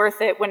becomes worth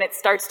it when it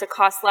starts to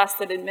cost less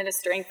than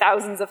administering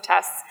thousands of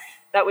tests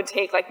that would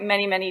take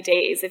many, many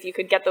days. If you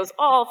could get those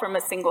all from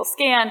a single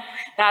scan,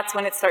 that's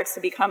when it starts to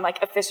become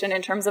efficient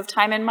in terms of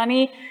time and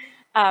money.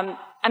 And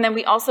then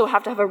we also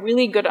have to have a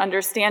really good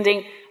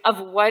understanding of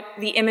what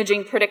the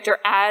imaging predictor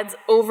adds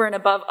over and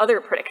above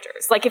other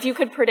predictors. If you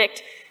could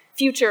predict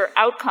future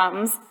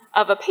outcomes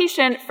of a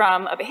patient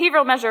from a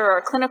behavioral measure or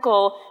a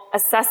clinical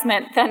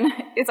assessment, then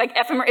it's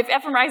if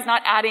fMRI is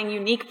not adding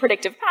unique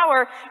predictive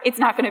power, it's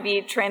not going to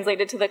be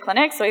translated to the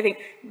clinic. So I think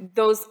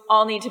those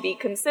all need to be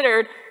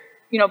considered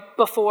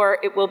before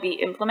it will be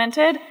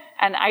implemented.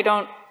 And I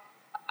don't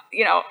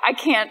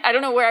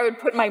know where I would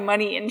put my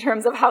money in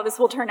terms of how this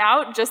will turn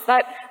out, just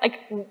that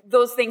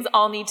those things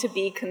all need to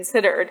be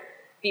considered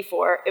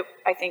before it,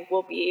 I think,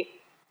 will be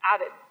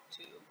added to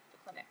the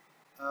clinic.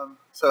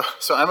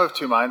 So I'm of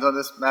two minds on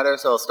this matter,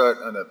 so I'll start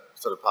on the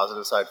sort of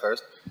positive side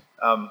first.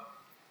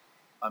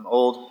 I'm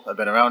old, I've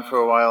been around for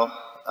a while.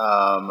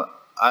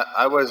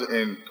 I was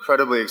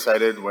incredibly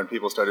excited when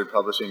people started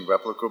publishing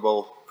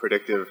replicable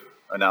predictive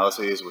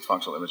analyses with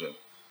functional imaging.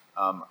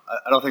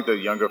 I don't think the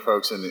younger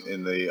folks in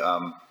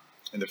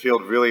the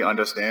field really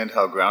understand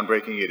how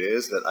groundbreaking it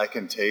is that I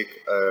can take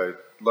a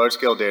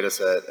large-scale data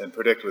set and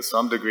predict with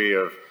some degree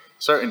of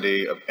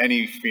certainty of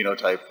any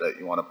phenotype that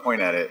you want to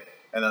point at it,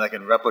 and then I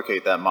can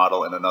replicate that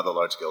model in another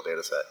large-scale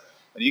data set.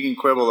 And you can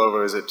quibble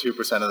over, is it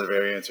 2% of the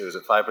variance or is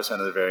it 5%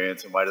 of the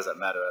variance, and why does that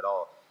matter at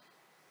all?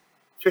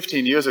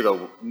 15 years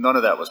ago, none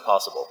of that was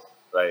possible.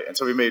 Right, and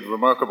so we made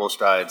remarkable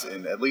strides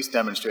in at least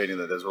demonstrating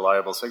that there's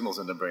reliable signals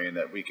in the brain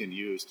that we can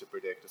use to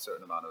predict a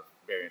certain amount of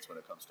variance when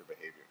it comes to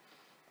behavior.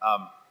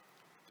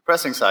 The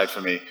pressing side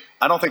for me,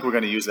 I don't think we're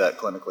going to use that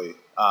clinically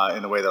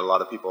in the way that a lot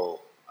of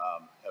people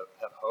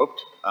have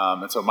hoped.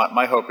 And so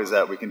my hope is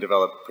that we can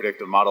develop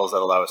predictive models that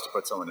allow us to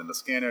put someone in the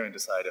scanner and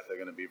decide if they're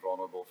going to be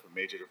vulnerable for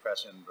major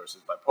depression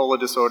versus bipolar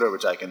disorder,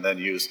 which I can then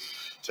use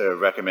to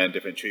recommend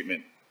different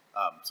treatment,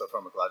 so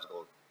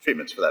pharmacological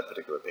treatments for that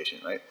particular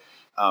patient, right?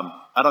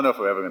 I don't know if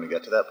we're ever going to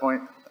get to that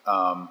point.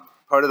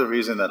 Part of the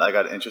reason that I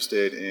got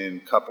interested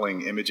in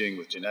coupling imaging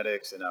with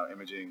genetics and now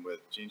imaging with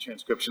gene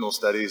transcriptional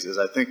studies is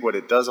I think what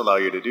it does allow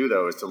you to do,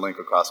 though, is to link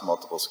across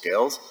multiple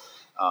scales.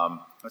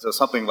 And so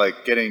something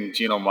like getting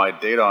genome-wide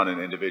data on an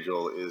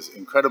individual is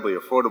incredibly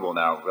affordable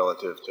now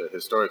relative to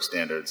historic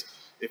standards.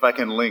 If I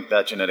can link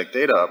that genetic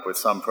data up with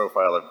some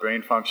profile of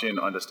brain function,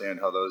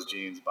 understand how those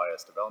genes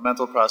bias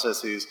developmental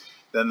processes,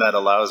 then that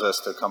allows us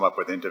to come up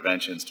with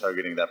interventions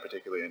targeting that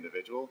particular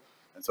individual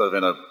and sort of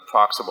in a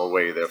proximal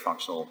way their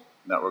functional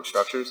network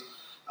structures,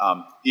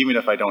 even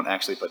if I don't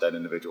actually put that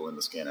individual in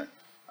the scanner.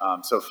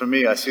 So for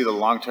me, I see the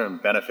long-term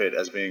benefit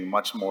as being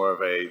much more of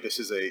this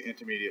is a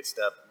intermediate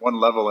step, one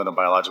level in a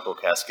biological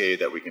cascade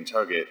that we can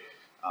target,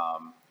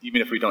 even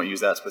if we don't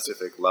use that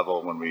specific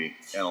level when we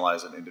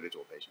analyze an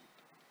individual patient.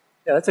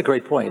 Yeah, that's a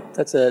great point.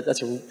 That's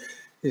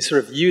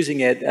sort of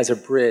using it as a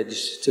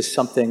bridge to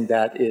something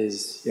that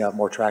is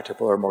more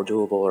tractable or more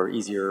doable or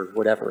easier,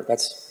 whatever.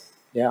 That's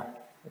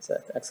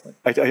excellent.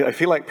 I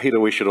feel like,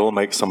 Peter, we should all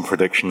make some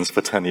predictions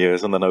for 10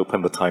 years and then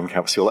open the time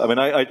capsule. I mean,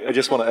 I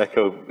just want to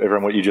echo,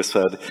 everyone, what you just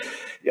said.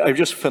 I'm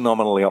just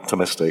phenomenally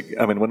optimistic.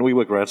 I mean, when we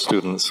were grad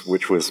students,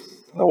 which was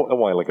a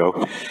while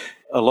ago,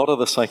 a lot of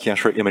the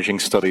psychiatric imaging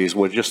studies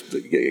were just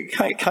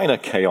kind of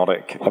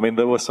chaotic. I mean,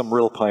 there were some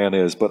real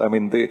pioneers, but I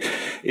mean,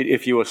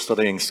 if you were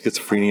studying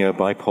schizophrenia,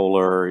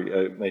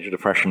 bipolar, major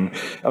depression,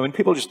 I mean,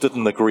 people just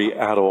didn't agree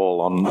at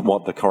all on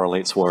what the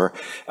correlates were.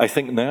 I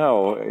think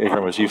now,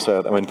 as you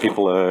said, I mean,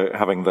 people are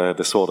having their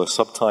disorder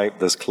subtype.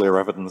 There's clear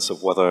evidence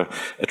of whether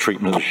a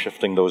treatment is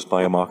shifting those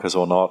biomarkers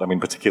or not. I mean,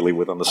 particularly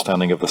with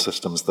understanding of the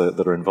systems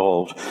that are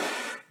involved.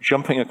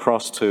 Jumping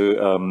across to,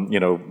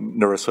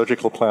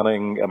 neurosurgical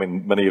planning. I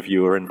mean, many of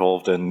you are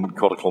involved in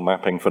cortical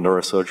mapping for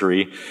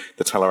neurosurgery.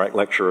 The Telerak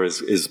lecture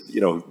is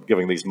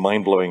giving these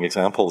mind-blowing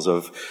examples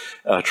of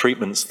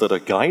treatments that are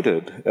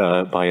guided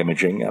by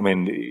imaging. I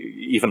mean,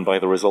 even by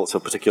the results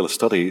of particular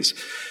studies.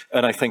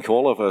 And I think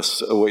all of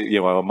us,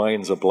 our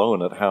minds are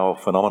blown at how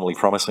phenomenally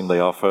promising they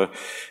are for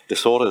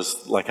disorders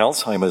like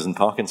Alzheimer's and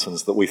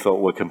Parkinson's that we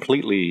thought were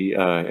completely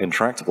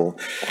intractable.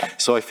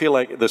 So I feel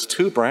like there's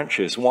two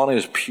branches. One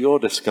is pure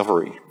discovery,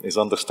 is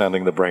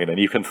understanding the brain. And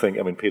you can think,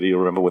 I mean, Peter, you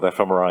remember with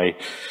fMRI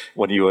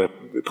when you were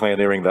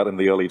pioneering that in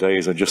the early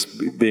days and just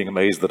being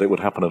amazed that it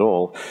would happen at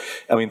all.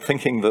 I mean,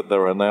 thinking that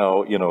there are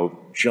now,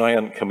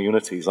 giant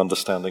communities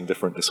understanding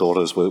different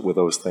disorders with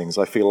those things.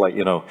 I feel like,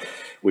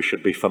 we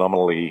should be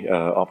phenomenally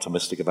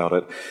optimistic about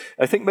it.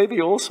 I think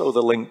maybe also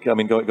the link, I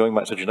mean, going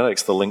back to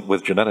genetics, the link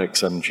with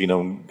genetics and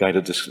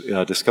genome-guided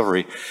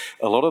discovery,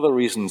 a lot of the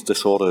reasons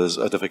disorders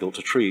are difficult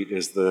to treat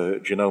is the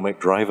genomic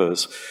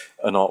drivers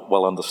are not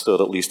well understood,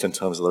 at least in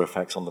terms of their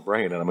effects on the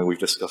brain. And I mean, we've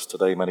discussed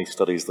today many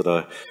studies that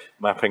are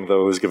mapping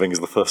those, giving us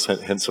the first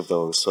hints of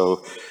those.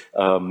 So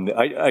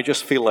I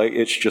just feel like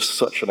it's just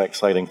such an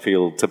exciting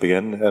field to be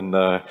in. And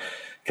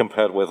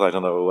compared with, I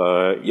don't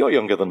know, you're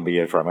younger than me,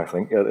 Avram, I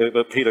think.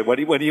 But Peter,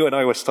 when you and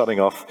I were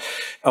starting off,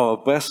 our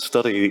best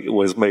study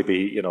was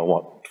maybe,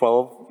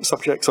 12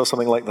 subjects or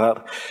something like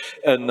that.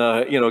 And,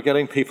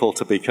 getting people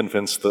to be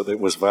convinced that it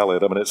was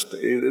valid. I mean, it's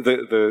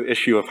the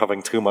issue of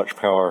having too much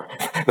power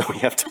that we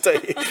have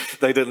today.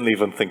 They didn't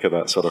even think of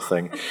that sort of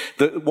thing.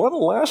 The one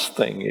last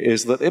thing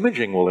is that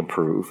imaging will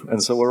improve.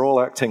 And so we're all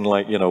acting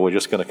like, we're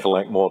just going to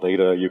collect more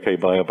data. UK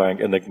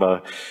Biobank,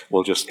 Enigma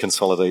will just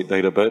consolidate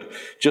data. But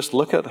just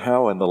look at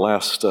how in the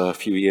last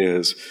few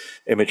years,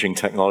 imaging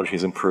technology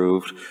has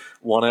improved.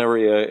 One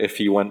area, if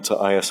you went to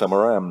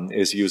ISMRM,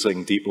 is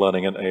using deep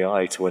learning and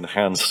AI to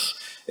enhance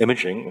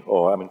imaging,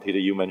 or, I mean, Peter,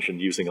 you mentioned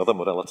using other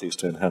modalities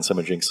to enhance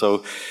imaging.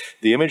 So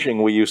the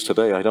imaging we use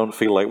today, I don't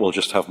feel like we'll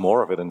just have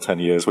more of it in 10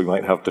 years. We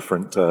might have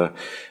different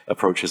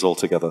approaches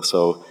altogether.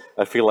 So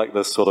I feel like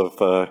there's sort of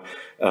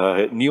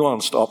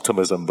nuanced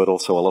optimism, but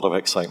also a lot of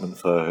excitement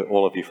for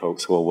all of you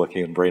folks who are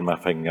working in brain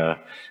mapping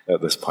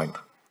at this point.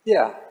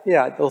 Yeah.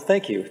 Well,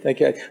 thank you.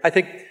 I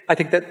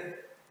think that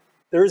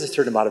there is a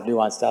certain amount of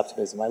nuanced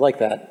optimism. I like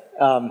that.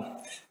 I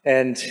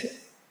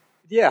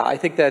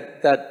think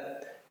that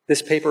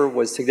this paper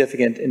was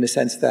significant in the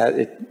sense that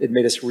it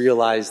made us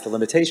realize the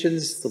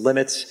limitations, the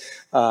limits,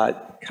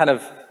 kind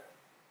of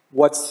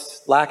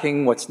what's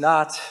lacking, what's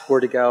not, where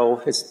to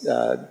go. It's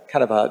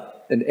kind of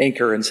an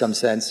anchor in some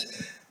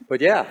sense.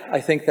 But yeah, I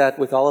think that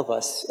with all of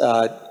us,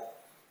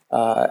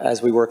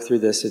 as we work through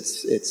this,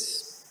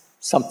 it's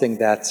something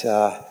that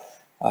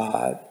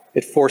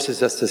it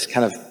forces us to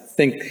kind of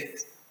think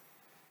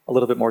a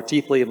little bit more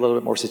deeply, a little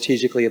bit more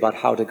strategically about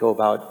how to go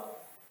about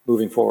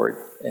moving forward.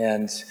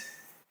 And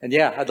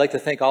yeah, I'd like to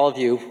thank all of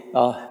you,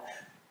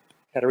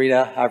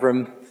 Katerina,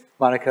 Avram,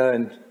 Monica,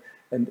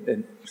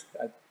 and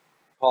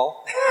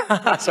Paul.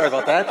 Sorry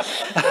about that.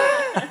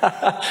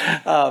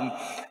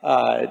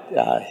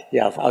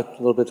 A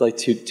little bit like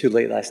too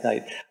late last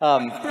night.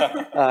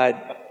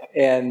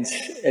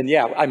 And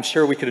yeah, I'm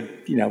sure we could,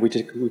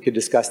 we could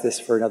discuss this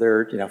for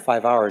another,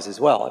 5 hours as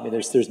well. I mean,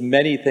 there's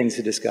many things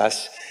to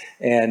discuss,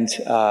 and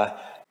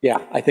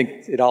I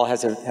think it all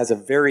has a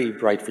very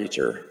bright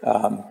future.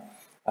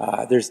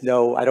 I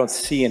don't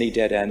see any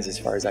dead ends as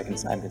far as I'm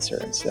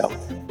concerned. So,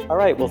 all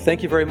right, well,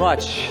 thank you very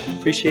much.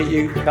 Appreciate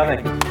you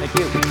coming. Thank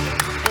you.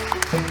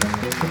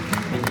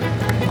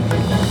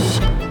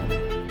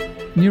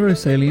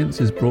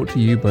 Neurosalience is brought to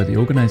you by the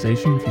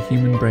Organization for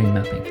Human Brain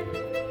Mapping.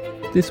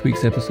 This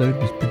week's episode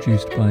was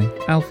produced by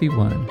Alfie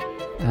Wone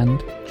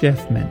and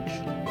Jeff Mensch.